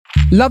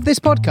Love this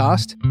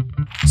podcast?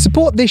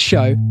 Support this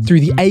show through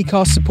the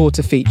Acast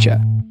supporter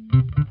feature.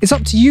 It's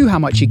up to you how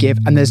much you give,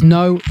 and there's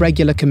no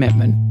regular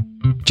commitment.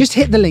 Just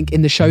hit the link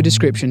in the show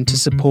description to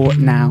support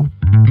now.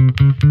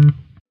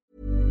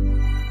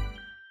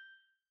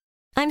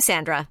 I'm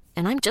Sandra,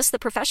 and I'm just the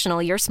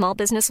professional your small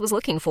business was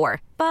looking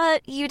for.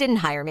 But you didn't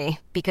hire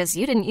me because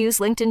you didn't use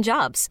LinkedIn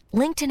Jobs.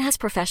 LinkedIn has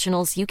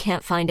professionals you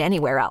can't find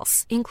anywhere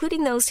else,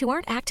 including those who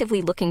aren't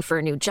actively looking for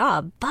a new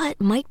job, but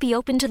might be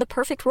open to the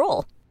perfect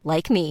role,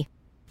 like me.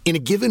 In a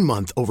given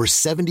month, over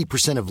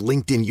 70% of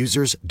LinkedIn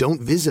users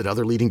don't visit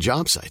other leading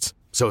job sites.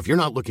 So if you're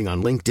not looking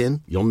on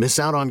LinkedIn, you'll miss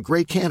out on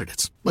great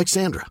candidates like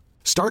Sandra.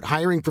 Start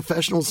hiring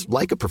professionals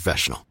like a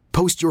professional.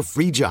 Post your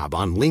free job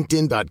on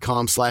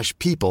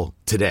linkedin.com/people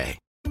today.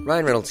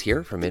 Ryan Reynolds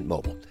here from Mint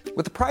Mobile.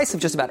 With the price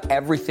of just about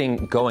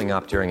everything going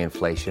up during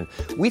inflation,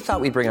 we thought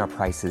we'd bring our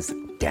prices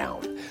down.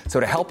 So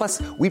to help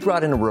us, we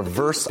brought in a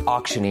reverse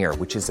auctioneer,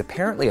 which is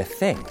apparently a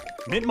thing.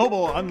 Mint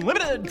Mobile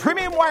Unlimited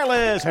Premium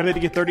Wireless. How to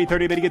get 30,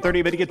 30, bit to get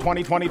 30, bit to get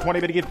 20, 20, 20,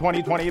 bit to get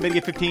 20, 20, bit to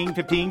get 15,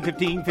 15,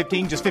 15,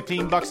 15, just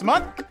 $15 a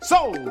month?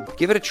 Sold!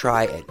 Give it a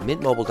try at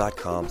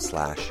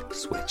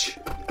mintmobile.com/switch.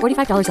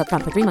 $45 up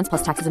front for 3 months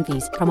plus taxes and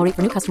fees. Promo rate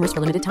for new customers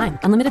for limited time.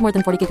 Unlimited more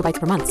than 40 gigabytes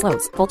per month.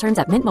 Slows full terms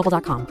at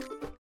mintmobile.com.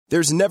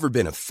 There's never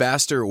been a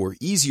faster or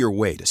easier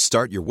way to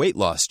start your weight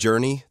loss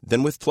journey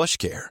than with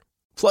PlushCare.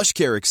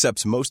 PlushCare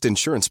accepts most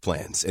insurance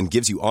plans and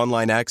gives you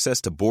online access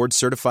to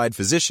board-certified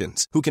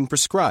physicians who can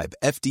prescribe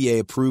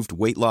FDA-approved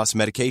weight loss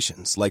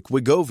medications like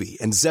Wegovy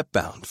and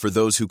Zepbound for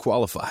those who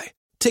qualify.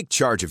 Take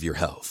charge of your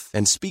health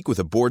and speak with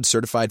a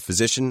board-certified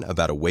physician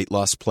about a weight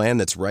loss plan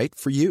that's right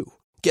for you.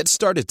 Get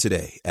started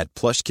today at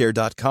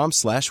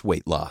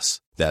plushcare.com/weight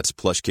loss. That's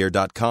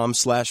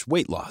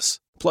plushcare.com/weight loss.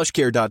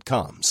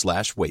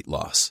 plushcare.com/weight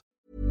loss.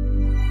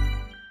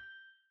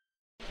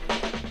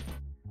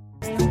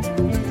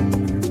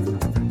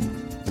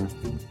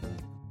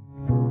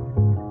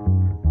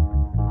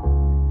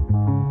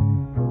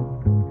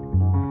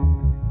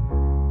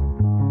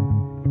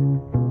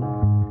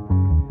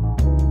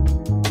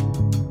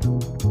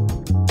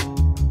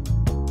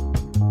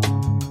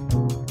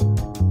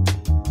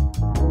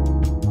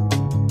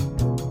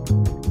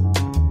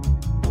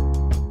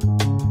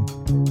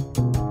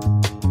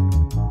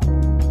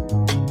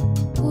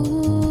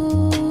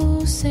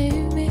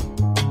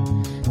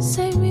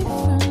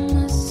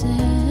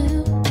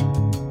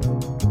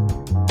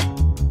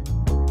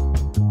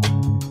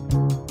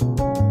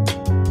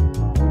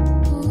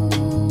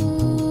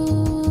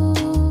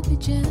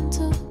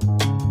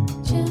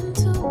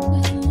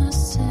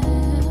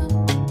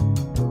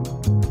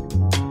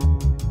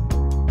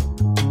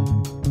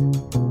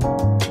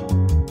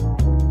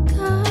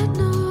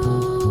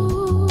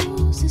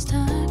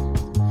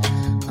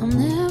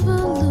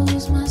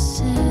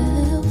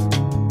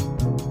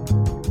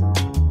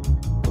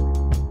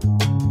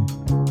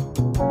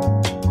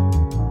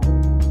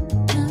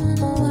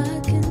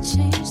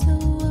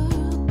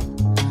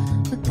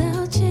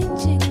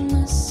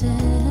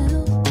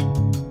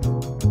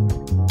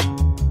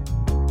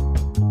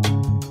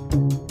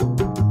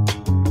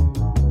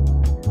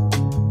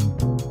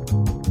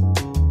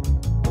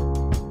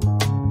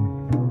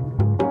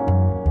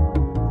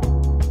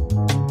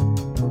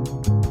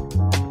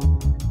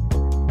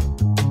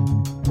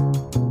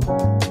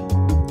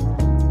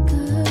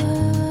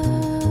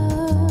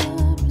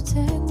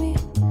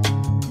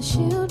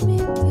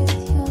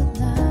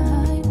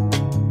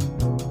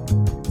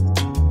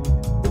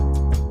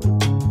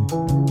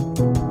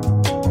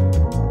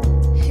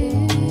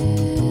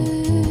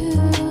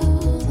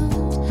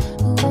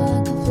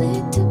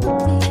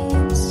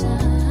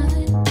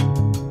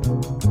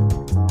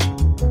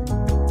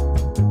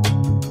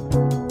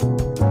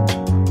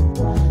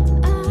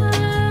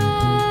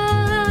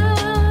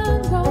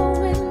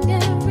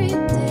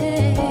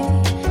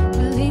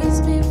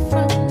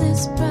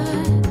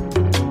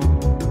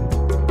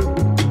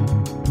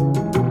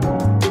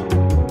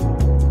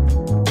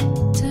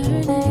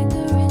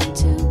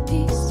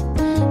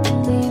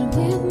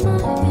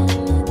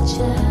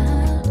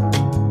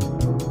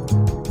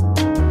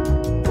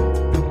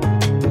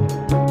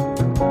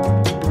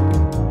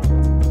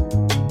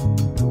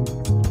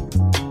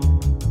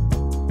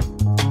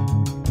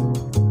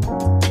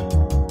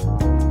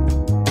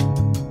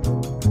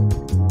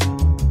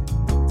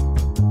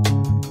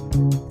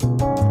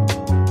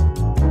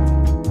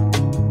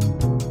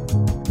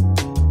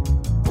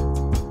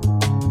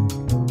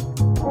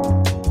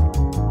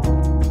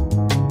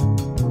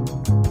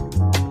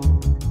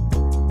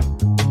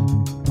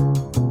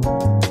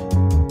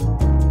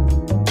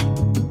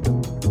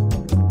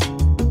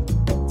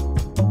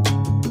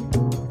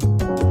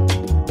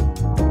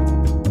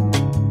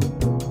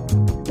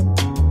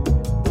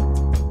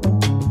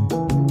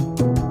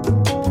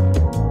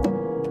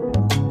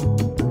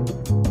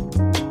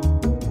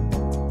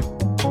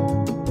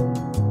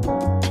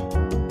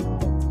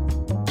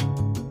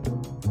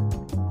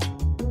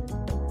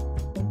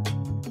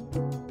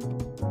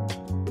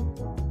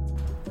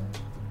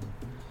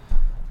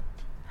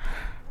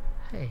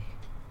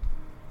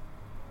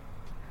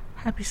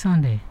 Happy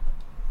Sunday.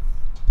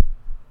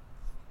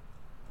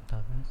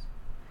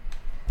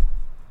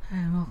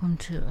 welcome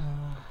to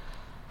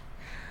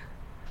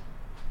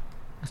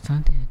a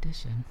Sunday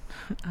edition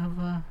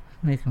of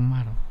Make a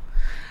Model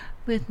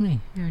with me,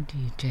 your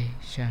DJ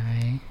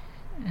Sharee,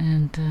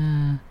 and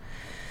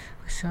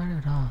we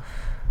started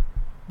off,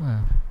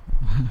 well,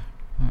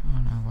 we're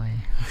on our way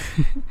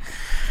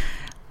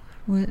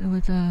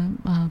with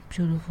a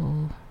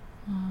beautiful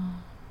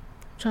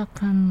track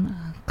from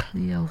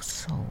Cleo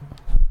Soul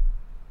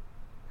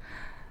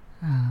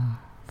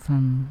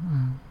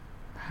from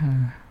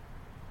her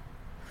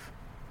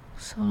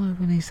solo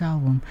release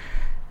album.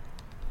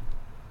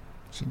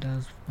 She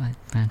does like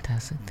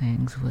fantastic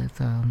things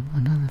with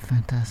another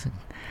fantastic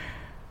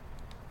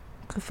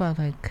group I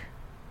like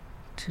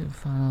to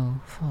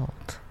follow,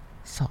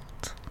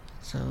 Salt.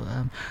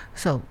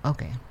 So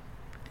okay.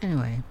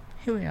 Anyway,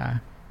 here we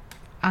are.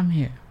 I'm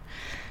here.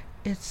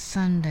 It's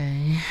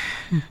Sunday,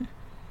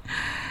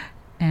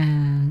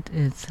 and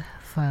it's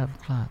 5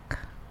 o'clock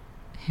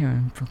here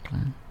in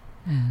Brooklyn,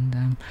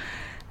 and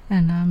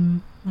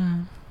I'm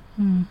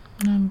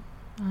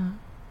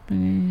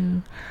bringing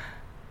you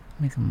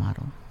Make a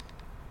Model.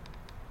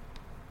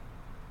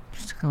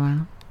 Stick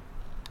around.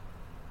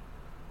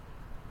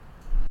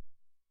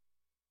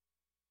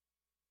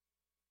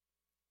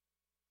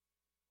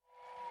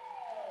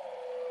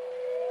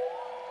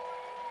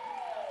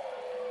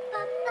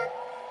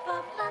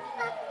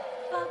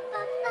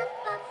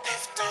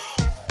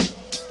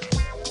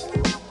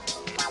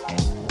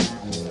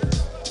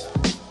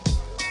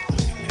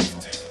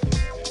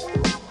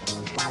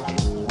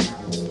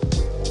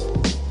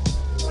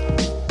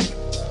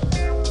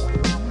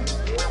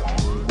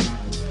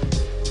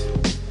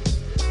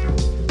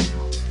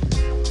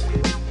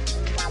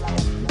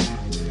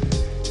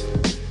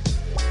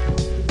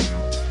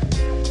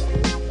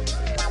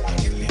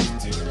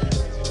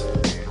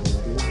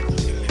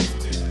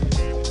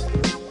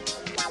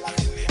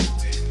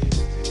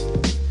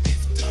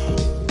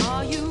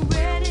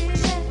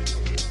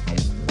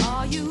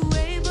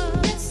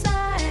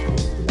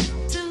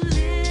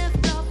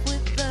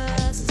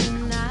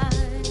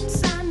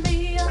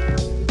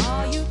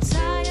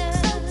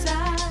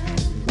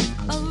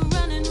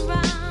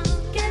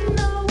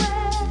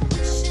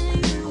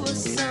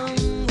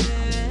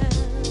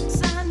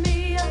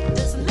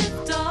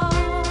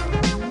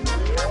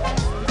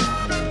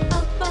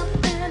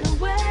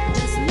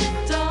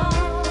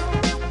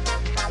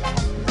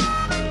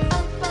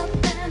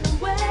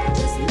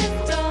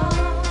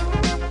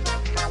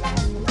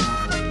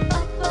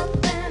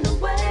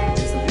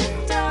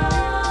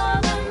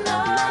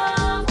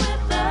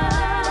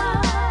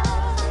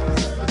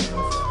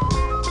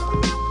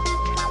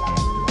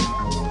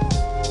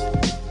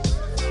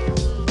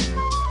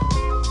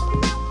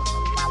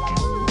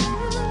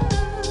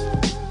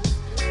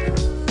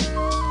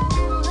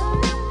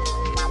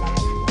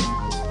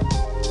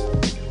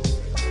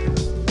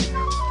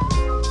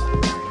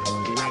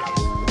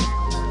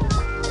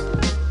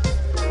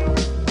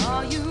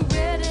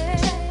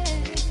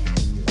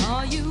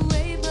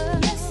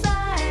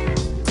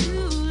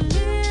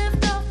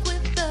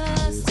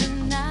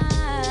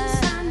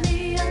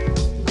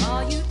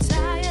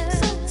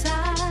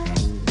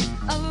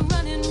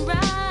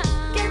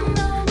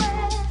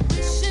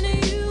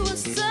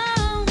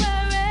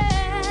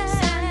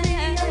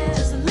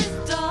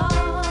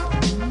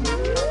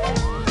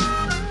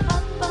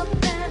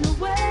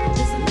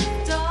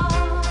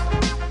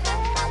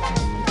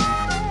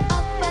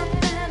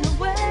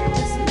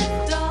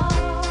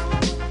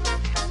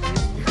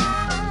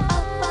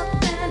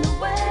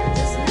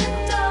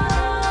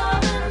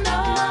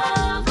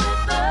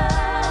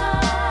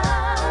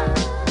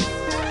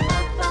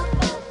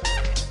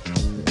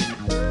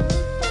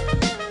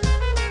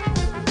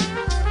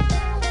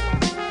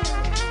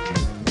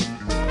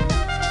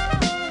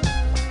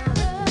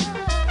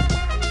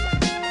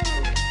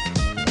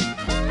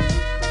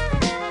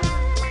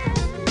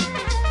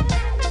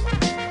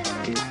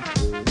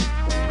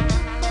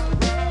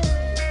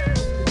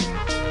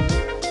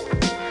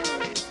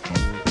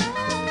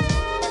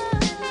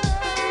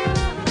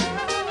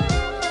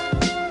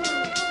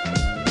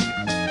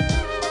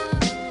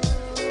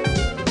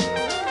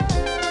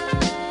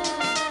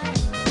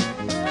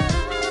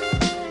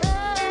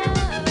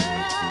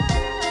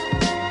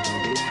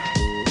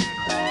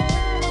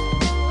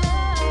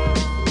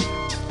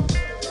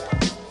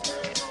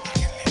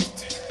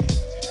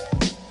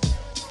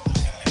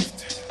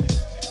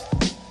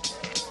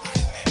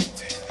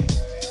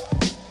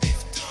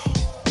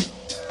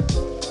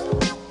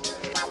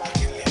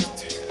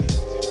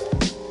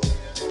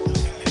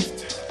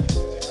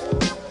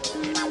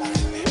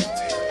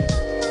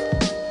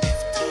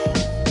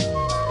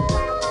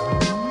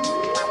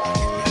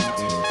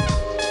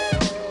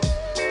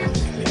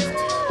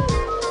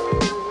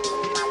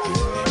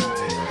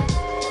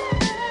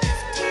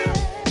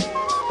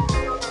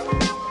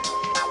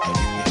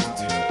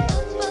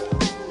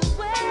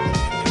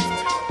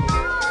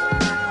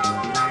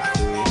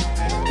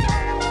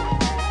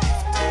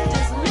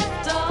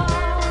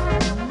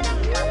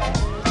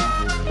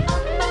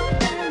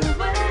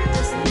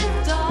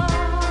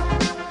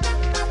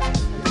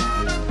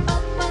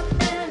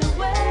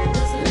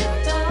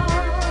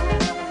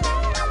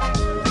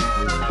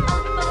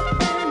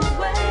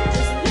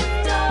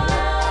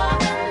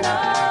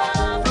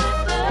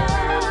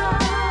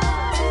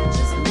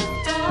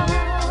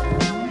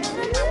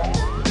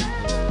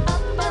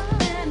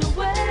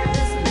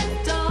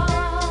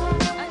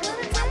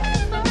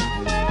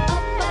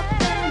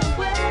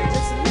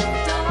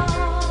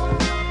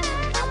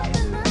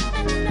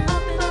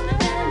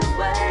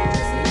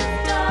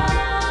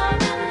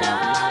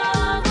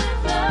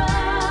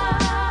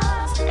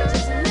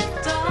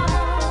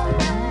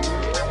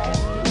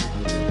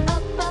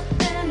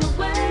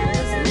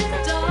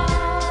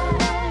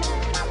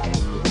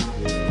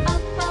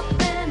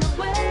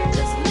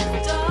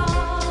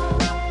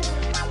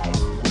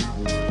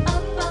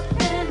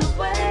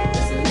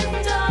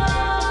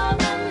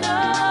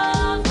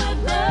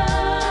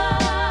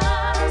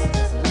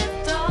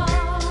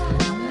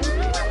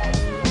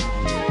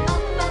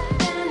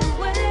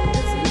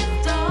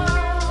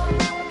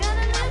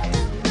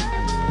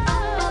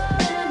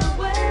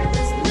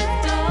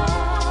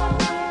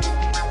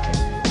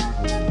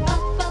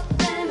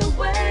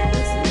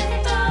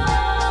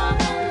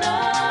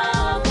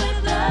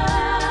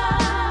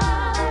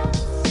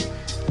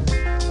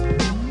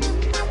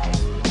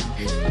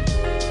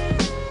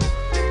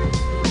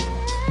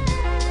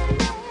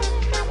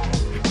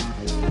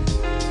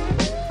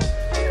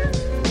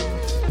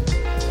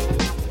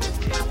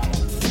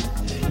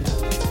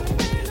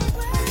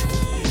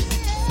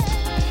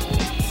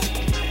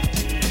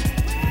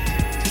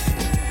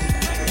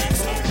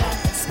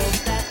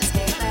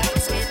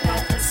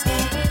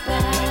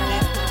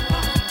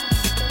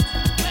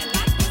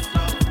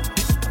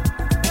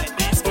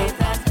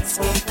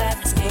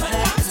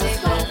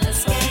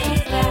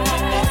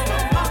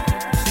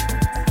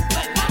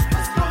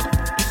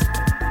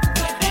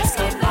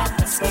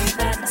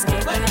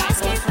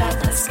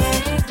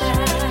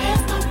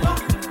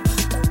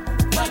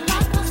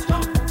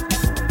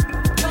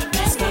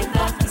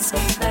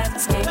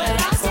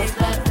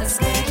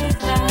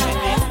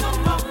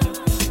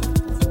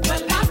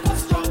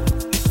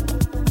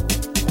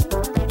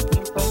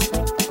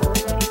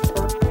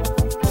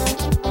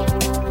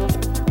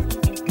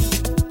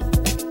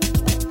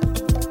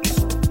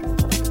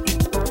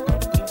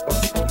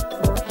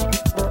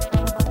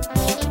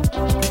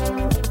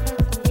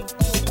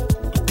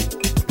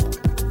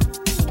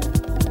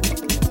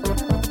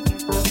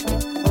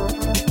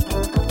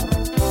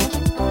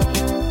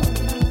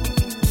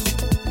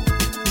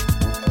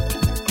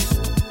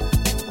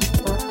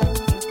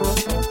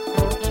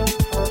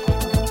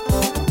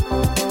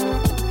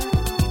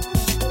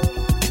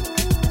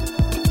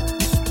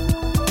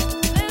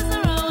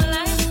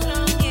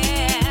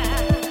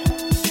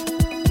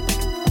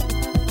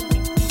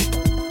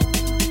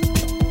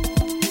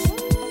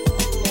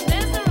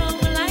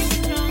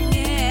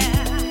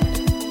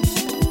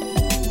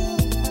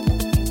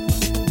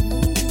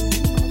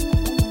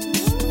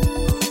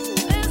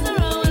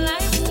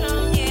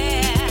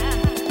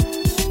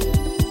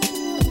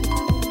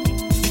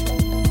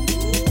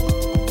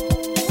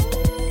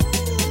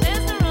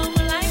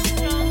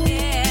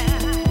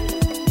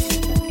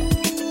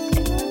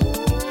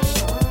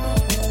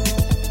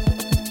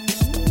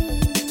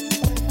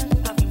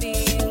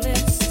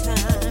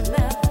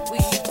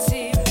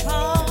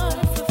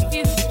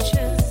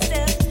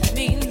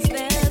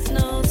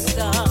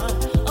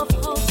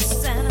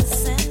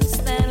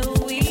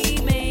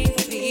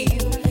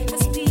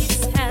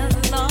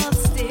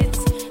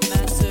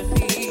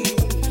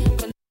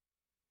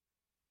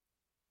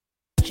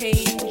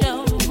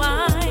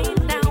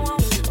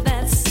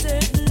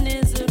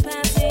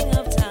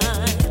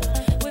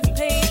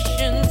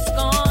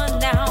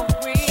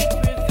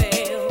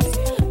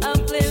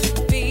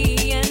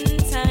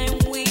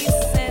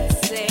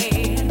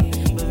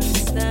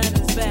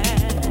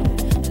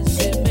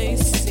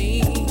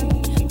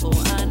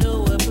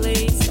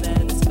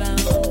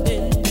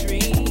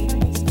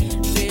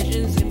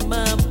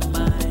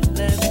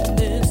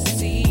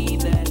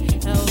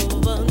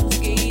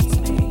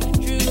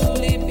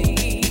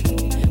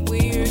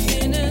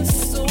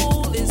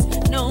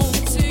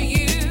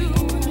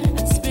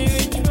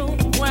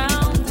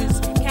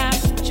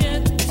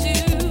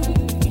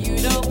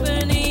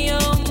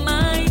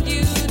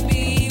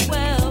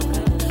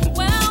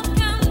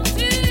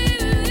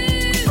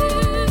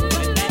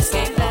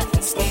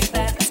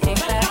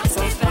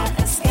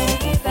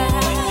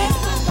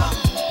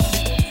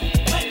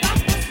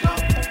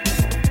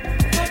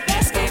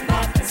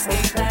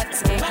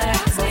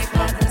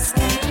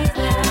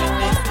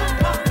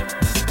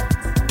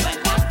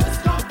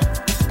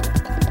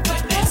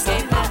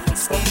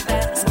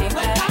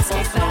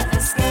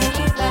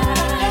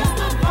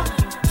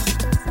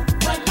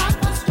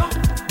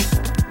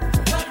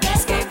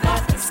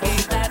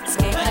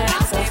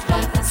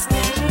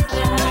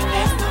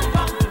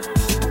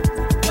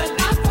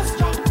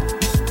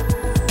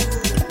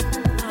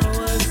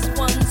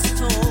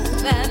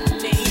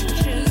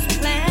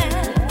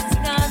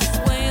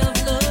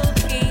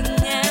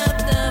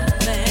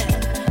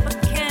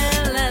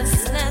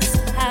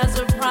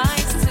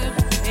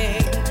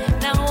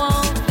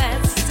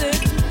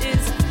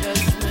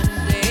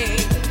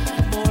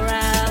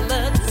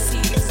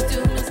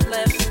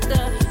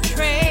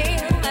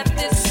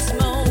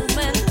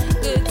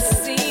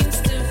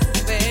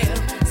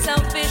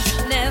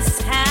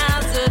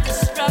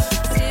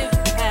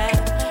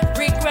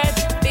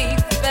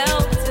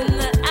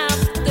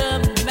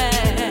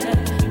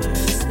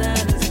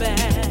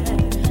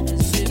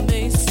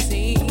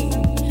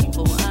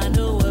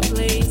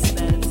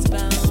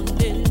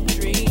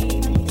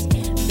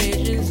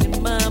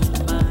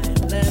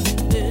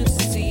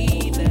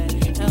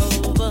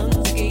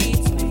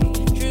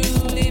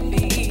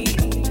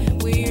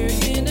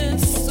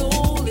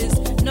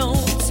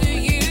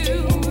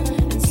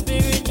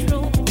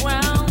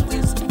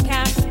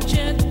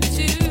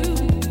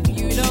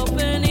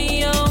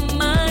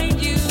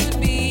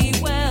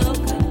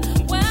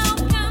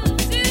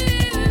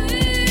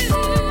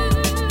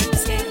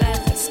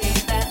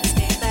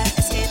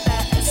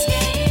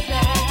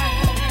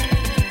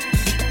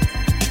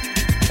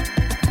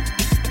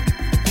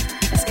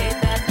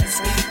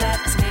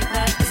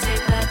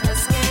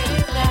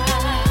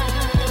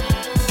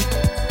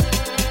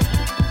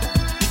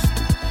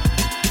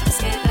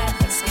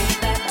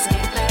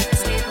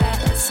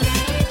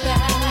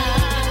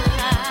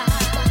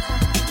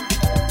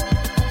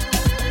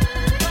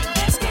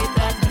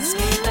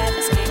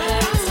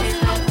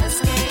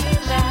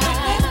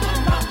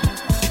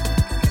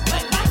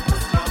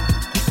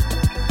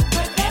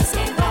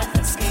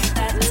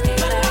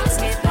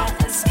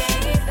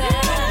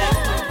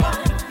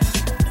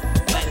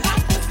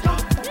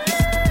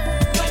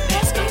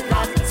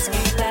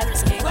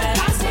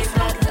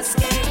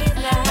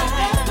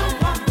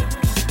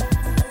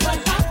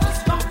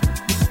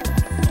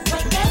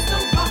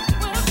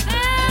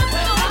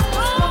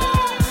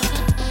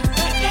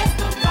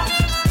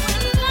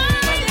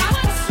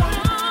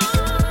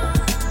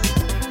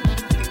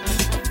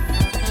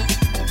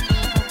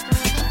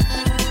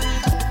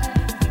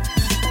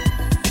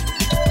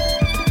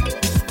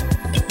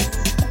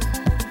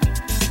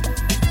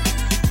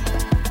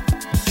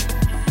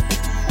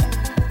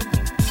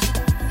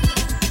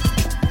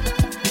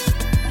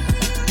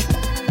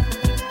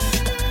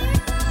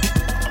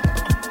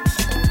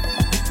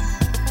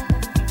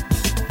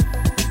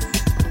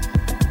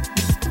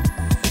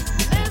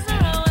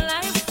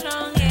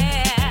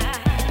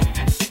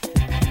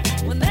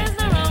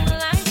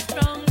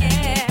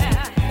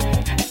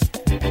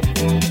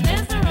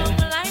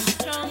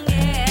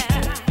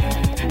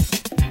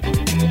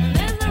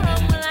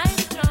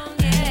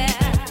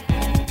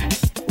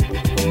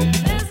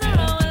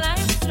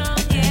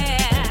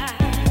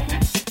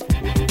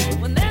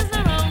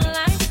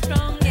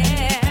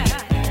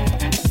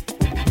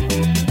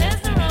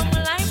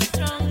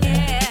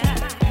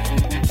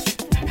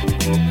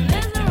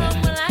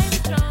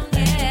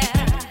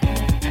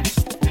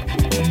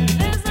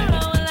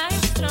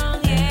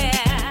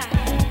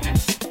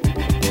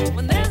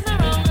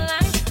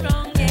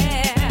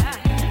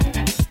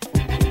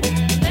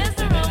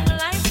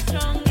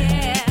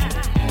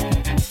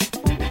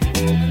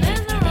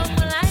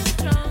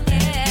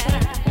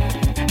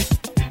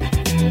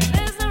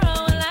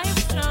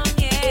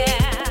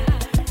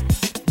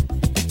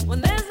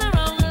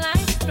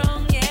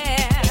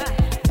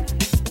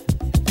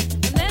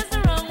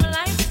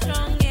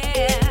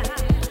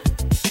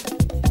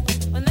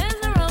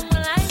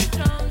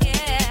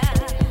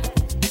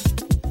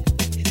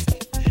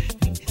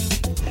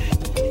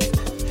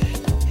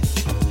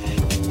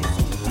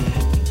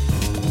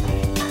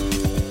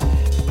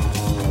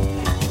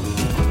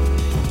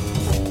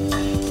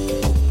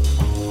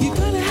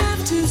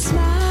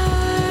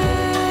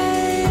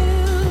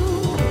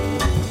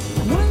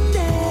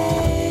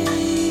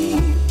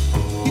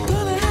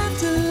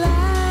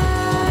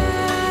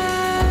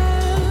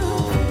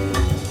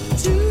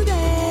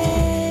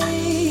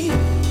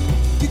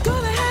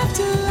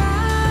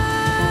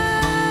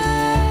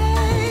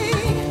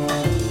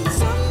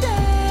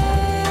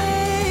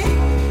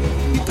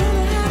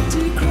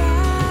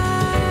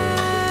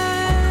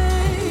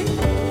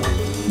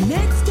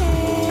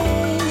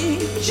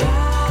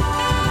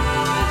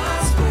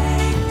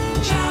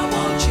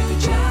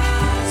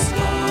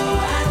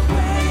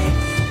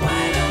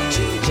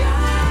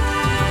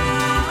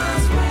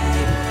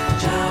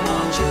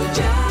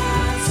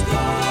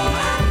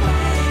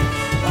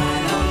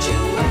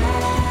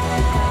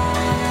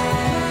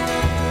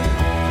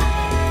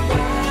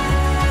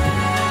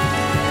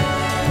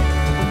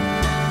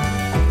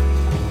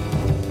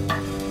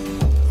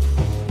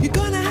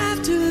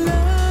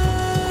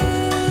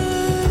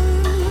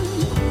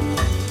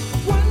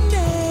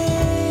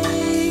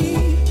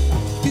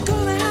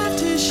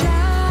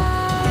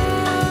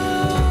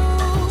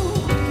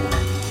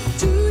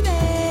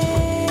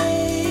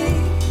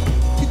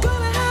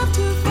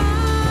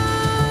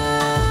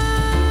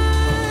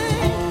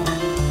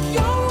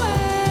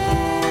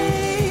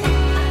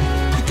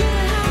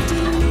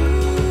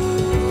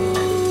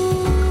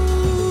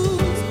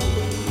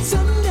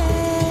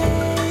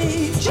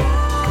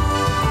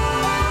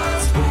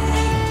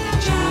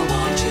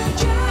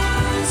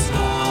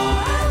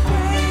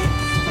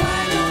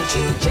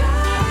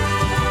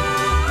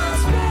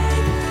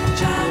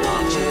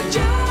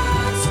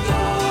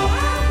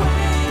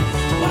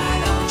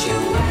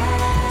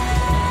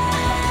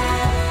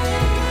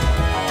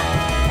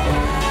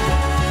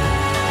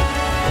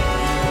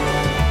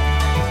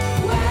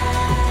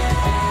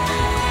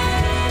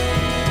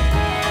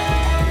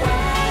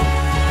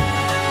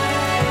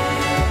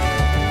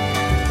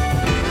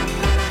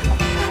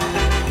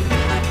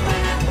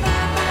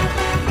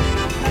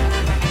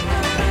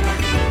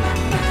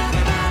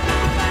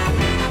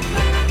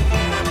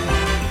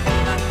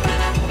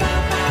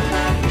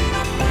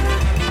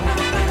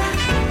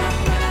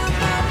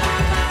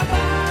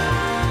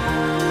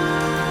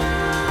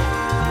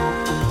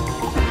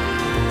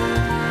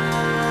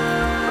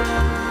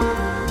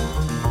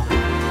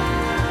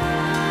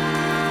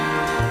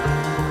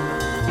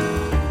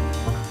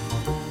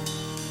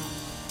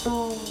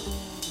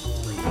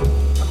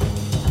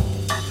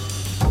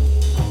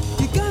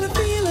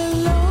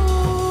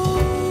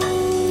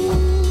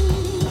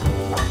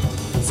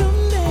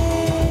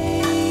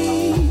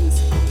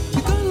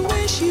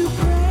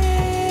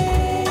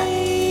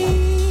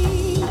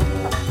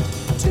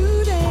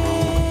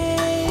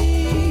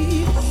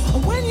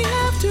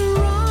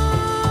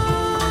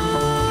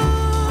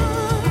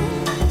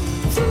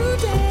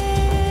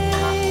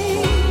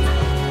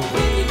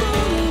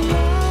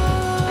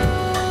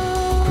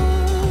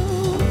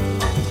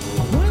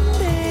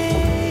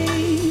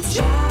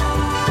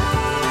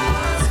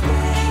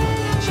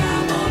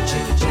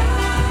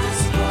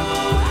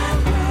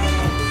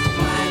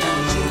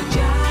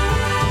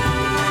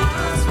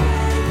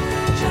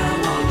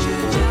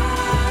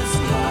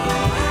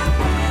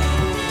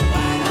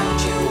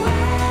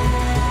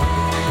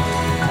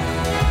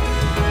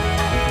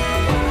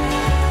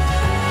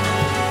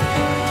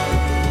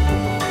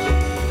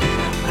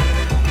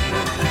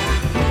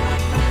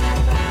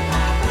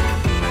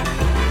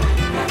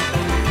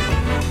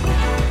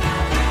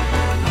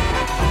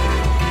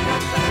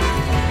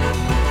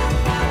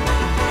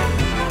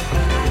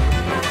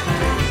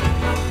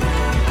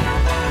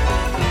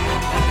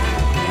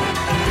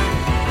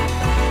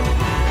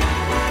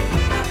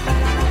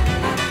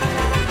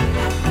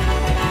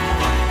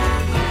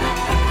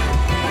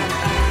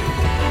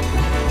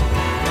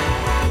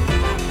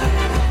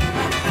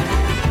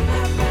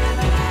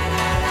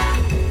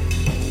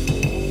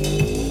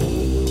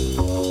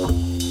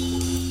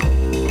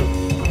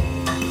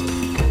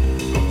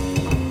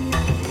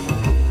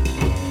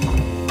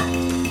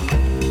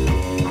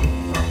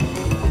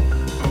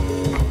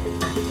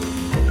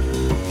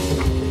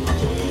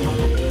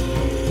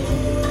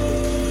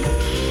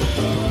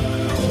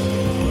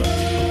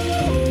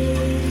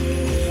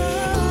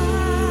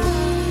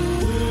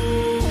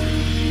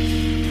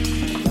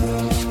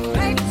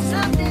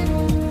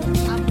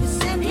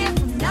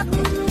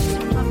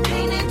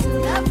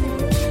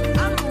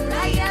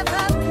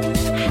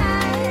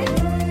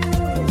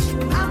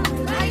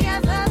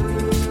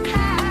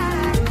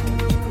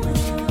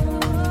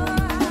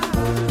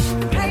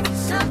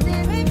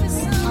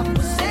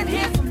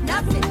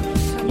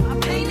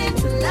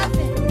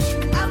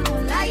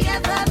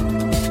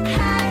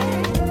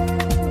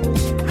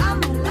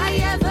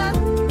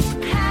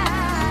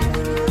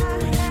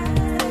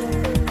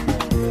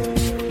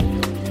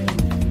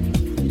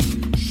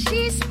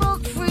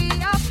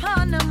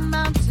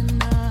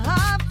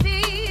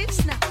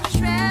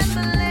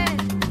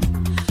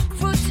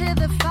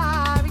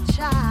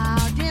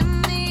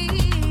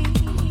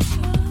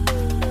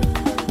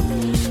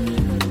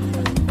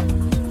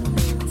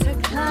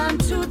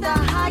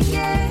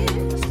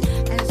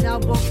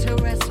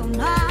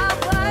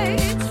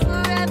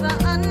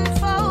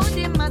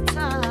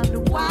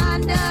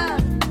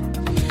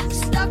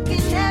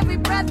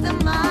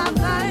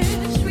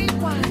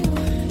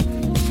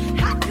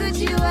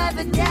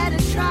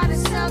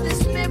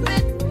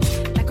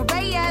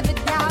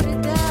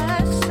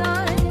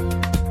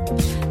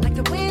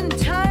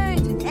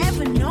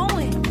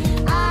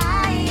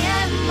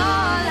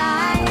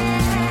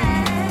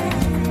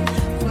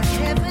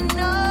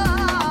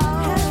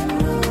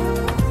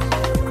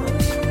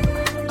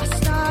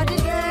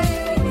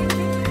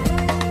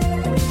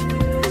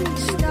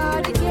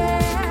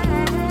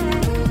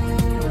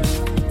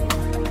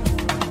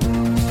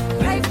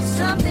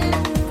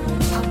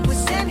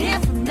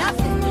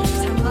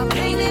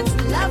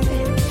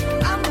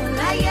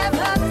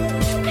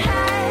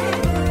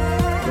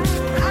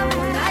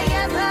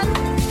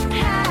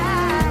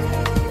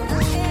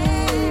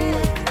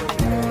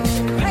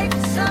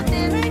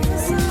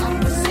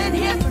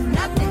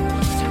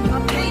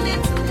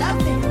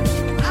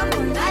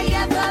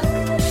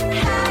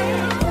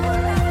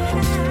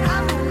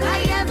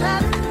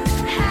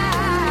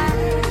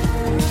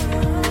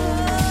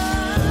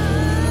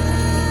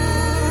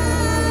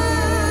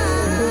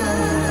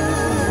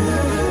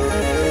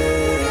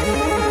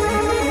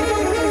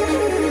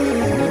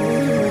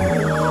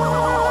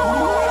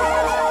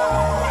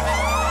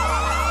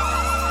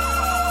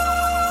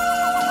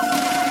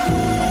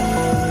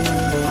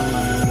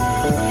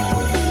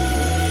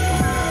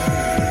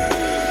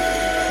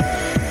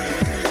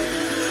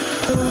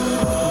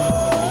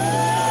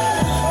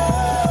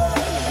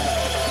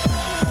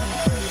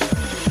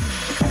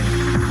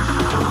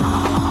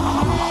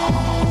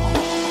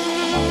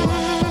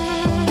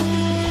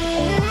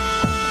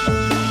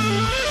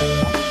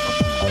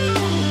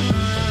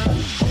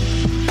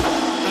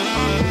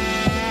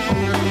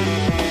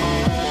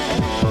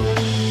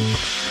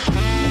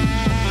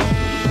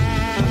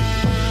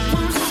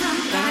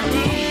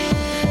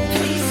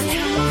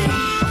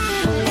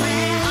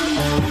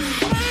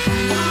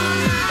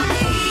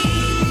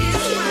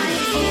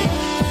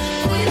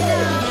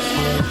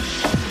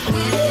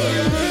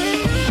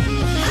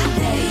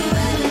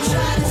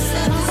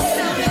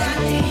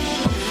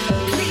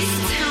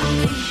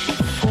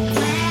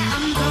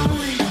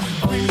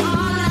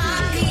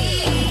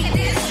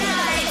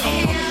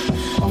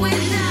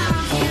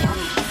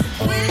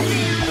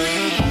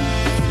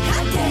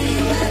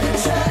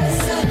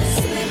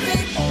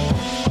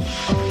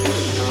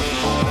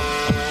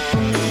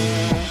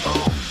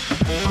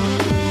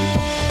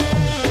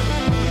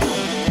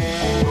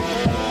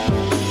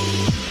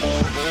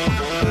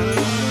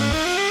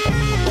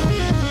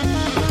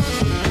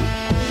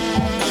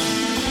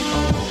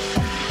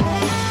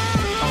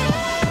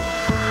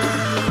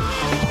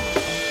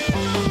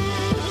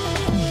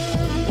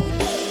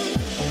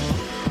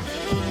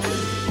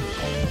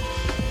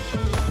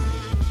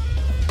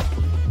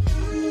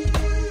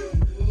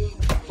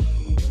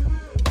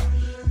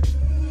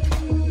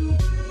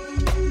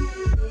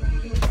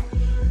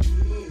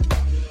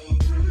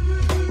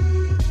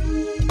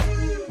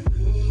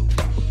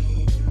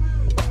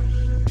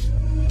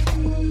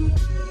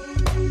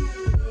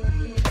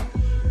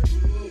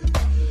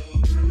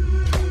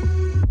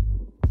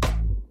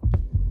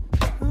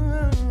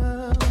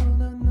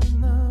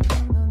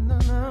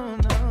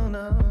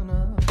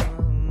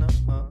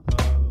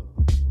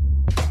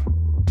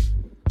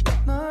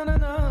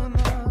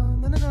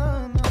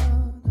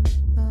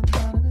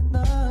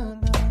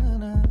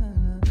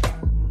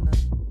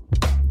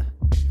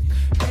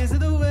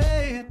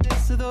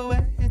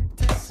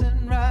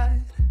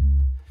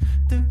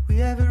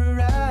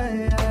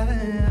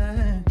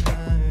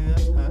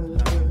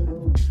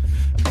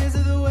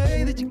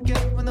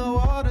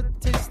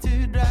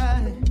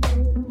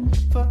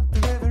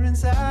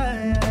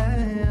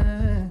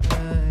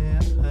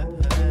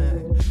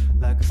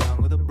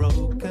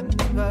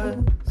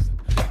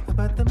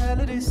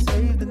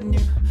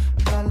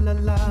 la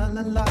la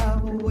la la.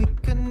 We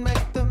can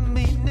make the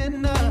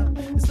meaning up.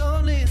 It's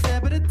only a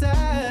step at a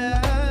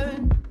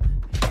time.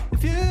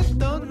 If you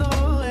don't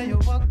know where you're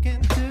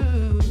walking to,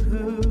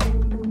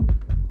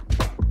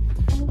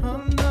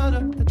 I'm not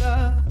up to the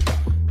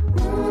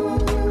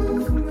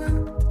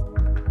movement.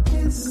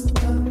 It's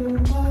the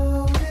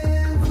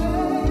motivation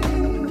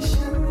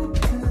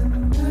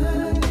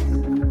tonight.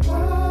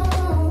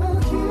 Oh,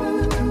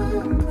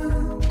 human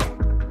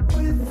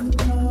with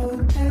no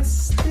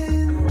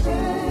destination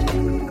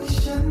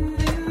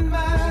in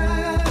mind.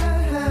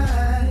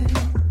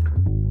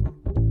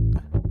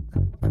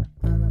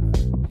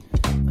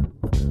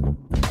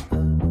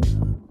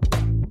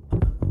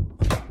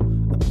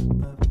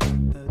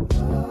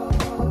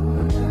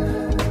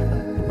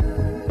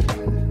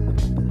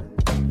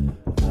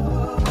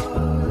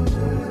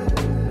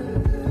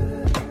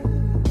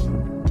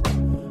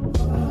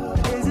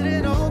 Is it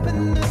an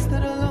openness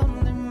that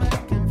alone a man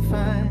can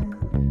find?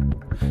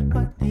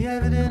 But the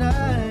evident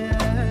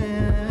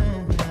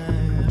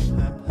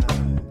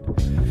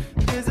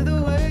is it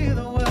the way of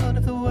the world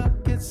if the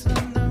world gets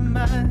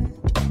undermined?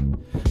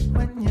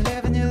 When you're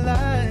living your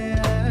life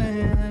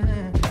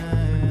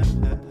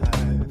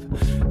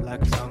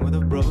like a song with a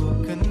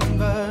broken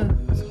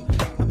verse,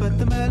 but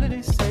the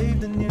melody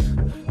saved in you.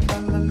 La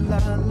la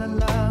la la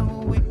la.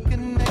 We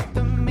can make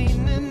the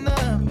meaning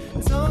up.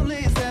 It's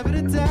only a step at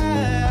a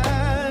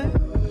time.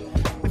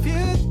 If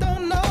you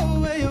don't know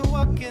where you're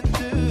walking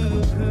to,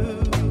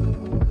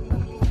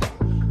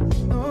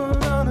 no,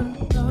 no, no,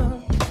 no.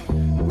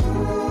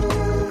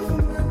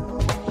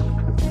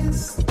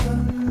 It's the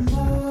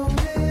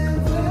motivation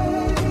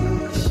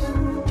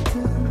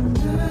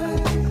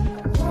tonight.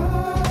 Oh,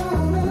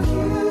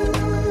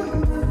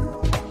 human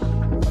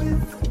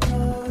with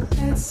no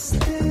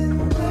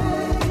destination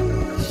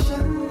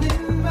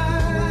in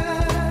mind.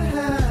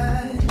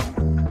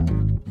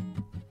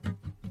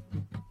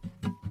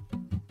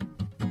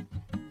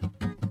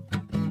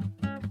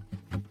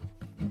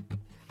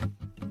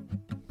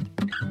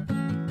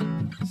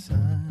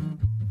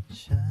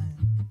 Sunshine,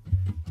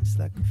 just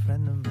like a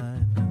friend of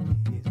mine.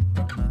 He's in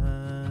my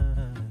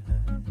mind.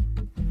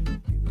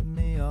 Be with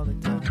me all the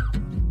time.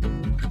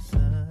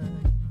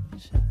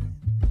 Sunshine,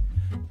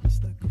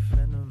 just like a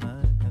friend of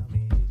mine. Help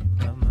me ease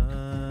my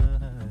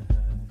mind.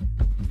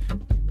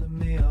 Be with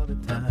me all the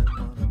time.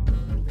 On the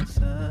moon and the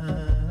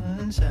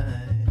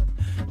sunshine,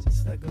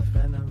 just like a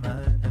friend of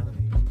mine. Help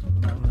me ease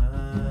my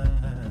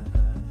mind.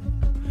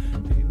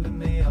 Be with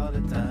me all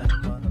the time.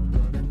 On the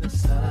moon and the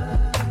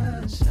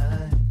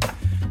sunshine,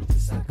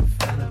 just like a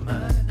friend of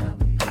mine. Help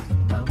me ease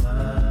my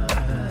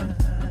mind.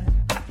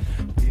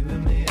 Be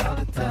with me all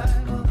the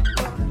time. On the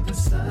moon and the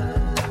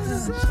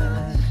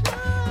sunshine,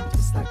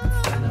 just like a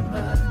friend of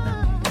mine.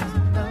 Help me ease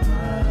my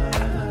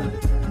mind.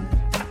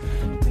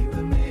 Be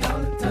with me all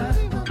the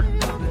time. On the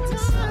moon and the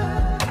sunshine.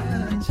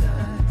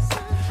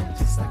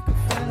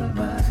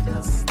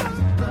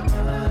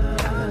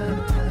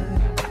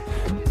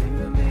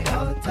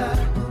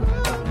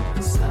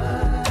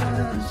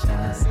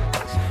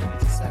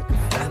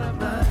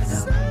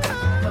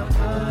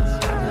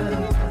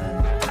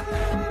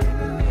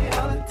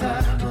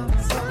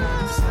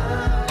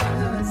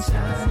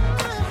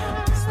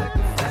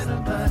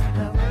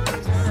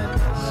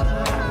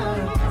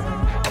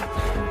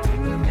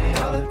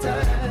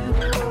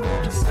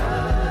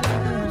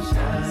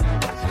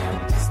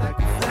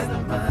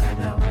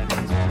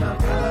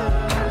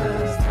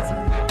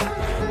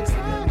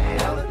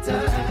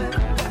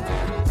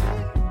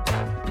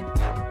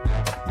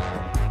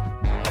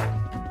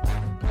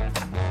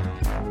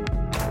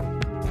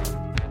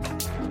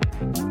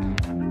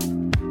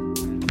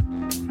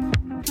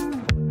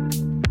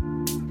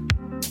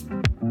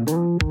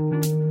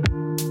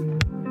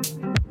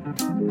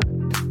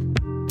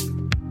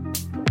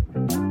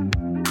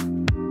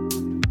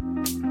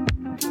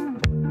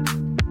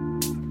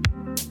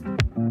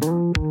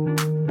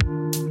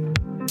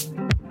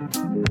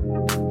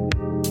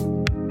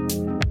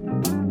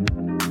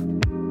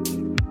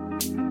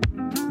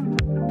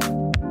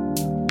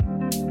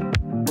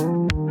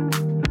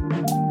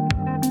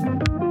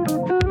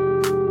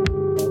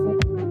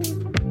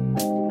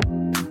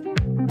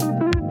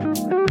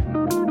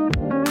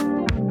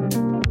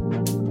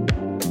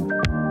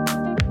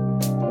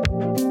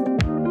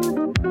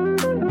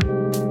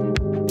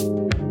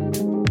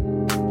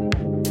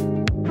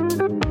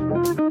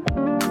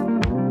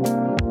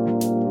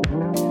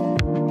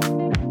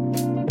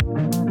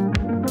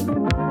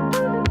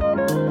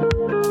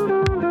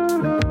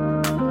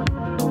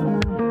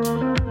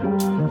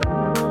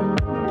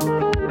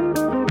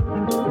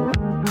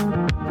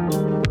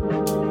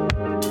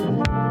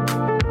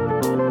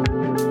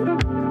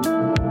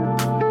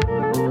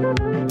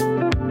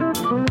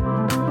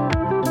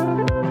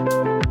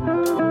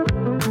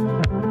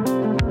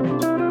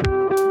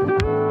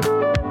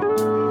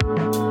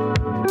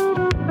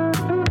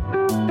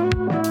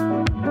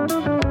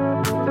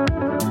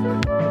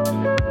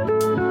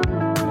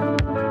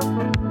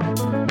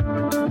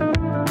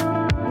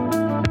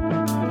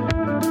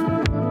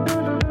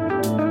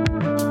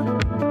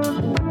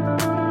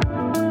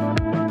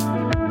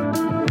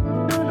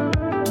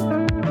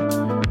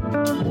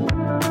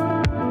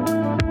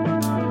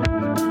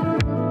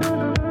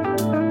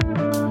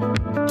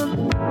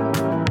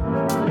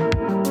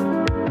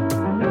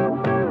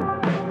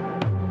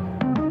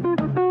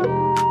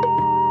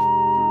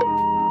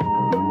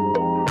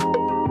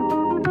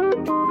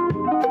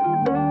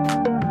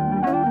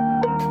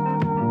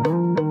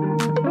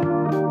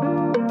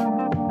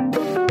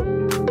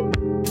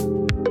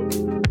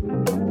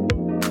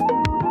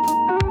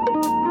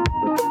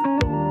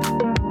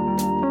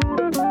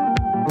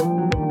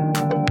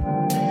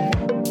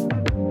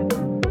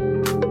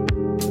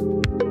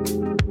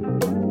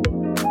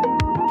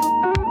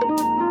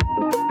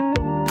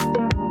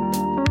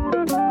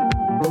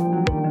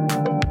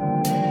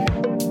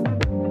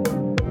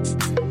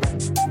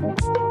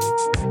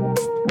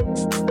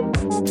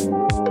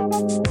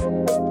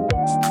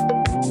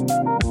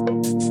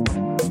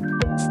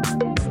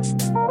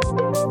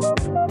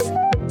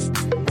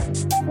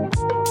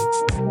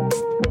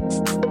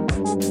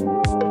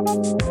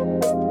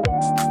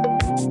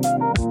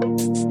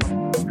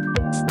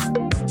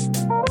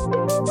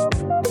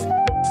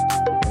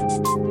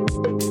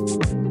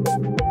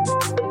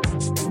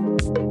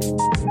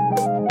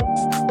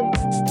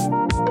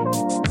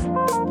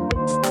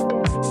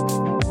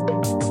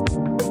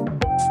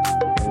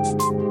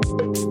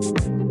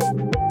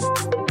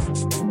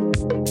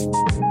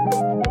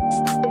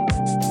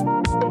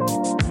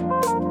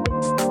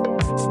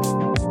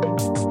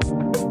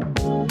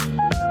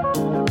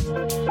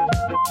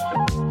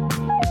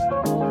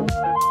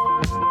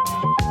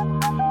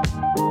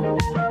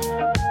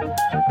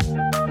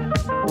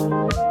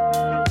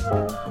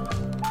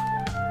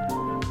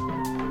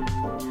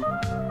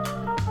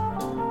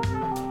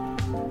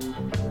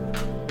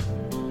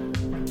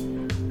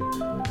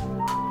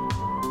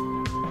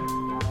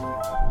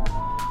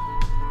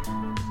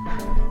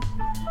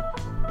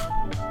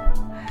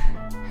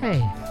 Hey,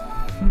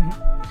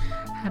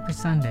 happy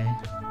Sunday.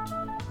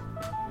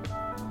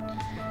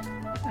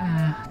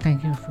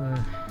 Thank you for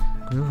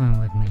grooving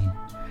with me.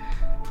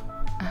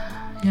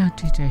 Yeah,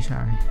 DJ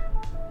Sharee.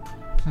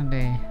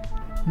 Sunday,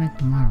 like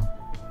tomorrow.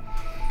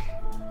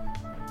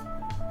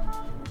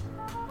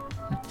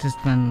 I've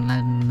just been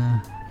letting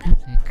the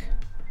music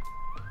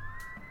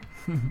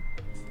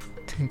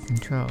take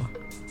control.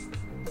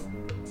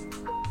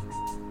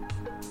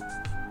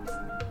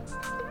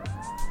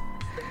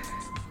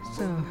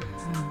 So,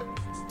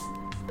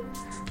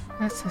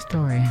 that's the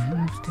story, and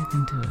I'm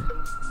sticking to it.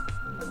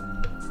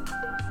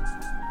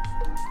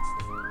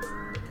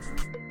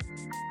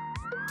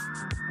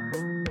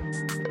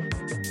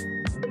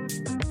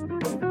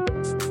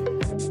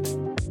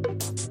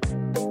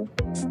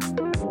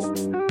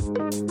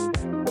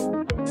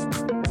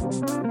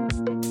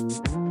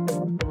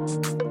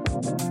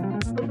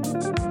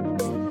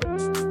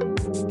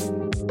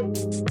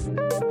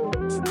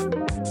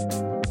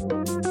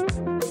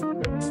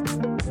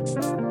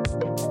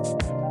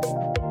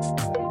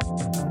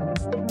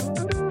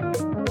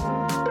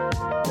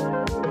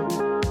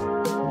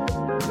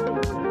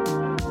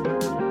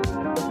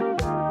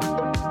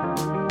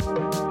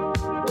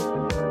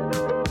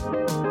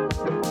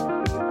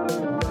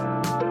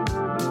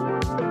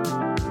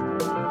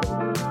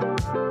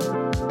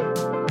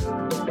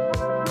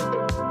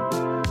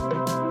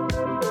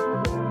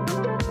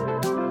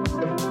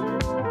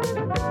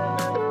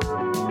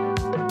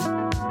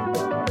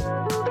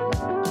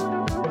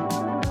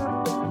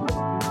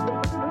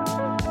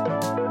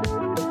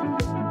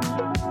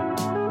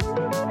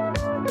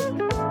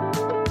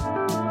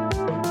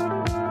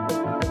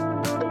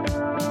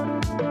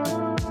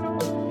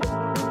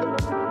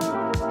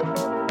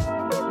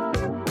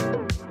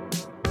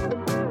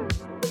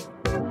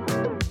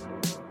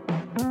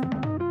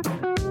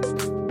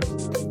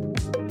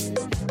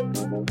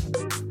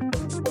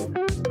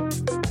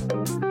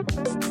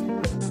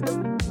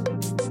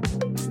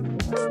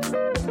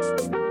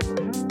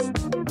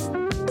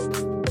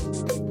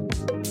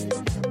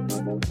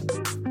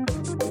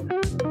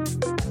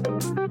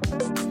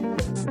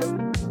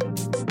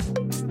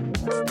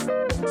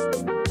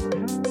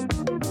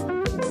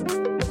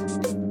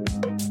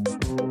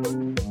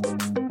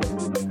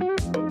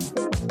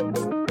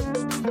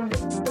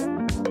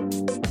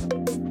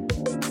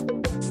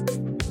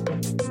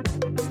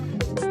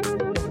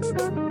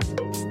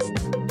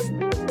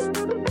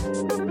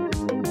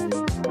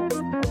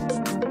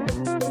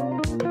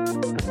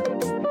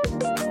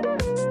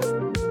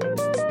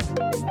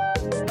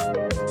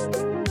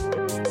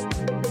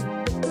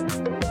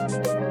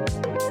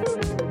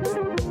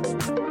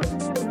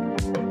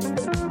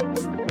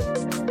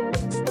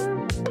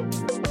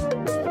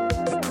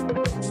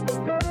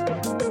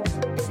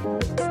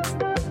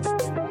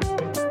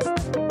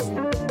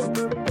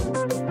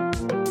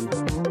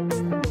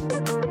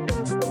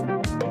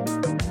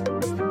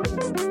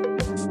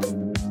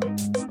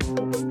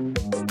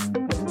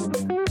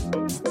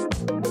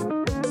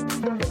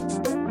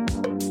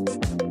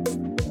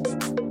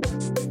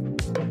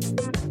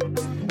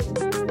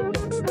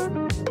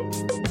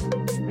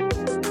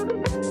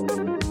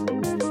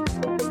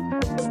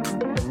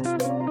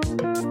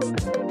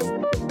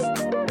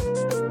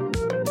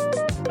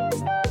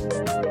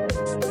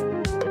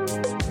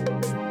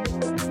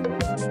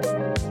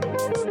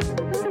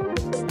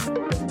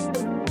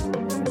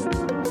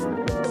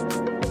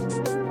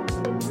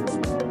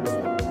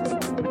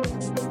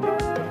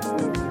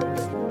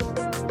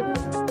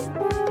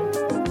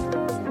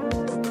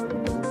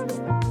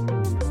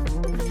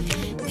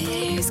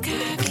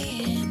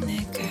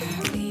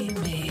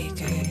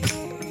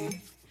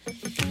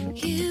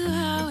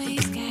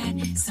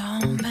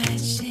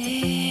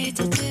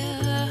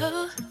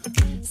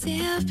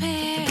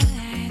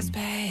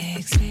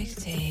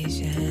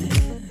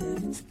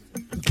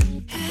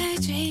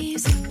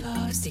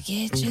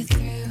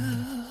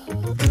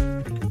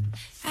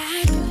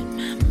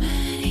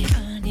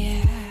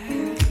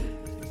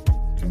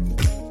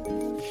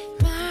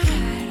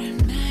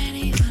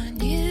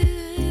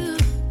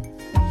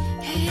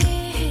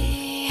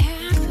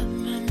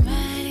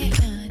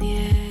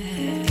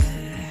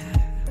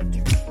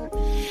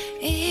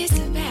 It's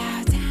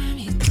about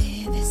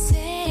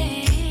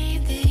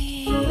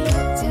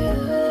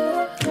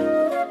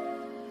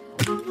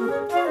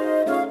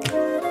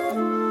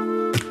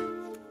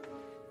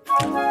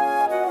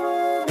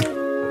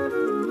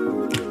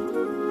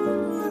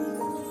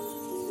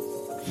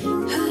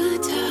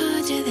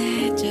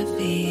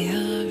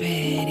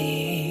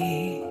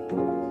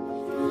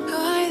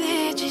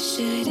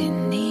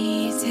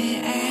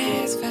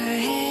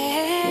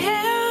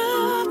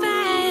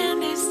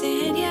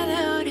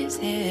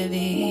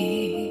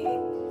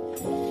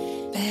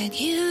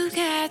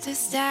got to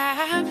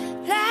stop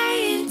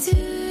lying to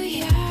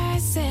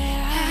yourself.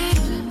 I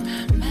put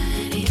my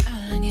money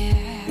on you.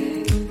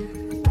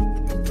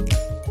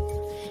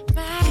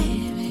 My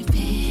every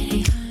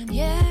penny on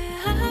you.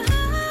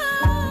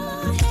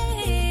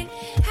 Hey,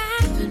 I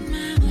put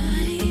my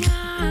money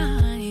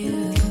on you.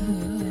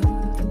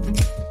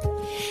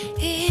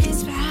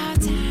 It's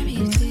about time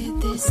you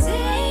did the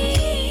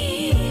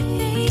same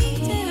thing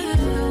too.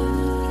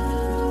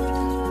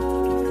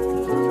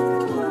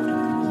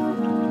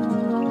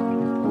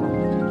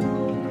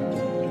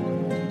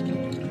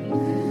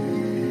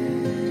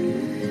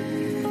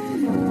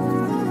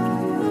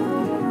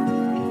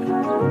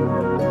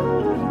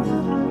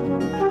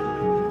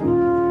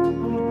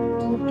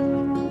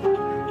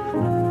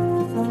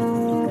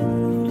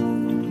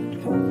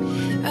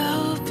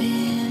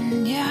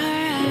 Open your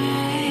eyes.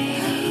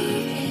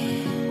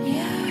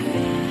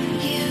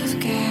 You've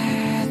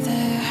got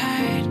the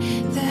heart,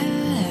 the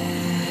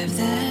love,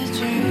 the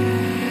drive.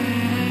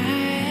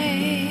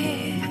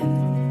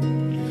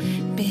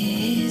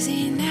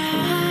 Busy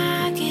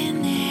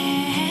knocking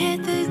at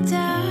the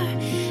door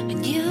when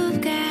you've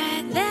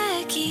got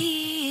the key.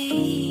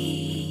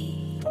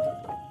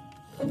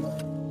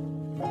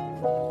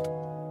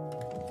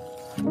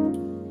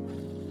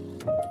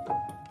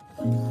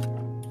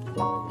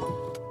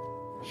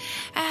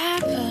 I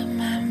put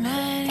my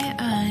money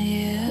on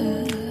you.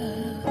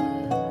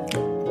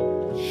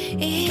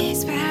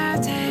 It's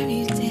about time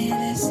you did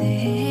the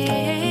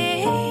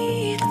same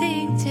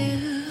thing too.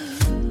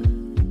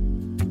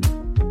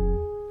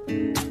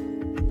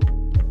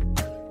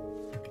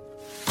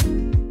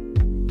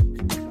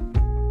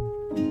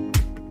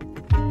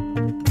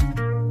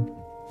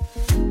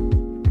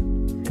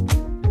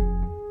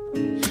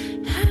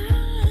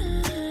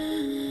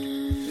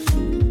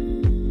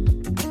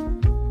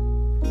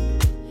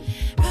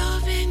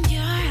 Open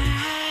your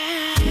eyes.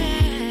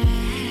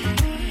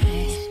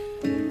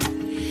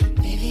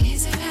 Baby,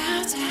 it's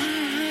about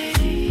time.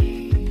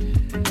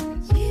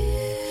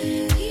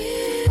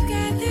 You've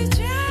got the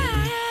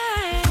drive.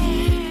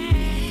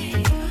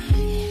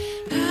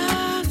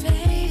 Oh,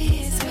 baby,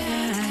 it's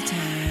about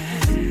time.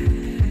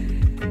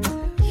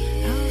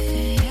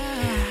 Open your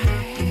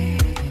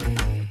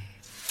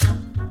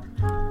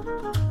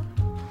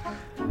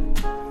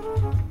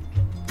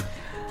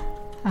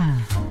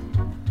eyes.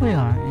 We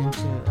are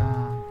into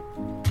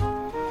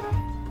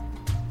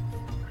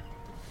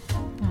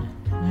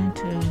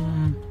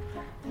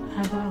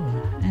how about we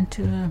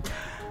into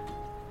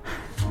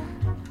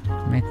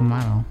make a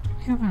model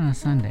here on a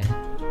Sunday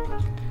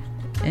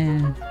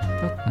in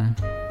Brooklyn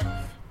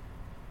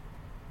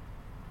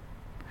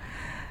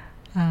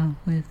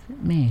with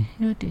me,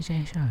 your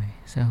DJ Sharee.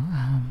 So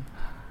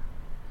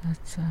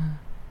let's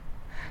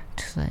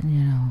just letting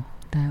you know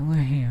that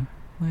we're here.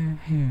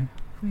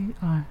 We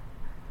are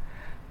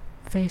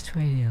Face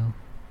Radio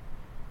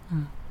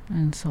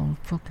in Seoul,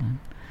 Brooklyn.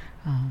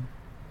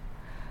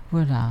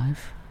 We're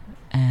live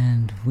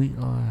and we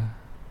are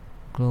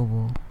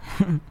global.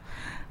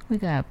 we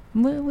got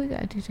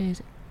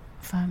DJs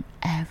from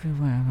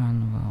everywhere around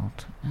the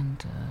world,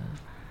 and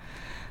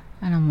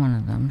I'm one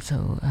of them.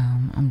 So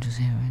I'm just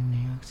here in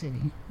New York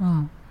City.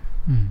 Well,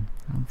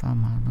 I'm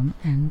from Harlem,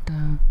 and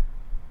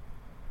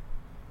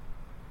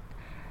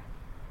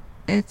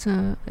it's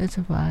a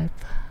vibe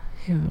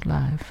here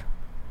live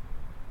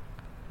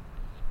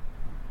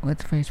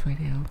with Face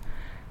Radio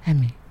and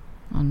me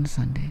on a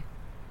Sunday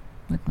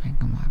with my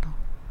model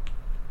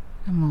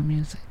and more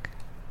music.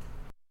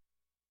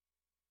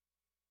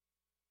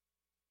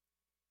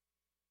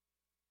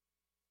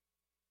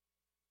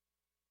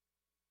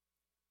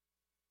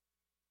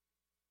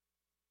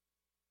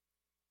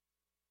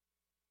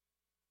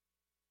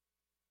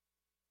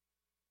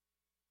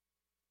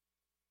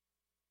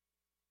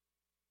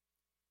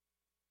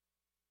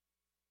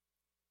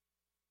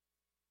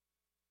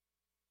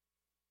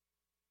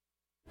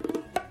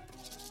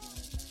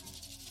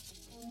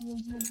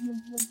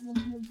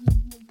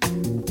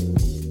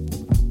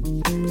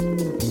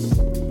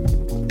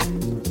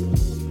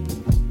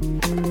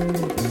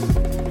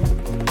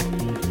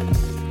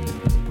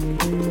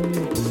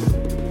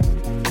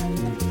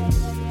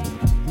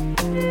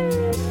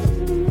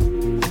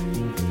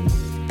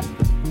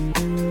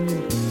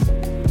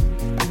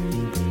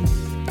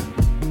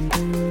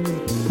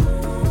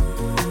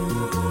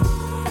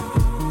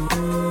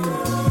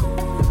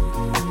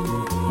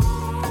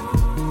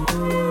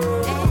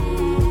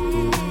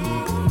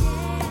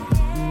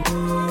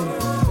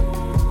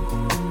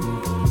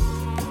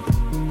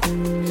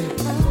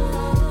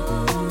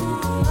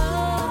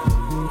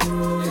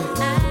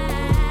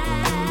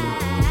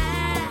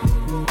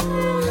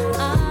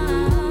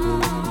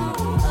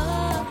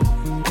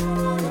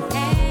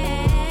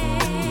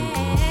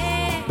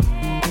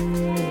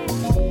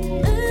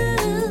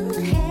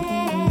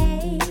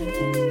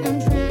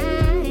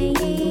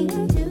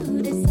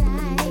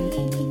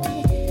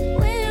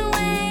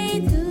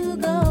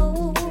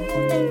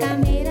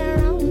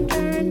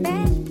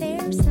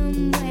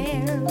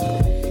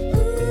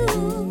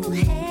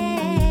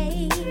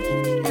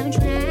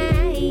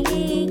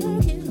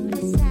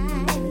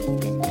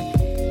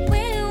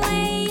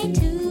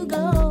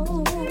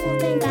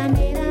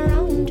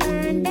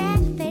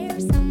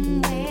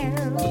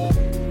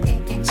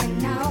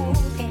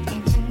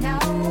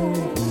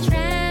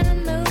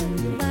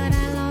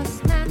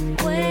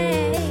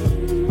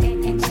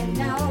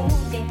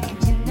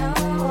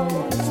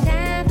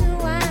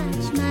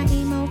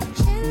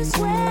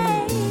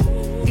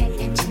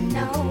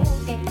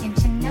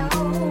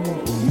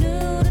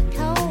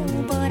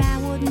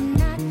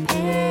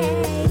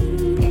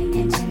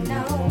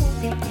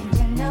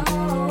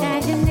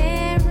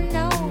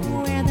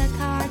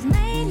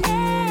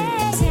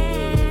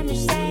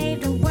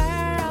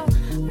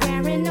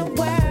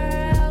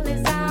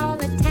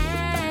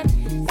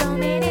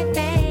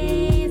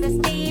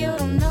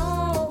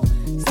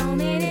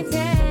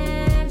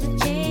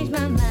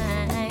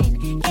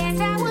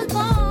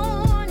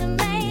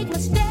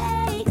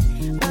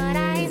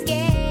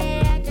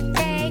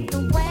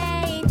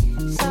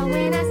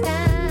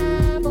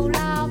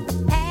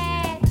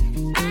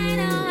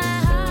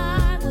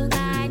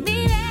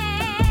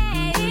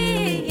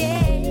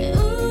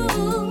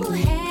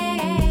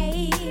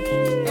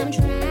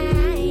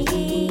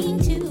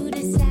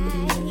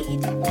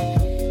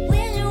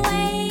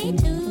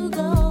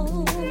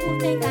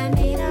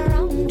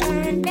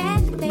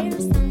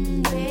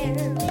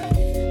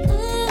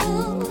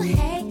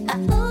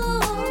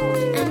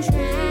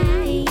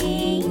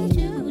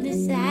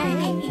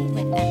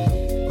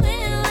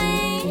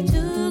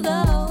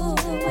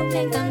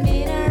 think I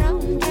made a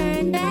wrong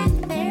turn back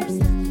there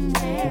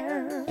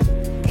somewhere.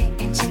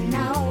 Didn't you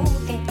know?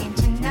 Didn't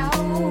you know?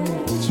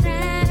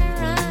 Trying to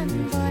run,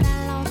 but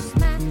I lost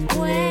my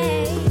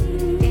way.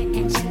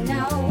 Didn't you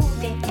know?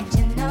 Didn't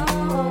you know?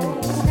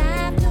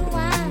 Stop to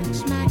watch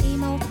my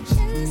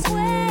emotions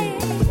sway.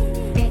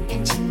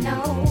 Didn't you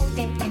know?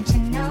 Didn't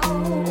you know?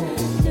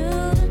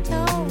 Knew the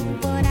toll,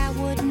 but I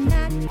would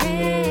not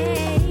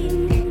pay.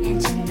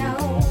 Didn't you know?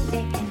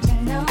 Didn't you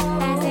know?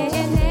 I said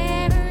you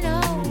never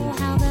know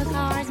how the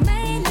cards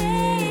may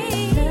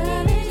lay.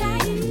 Love is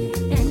life,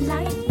 and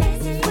life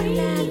is free.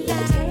 Take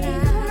a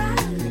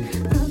ride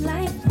of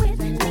life with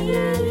me. Free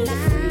your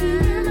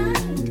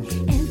mind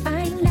and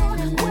find that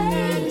way.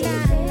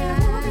 There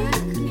will be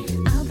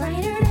a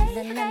brighter day.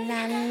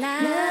 Love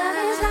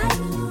is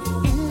life,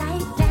 and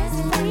life is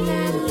free.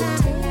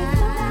 Take a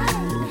ride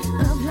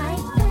of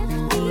life with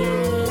me.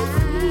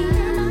 Free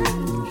your mind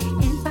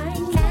and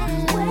find that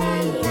way.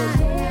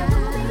 There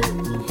will be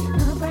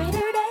a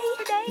brighter day.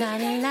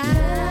 Love is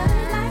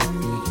life,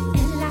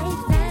 and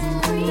life is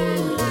free.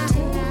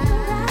 Take a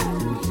ride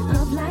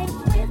of life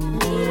with me.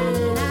 Free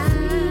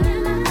your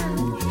mind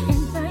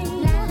and find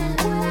that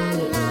way.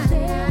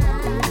 There will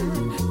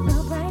be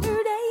a brighter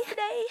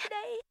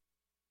day.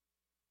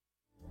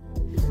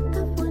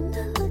 I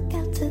wanna look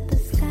out to the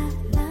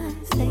skyline,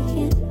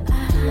 saying I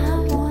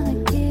wanna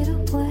get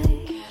away.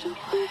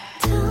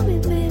 Tell me,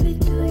 baby,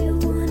 do you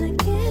wanna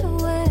get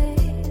away?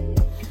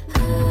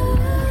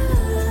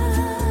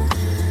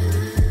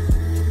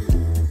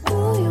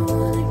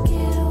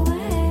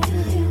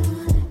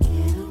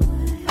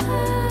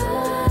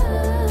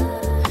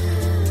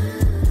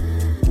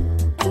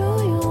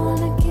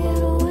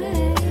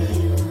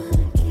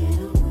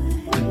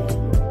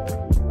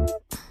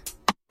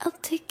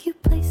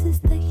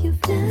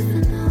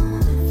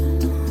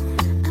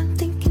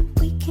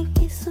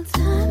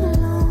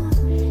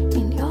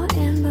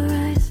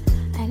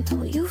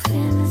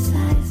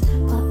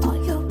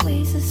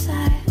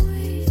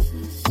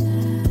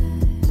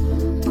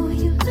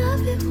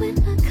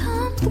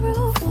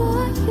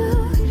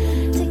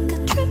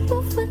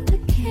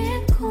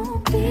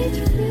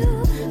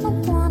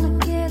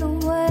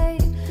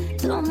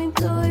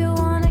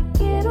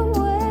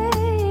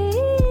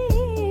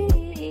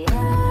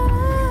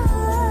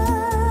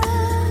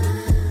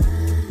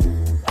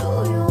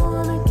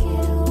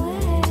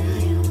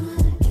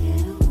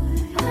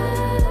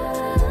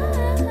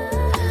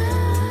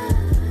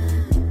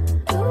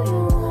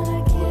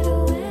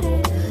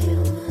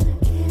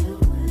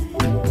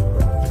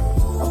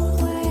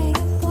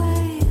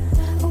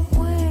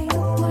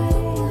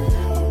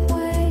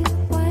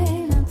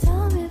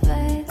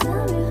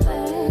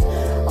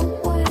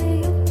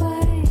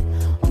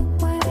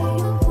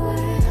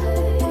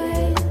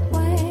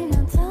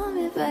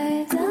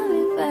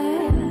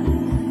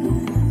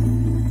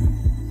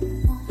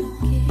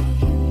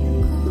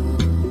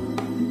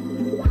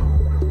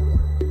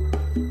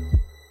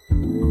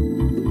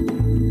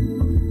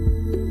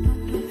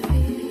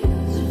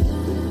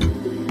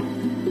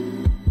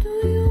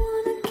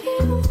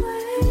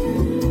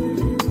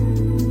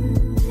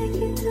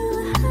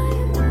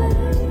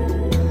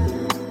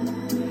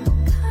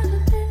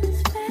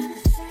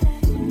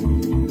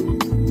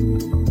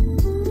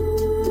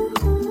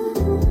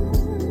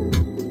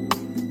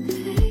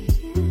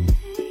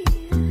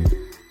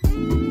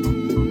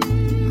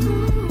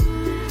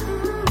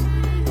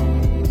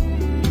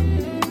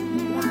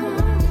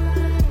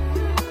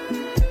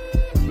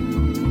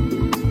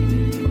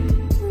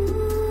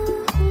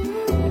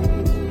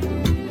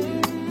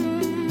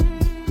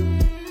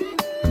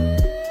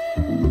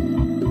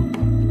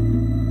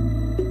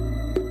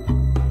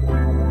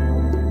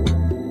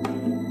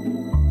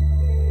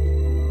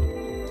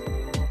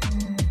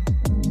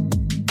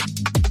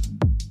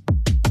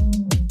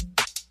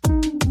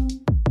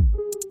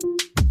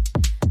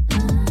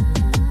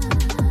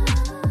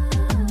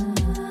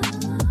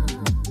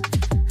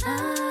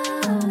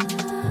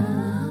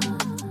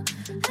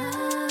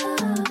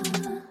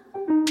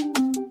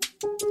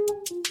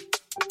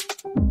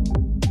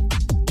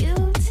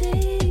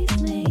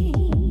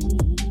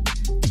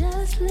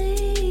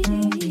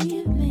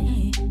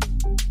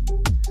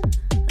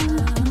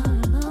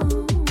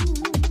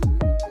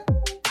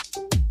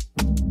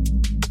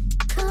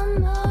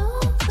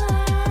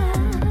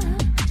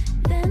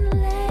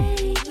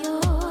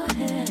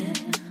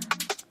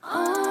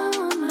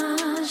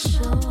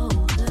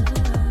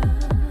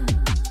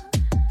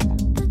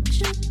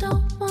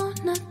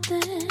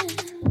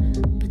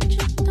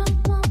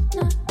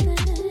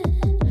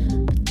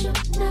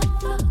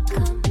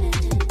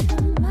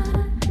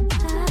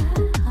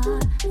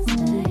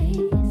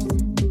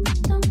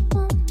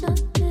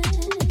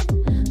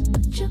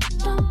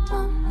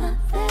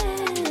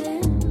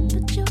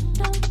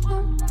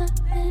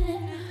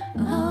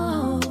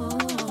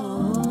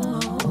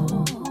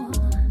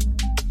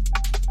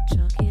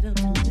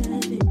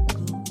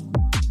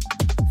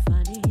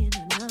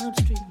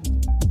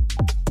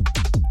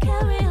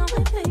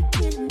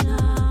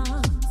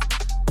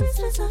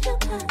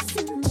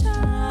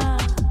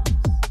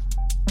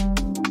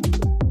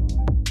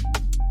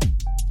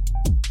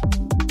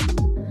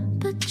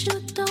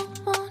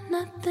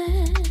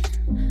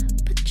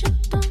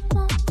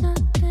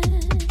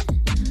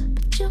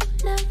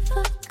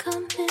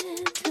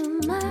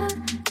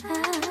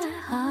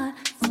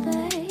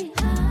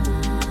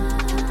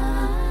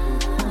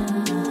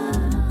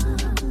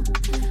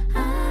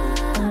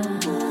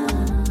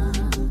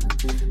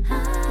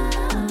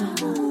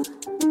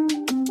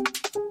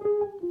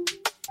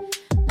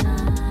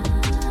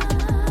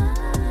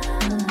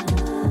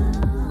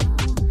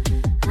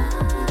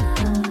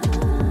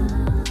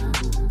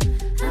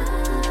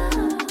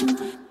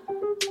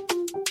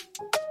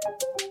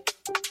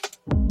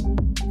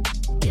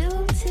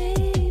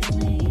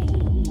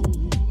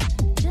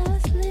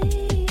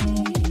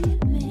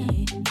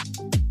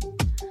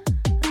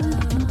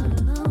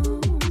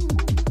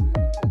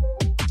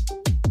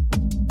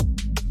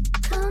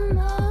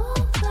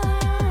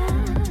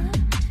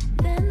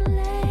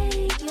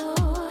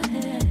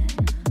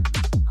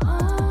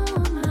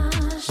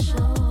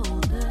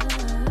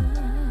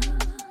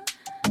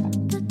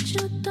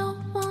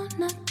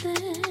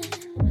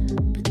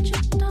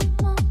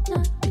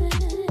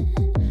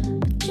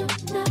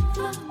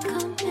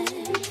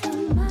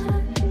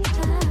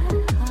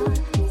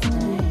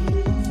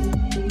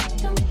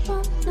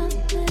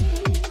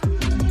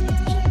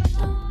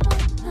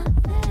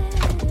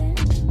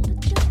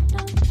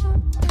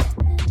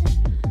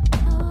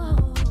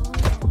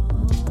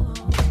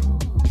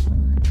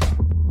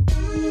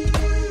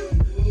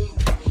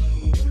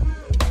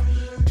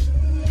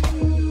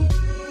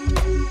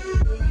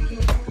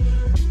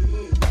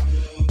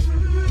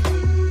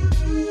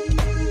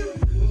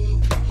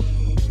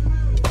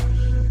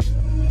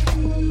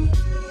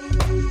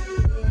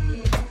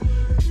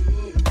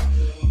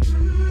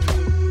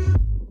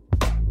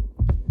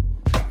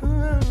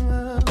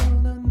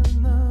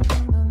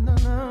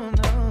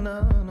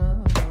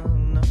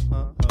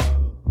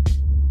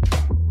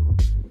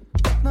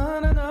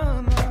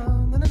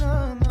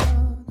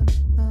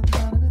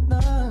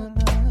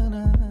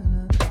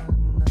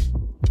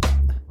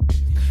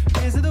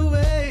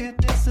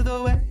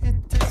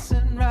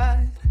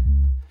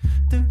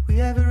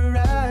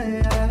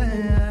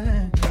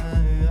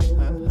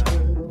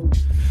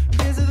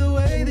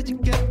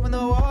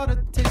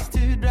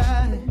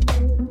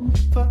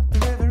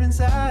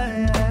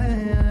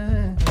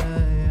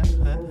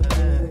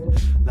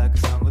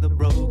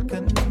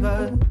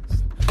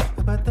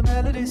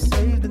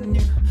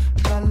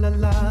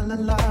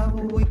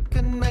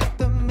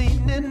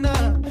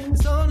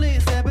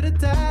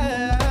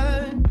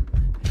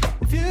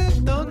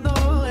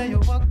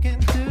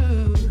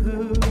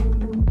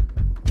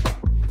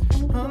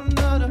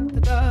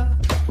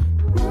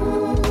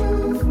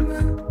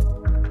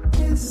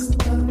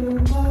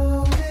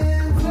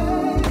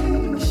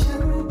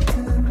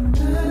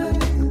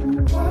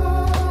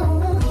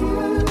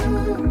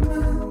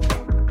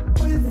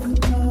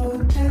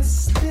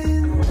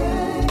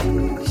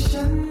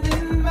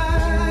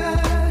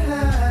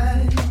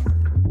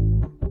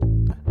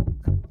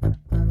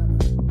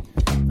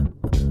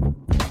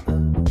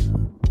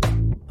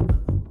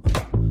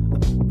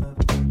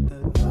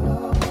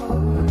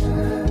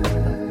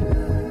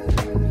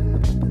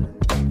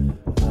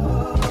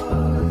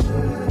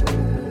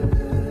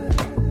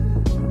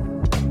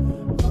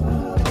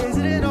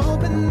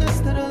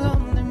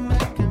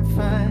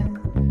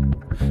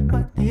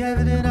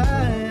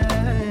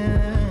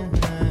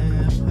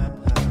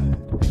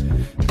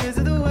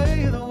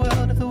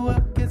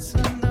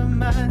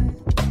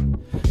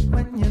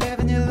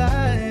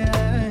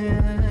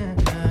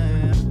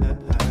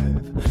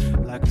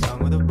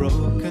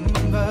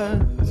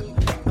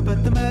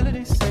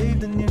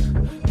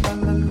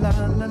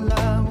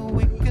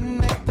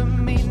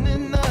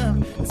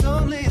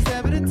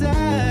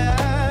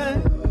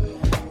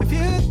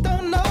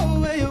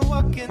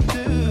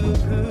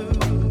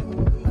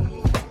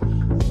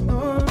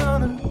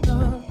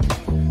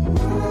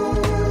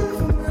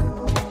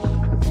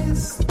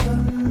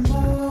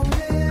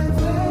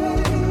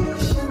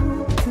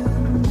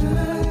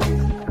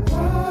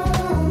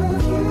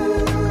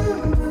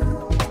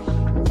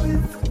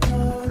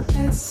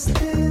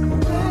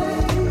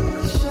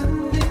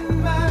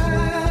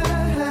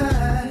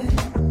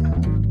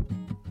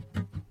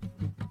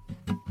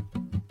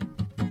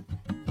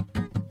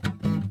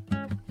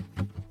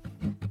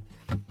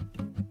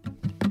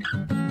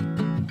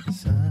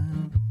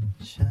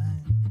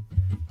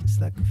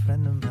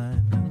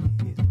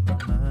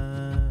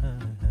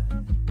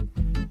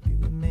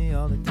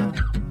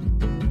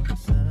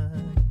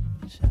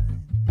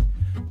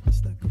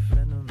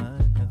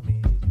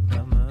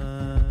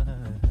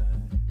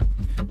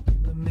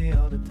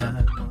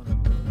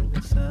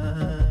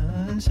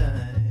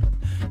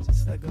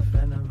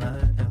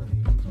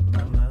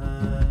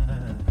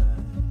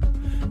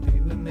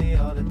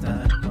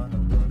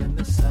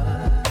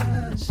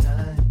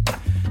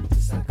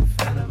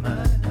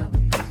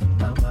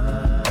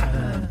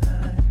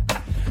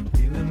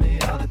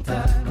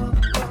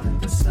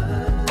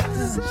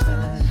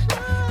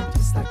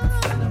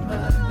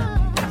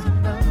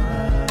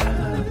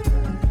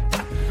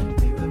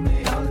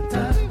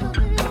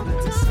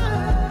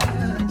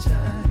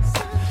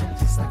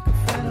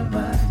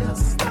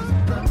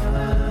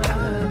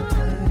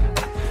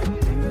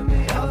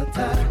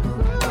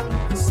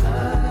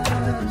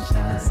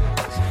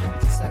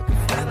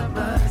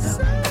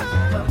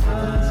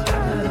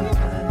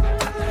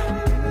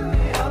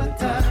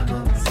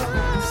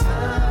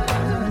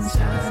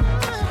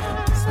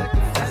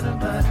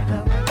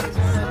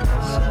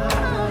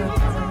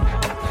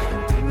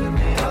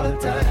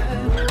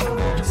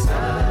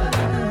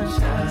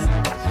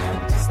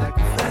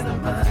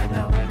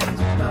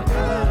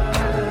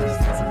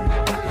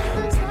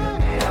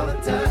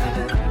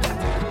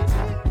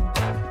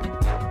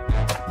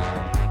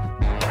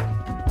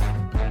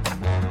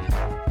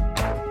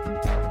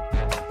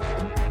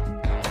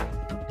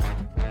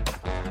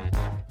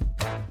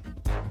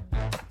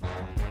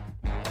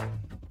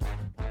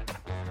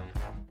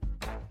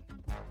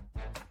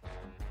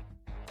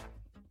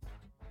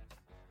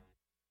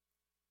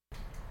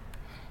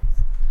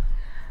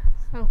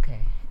 Okay,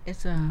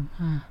 it's well,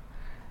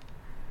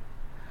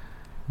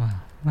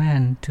 we're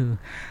heading to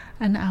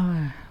an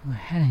hour. We're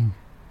heading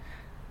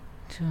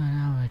to an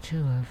hour or two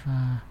of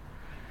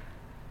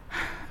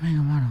Mega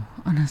Model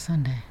on a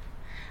Sunday.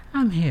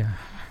 I'm here.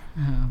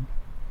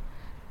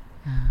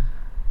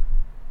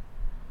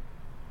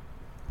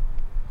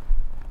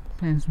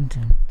 Playing some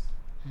tunes,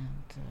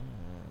 and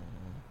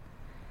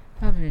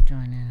hope you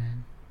join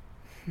in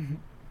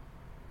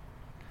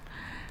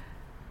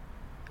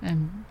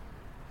and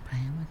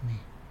playing with me.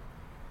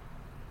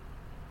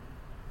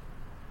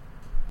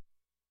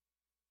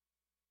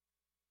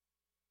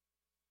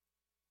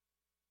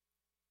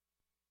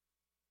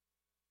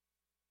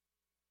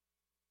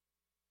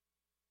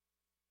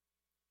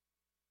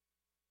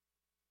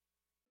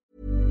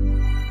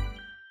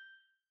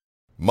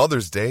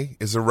 Mother's Day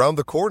is around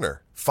the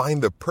corner.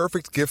 Find the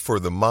perfect gift for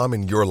the mom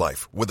in your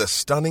life with a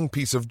stunning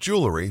piece of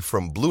jewelry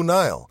from Blue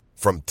Nile.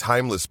 From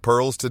timeless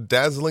pearls to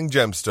dazzling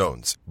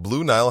gemstones,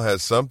 Blue Nile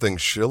has something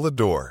she'll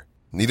adore.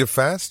 Need it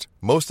fast?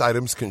 Most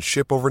items can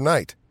ship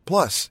overnight.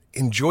 Plus,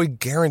 enjoy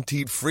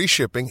guaranteed free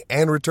shipping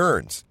and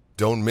returns.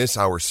 Don't miss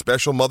our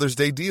special Mother's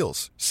Day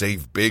deals.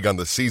 Save big on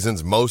the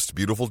season's most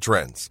beautiful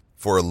trends.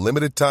 For a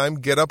limited time,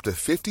 get up to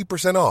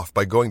 50% off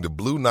by going to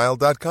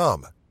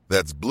BlueNile.com.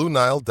 That's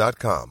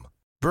BlueNile.com.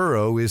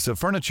 Burrow is a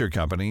furniture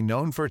company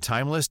known for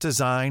timeless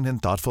design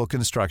and thoughtful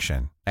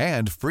construction,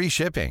 and free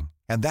shipping,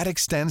 and that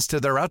extends to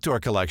their outdoor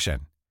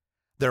collection.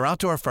 Their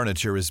outdoor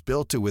furniture is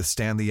built to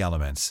withstand the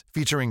elements,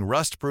 featuring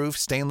rust-proof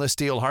stainless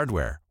steel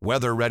hardware,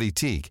 weather-ready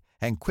teak,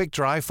 and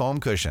quick-dry foam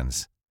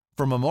cushions.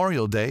 For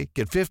Memorial Day,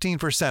 get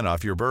 15%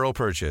 off your Burrow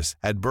purchase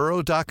at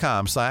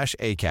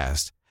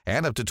burrow.com/ACAST,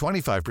 and up to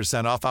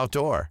 25% off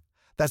outdoor.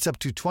 That's up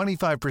to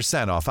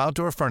 25% off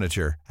outdoor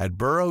furniture at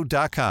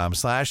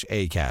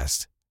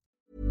burrow.com/ACAST.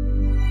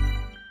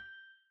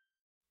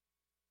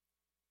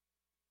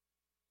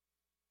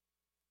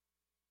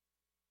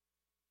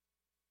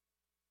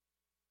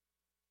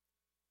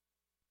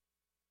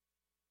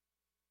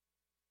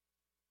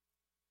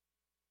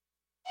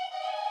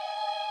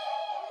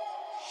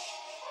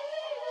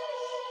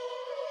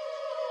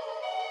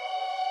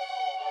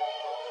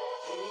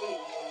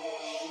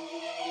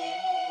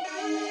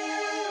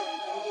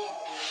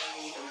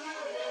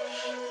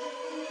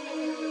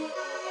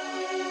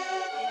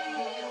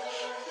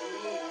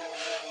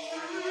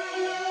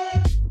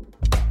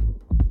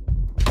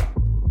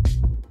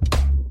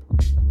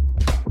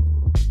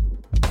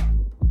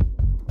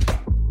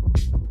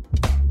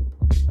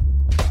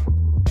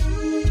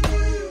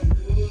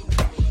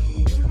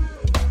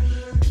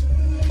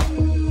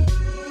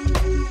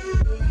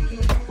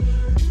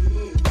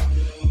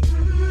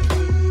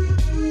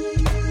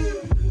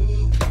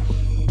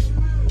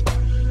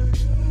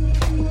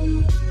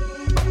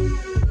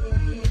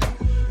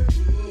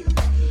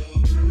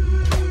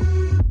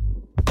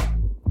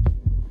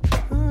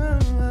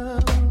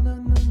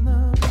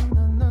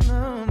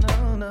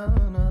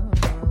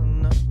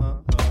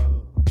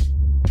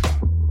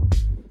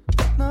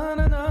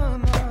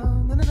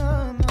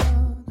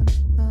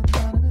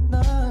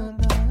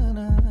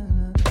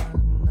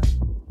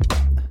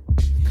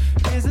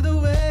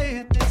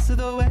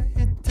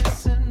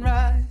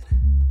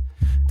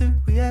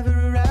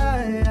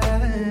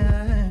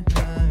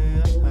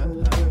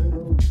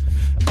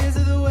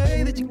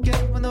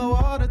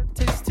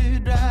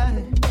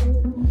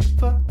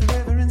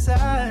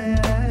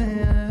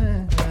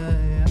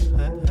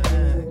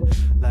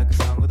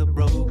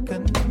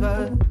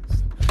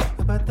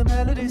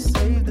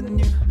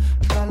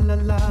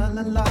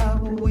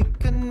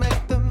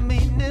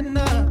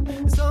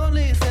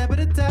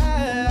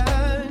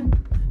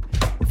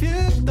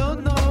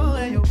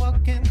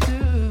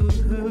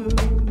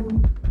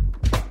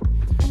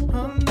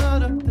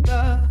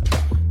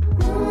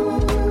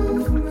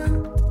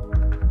 Movement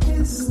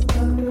is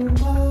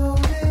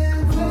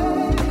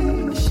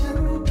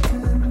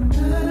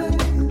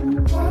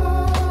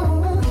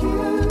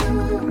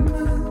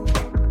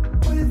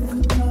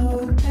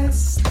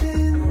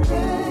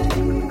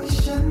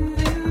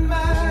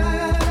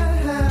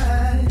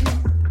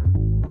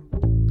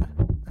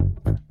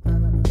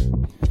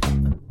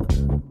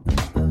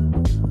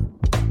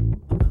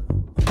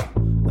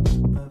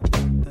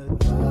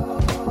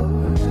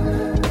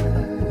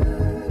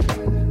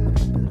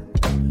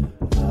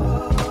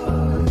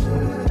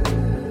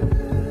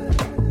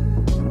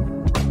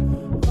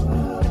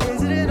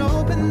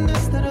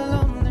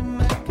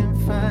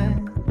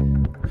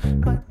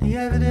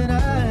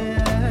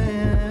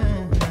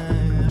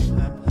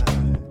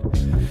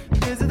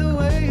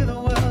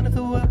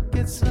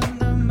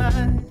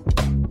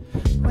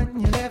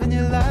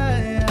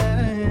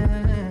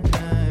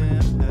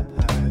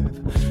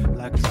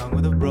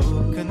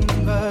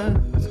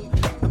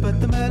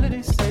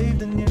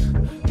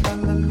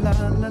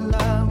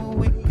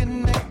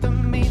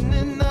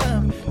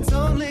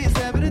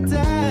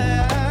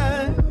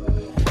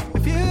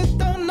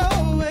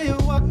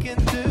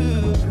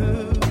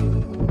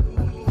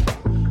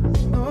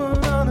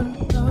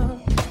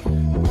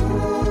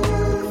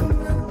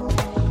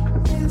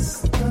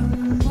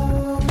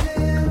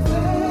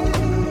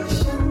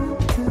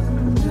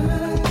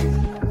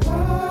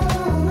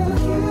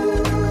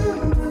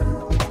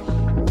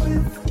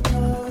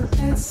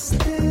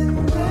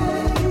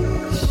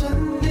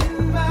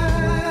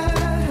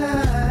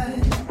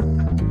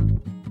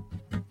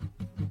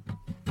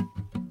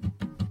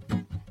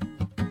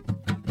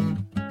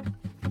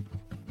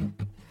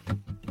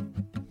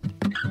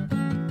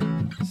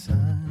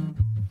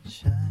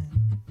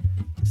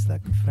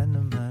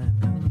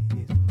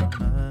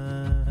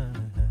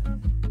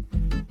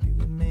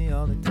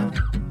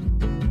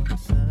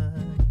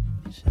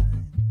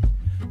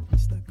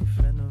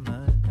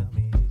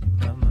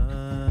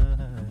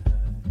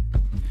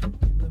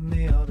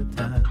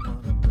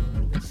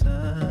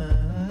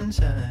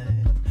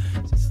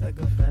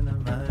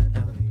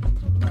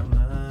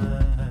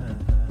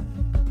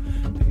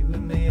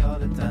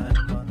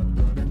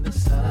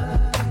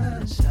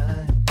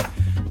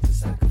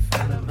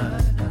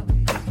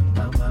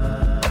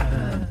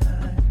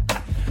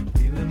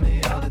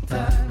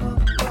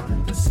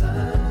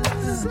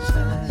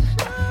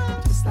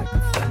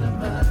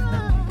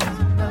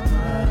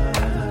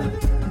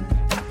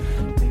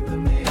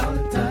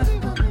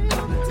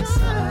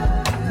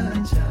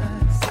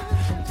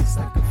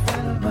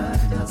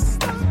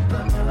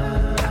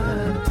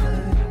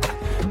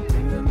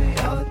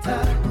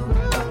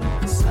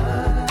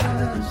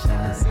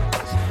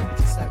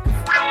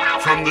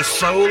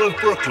soul of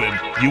Brooklyn,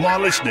 you are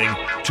listening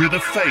to The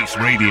Face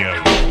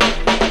Radio.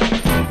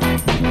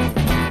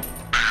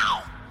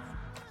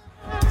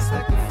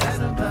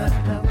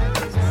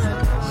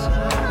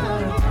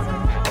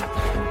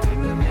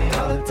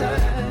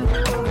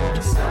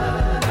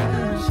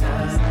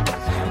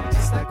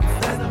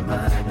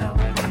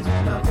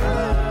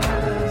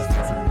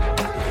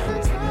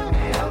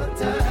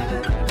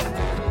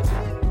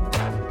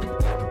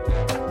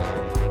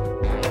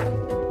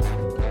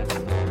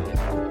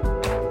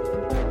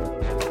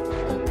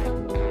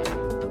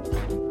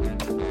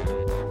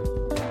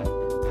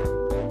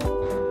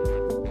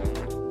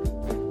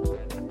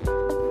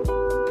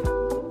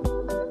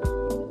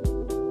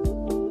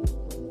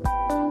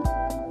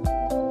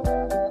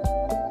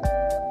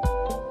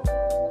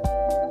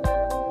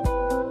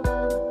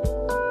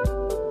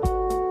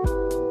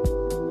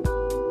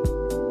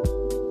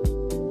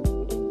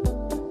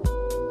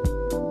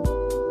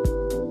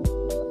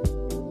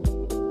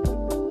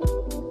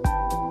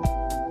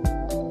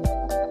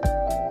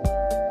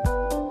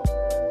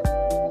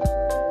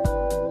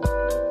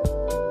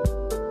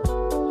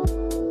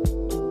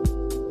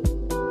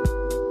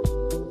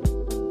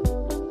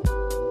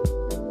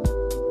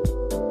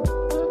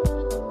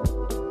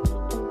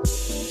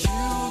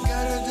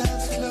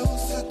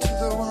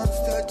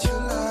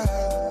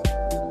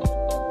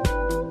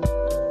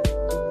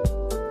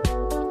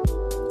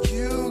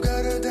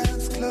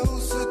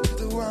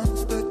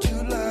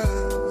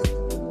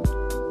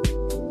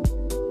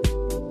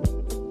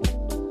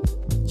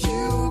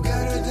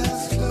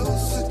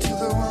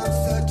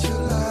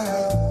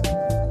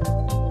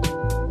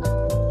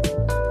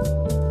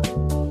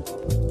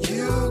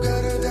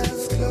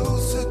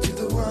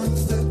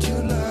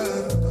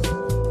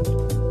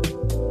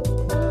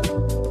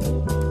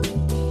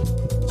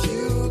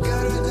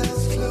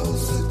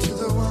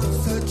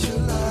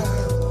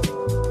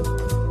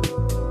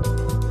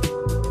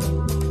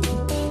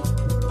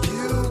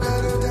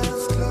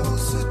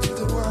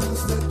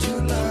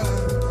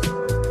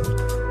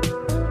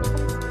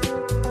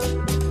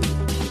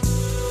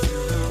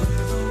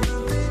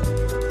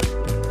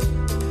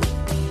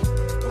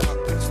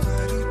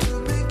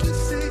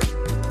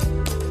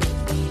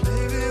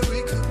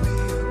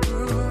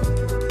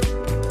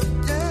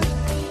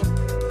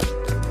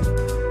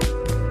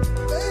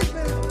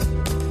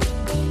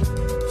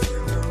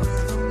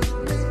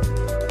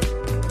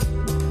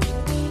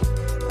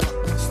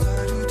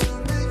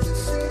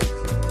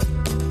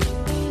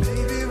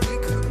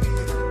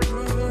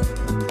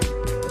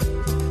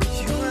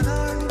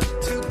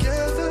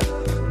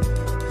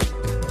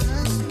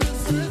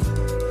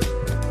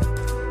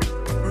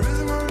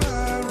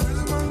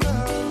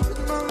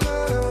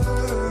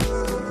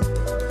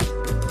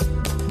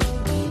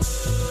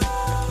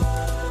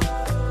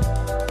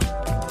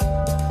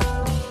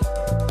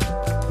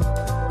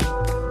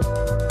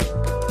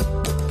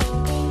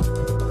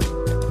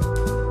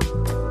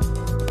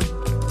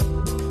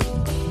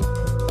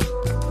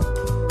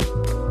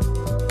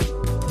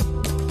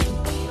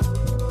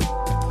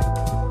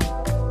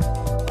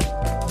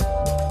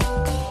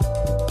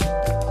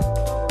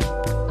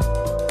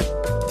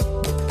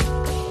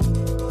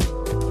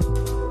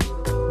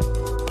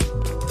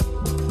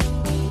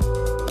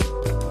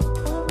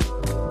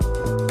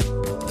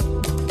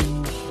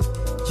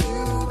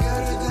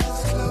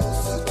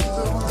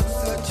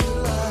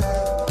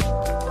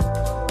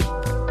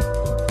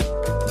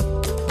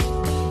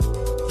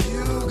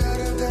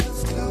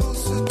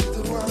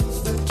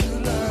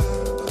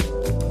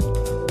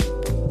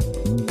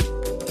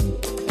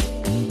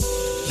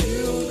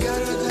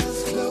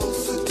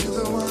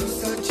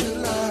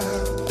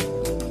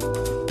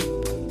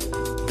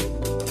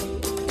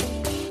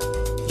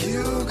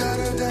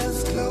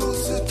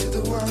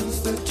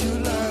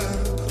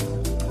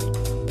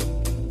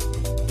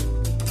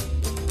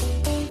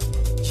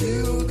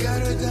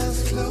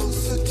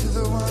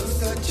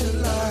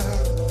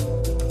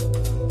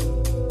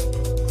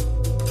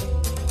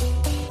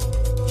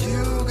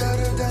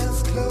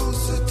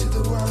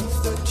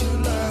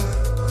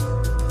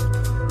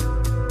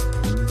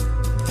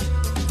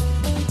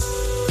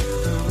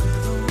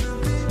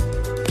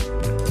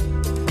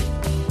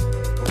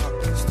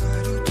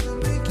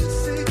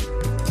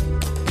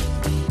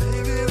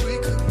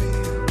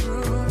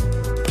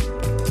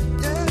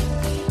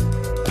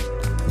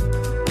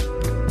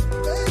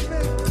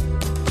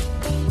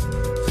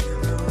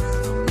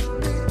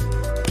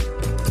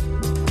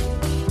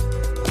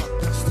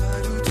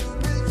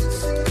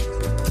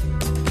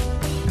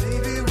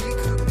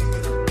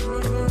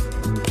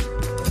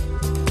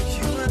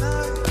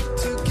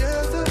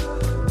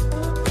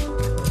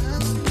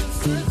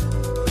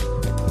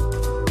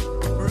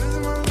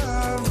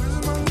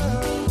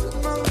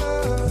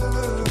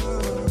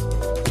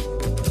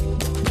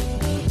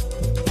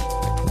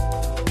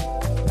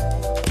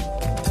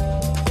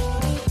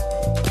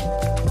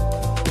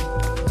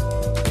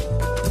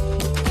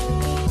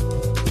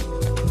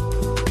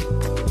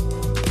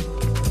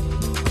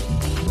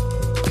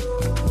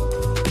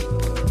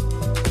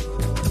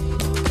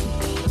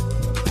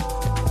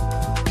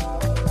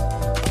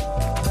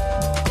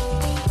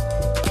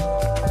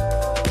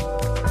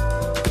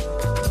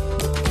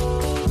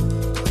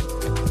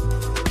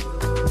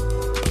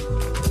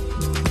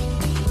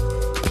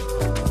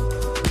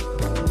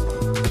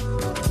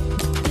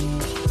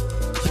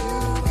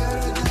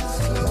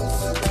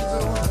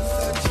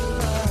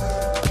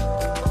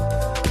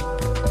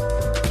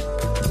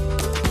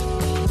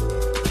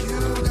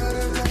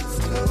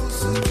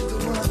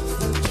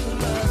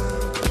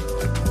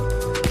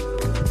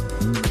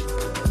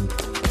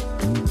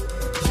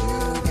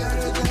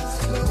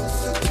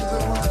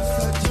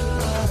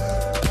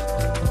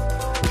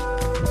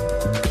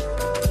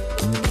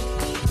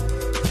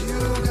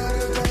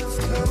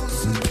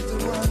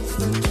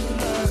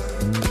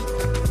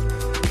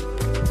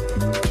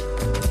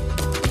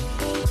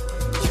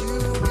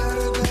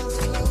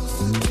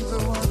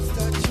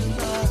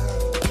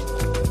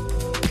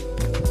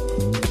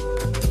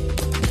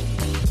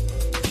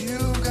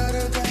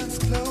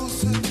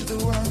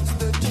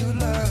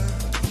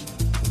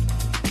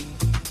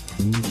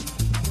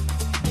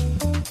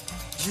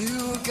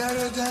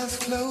 us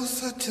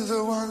closer to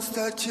the ones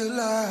that you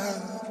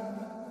love.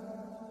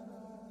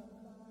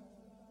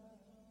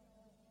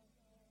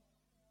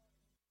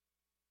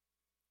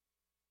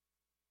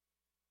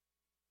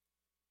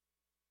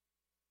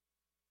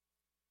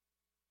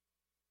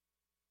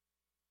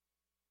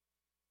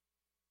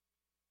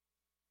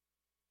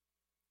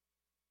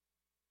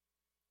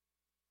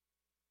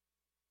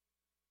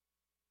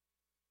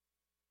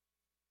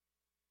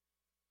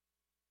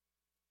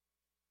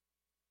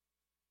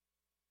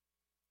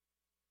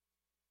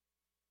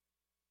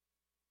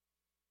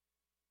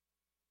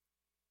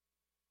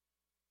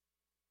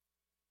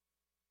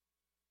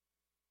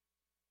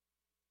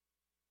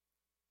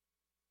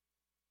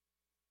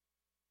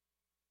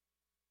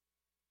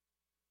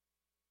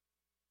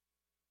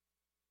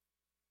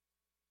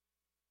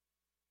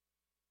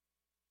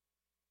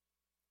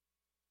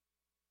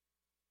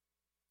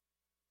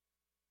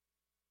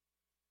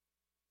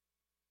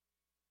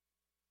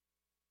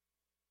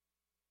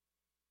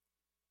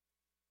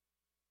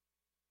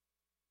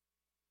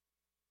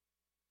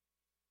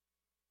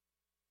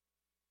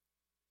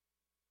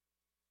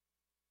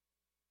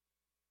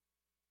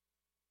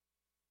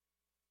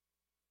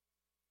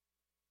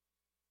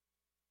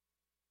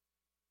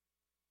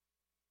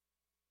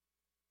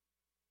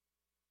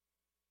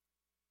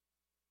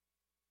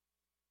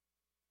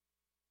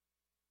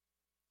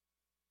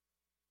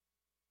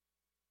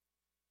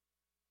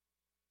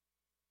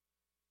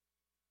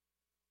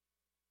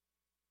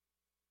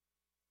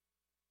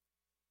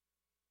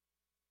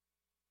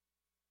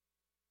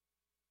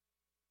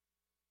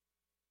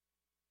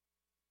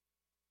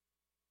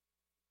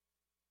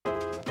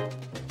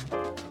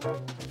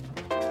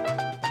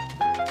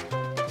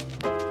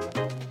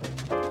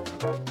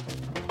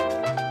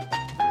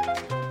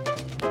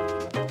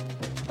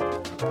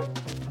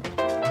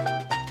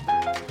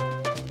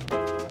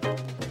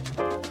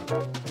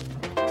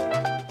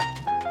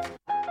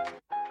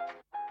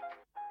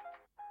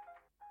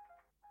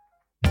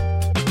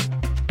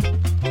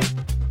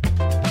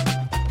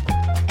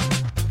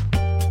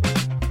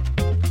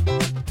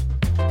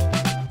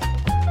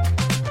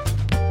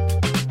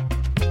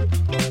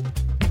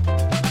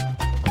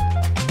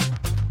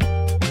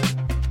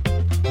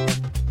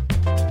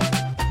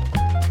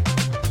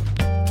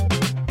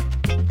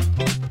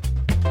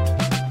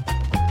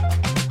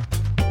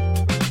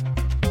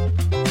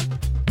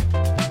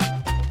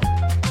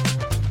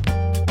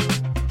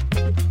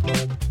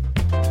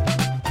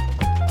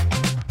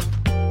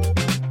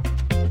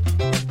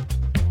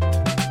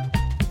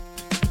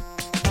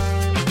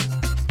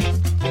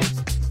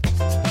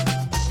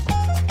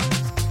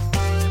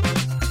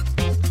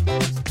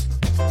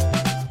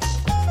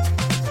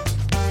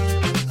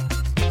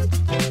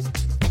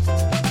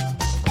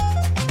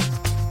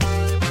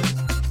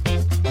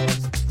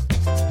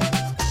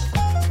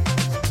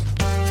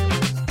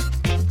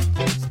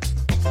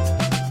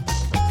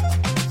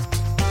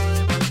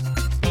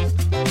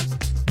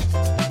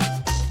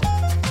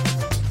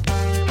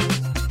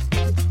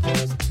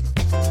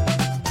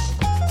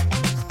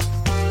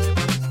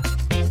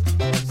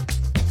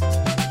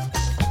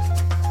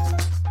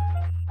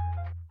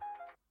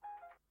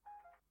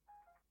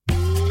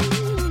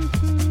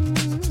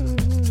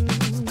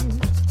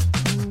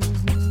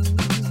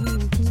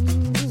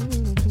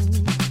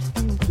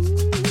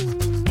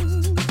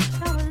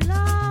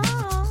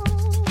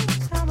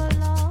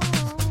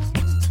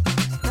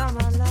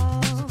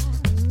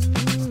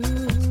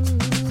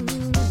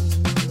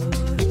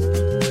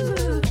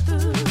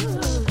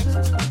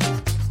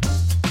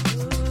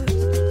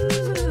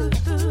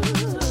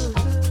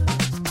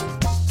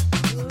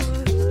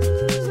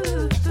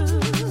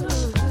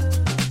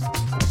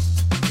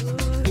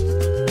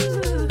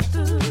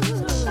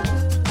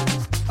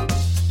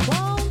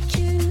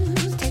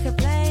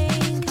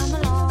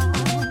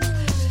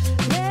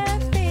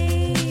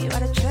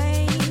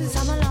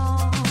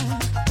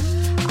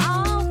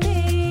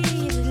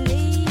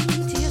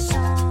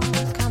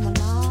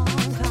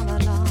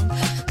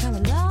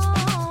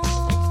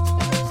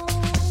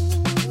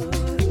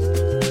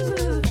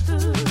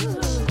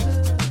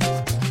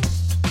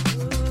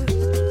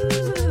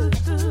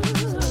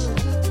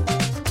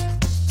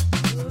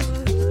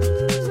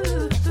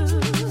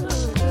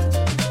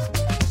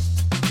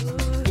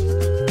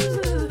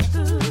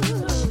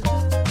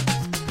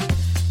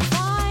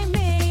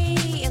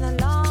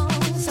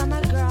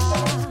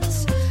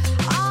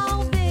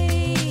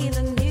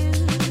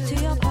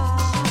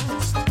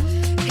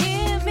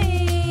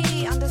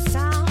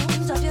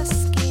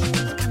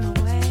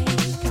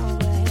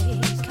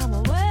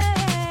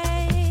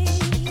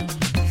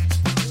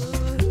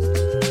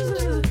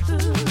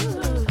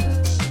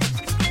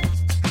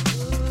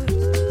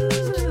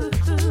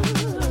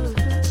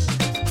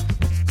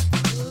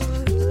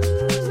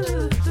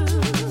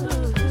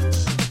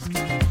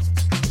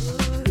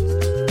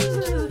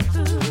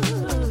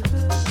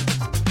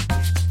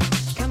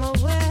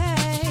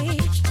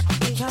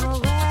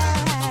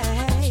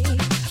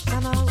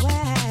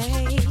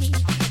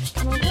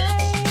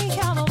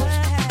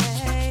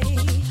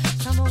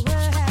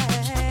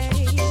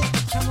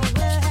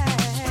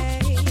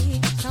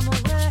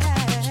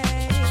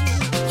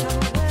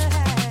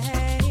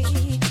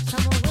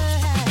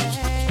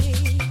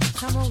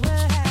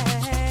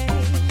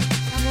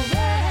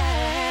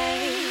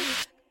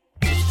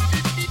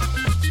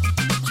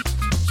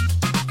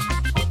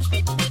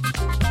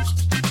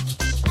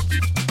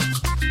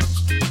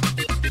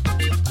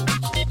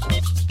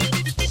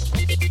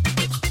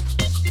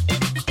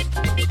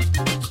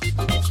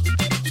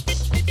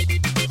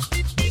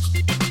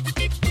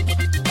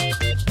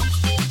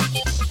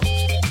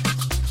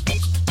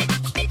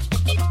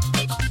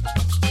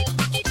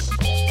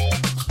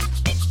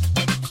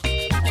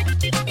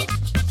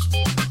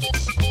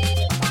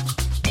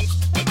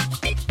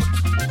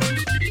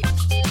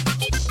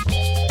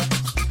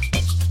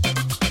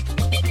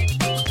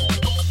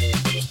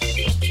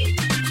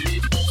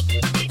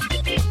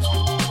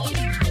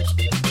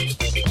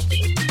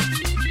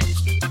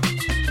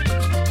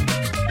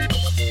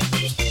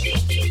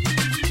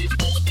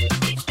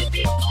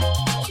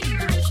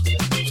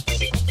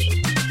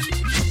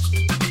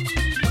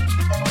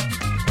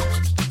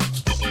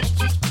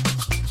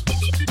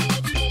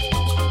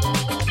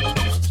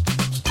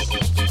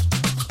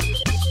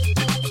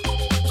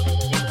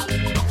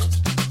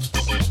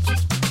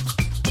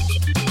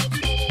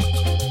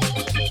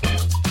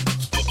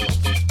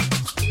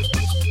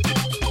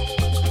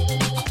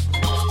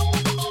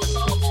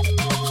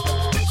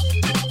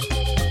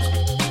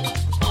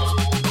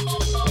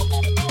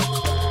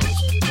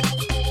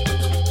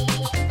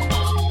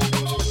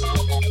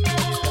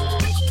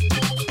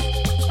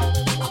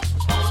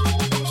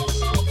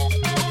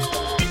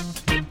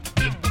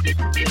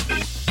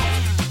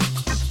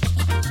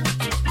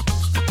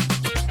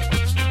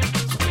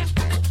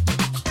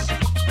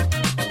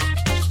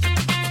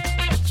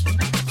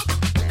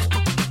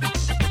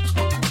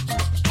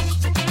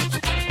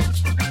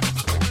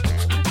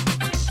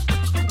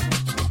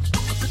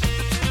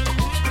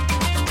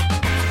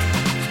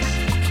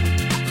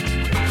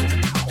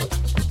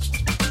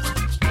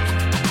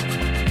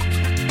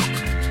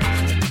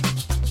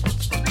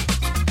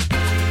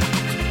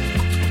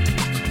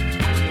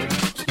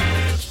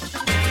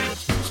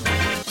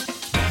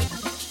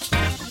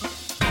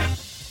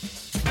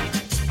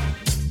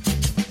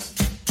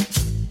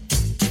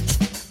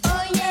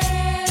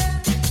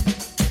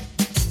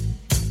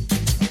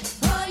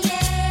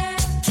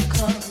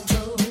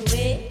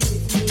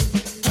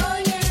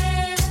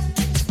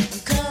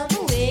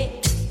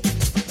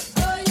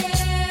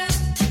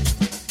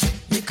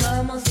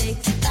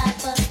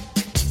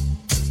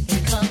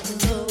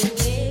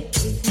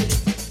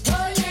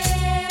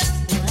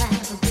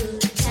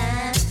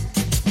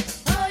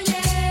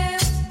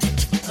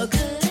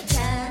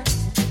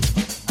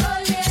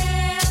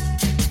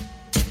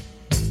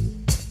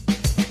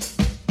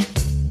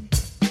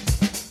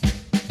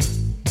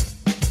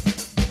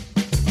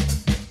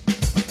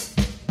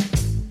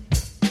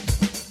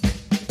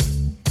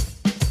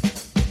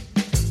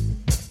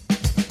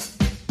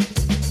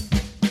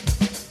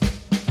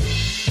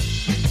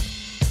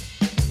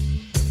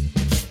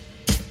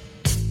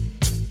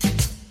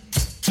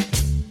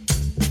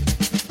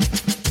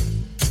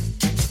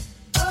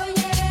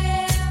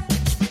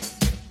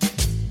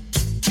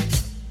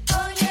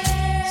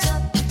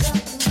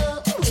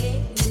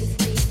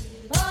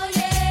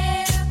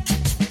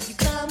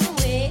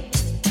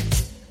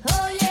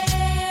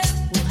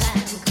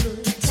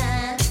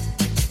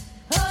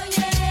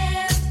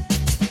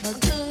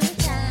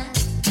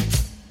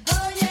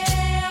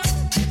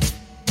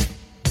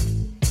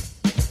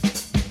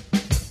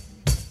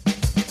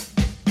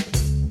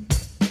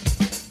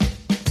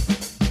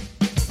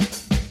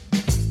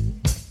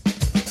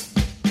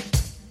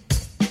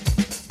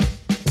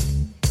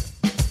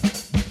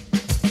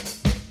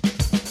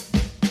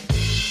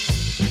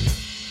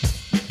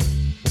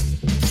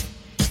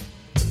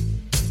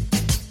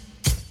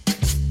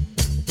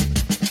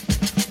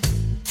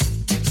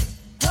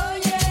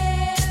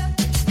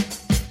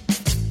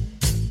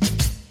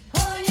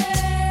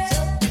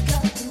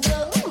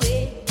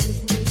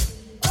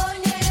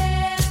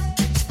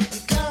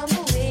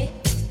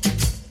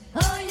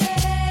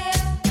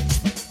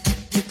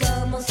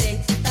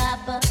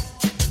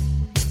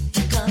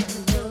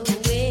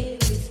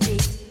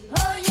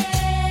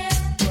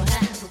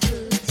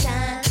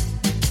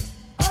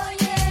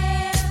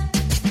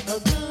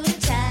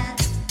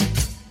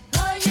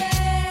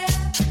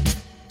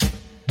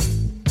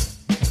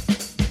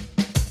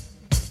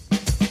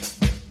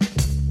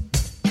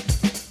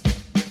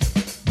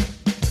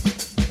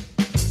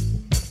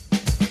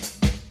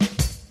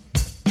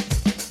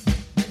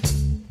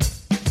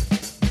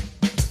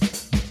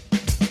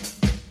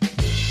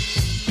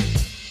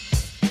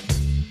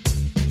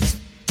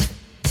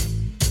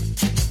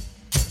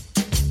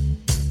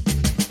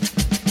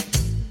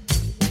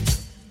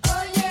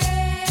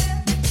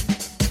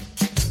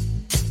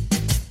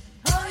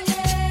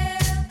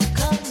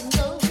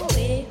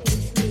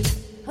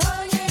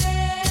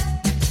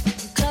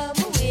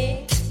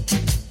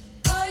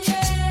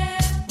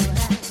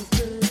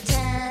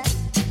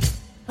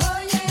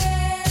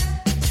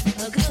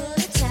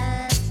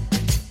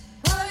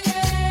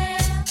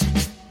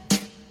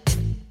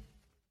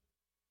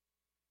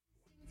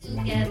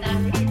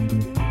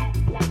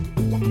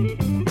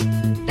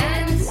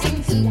 Dancing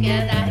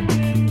together.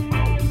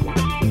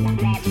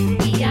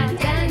 We are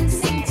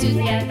dancing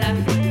together.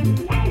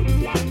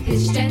 His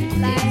strength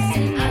lies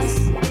in us.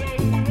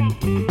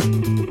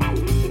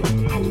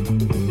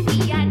 We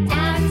are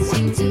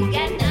dancing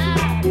together.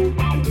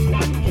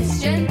 His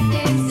strength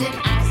is in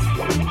us.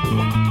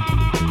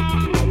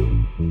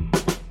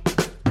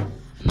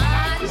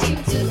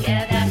 Marching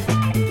together.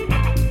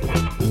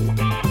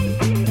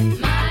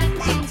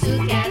 Marching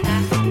together.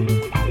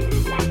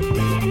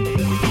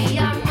 We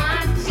are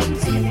marching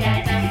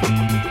together.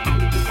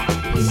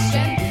 His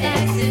strength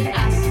lies in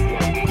us.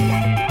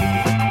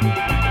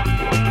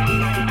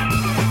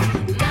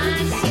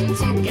 Marching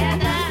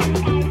together.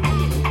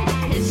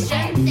 His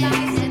strength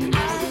lies in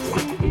us.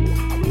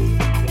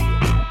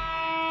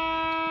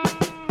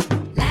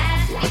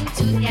 Laughing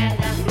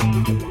together.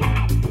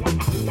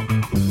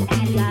 We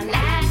are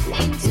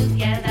laughing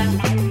together.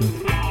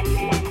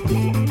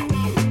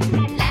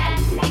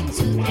 Laughing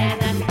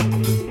together.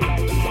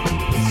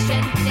 His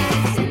strength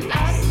is in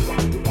us.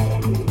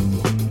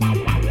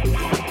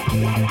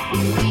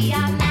 We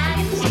are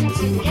marching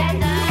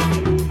together.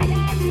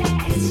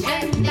 His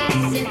strength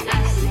is in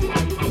us.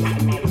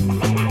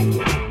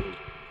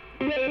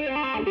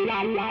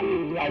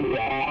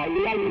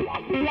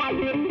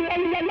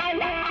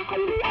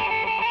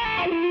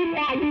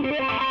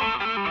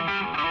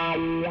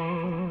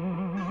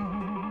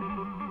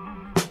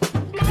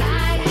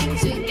 Crying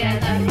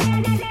together.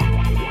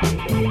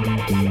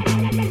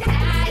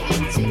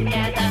 Crying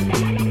together.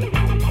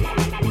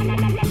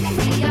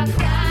 We are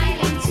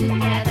crying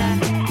together.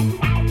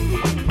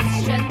 His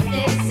strength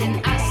is in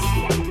us.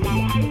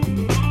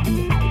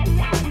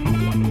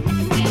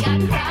 We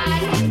are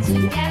crying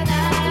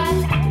together.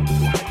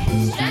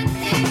 His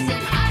strength is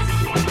in us.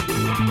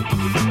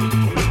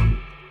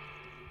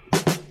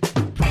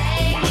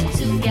 Praying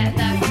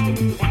together.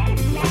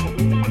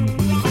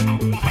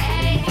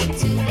 Praying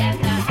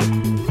together.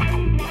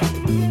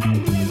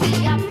 We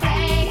are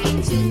praying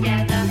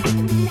together.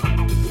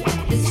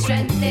 His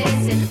strength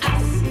is in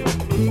us.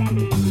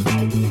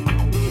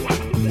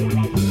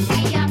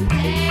 We are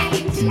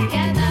praying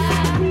together.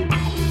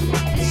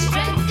 His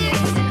strength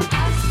is in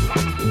us.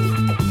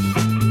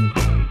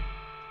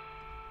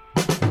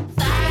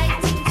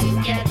 Fighting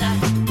together.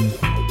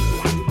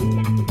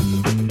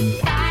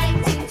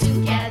 Fighting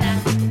together.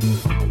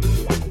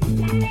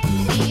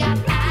 We are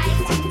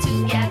fighting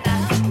together.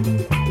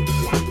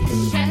 His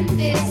strength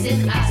is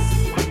in us.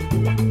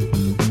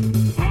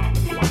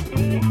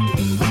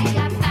 We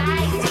are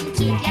fighting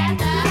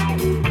together.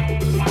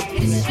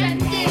 His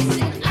strength is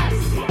in us.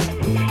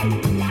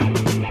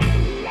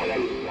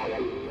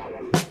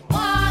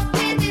 Walk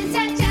with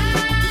intention.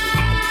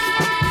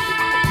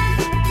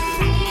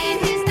 Read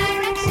his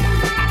direction.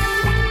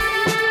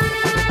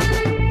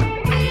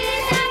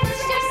 Without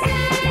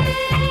distressing.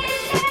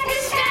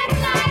 His strength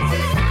lies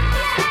in us.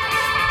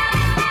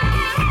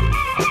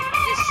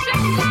 His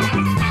strength lies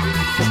in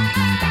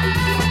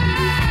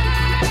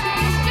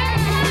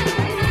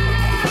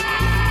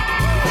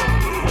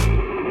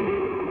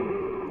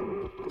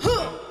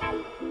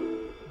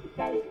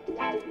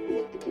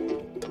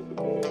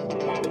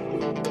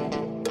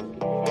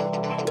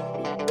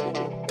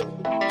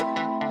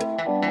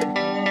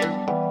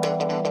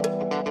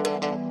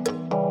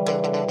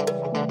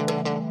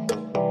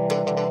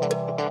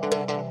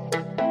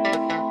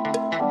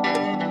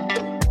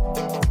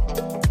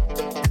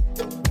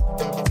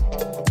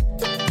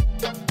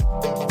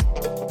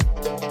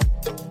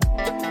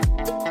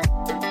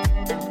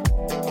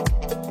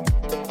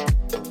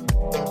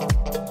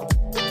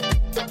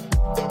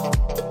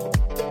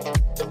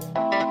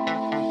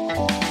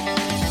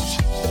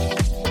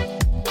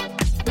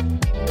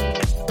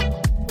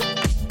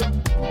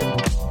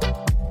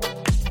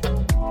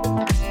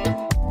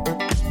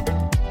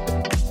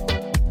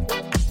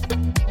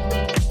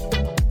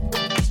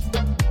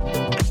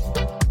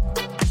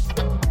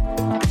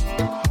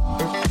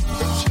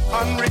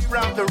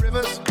Unreroute the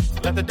rivers,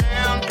 let the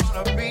dam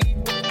water beat.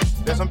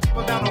 There's some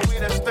people down the way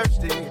that's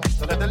thirsty,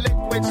 so let the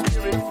liquid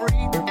spirit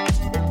free.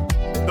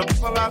 The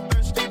people are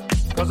thirsty,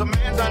 cause a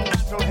man's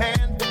unnatural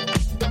hand.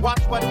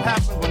 Watch what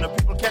happens when the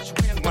people catch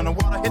wind, when the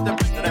water hit the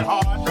bank of that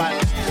hard, dry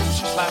land.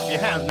 Clap your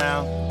hands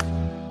now.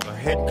 Go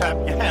ahead, clap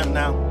your hands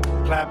now.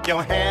 Clap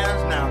your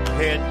hands now. Go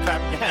ahead,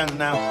 clap your hands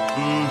now.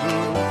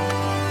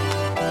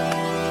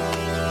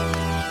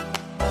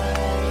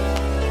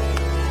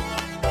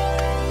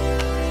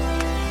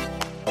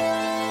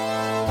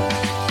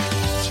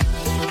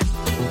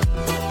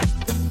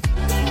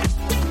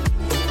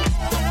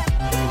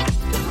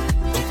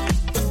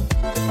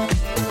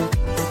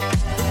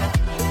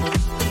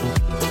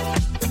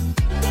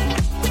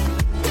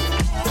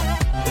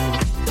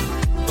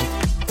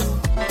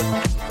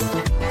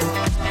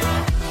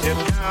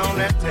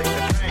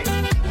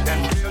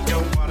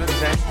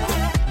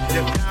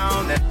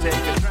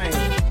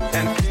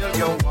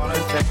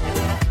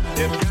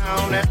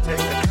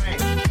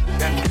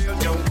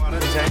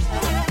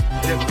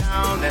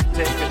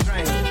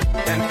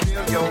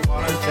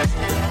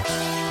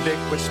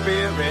 Liquid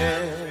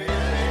spirit.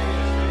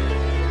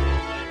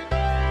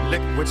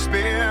 Liquid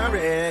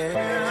spirit,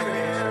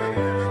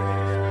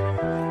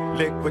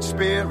 liquid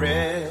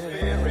spirit,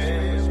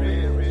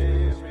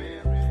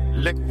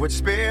 liquid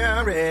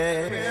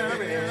spirit.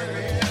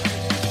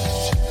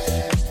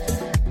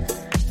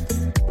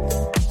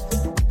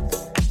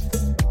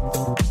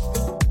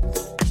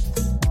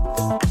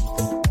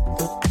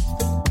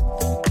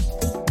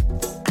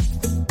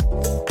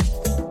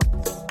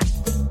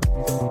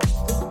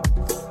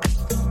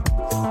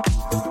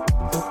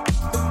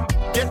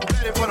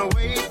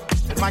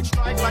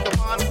 Strike like a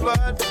pond of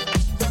blood.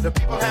 The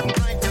people haven't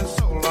drank in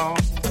so long.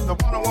 The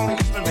water won't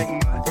even make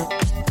mud.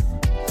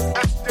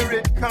 After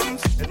it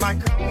comes, it might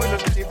come with a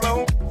steady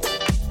flow.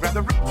 Grab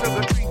the roots of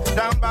the tree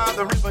down by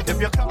the river. Dip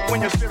your cup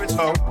when your spirit's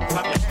low.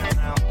 Clap your hands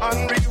now.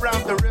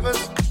 Unreroute the rivers.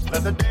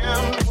 Let the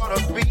damned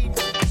water beat.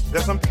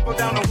 There's some people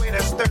down the way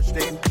that's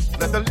thirsty.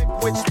 Let the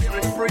liquid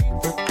spirit free.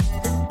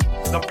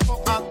 The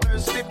folk are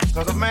thirsty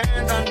because of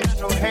man's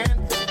unnatural hand.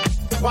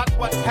 Watch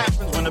what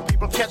happens when the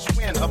people catch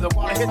wind of the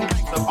water-hidden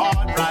banks of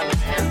hard, dry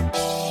land.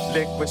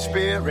 Liquid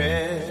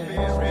spirit.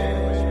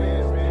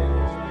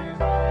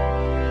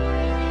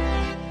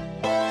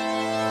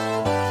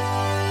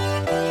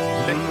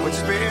 Liquid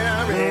spirit.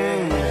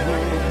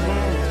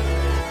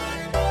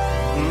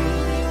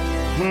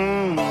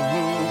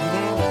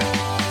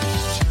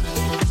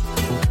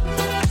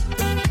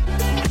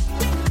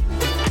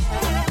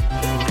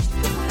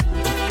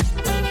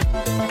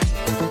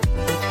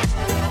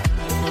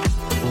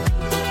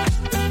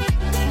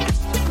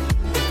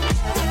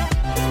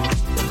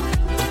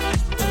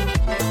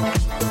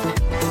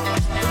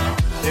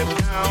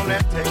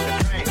 Take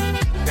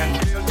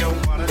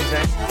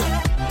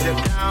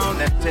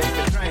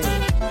a drink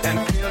and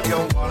fill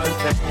your water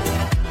tank.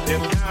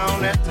 Dip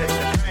down and take a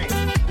drink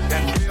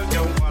and fill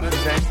your water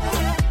tank.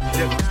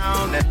 Dip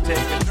down and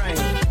take a drink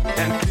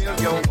and fill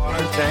your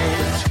water tank.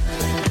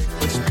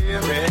 Liquid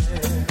spirit.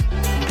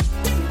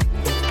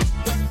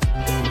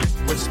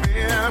 Liquid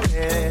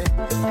spirit.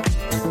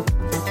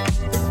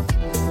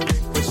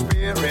 Liquid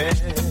spirit.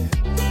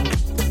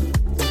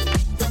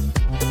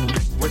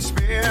 Liquid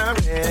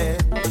spirit.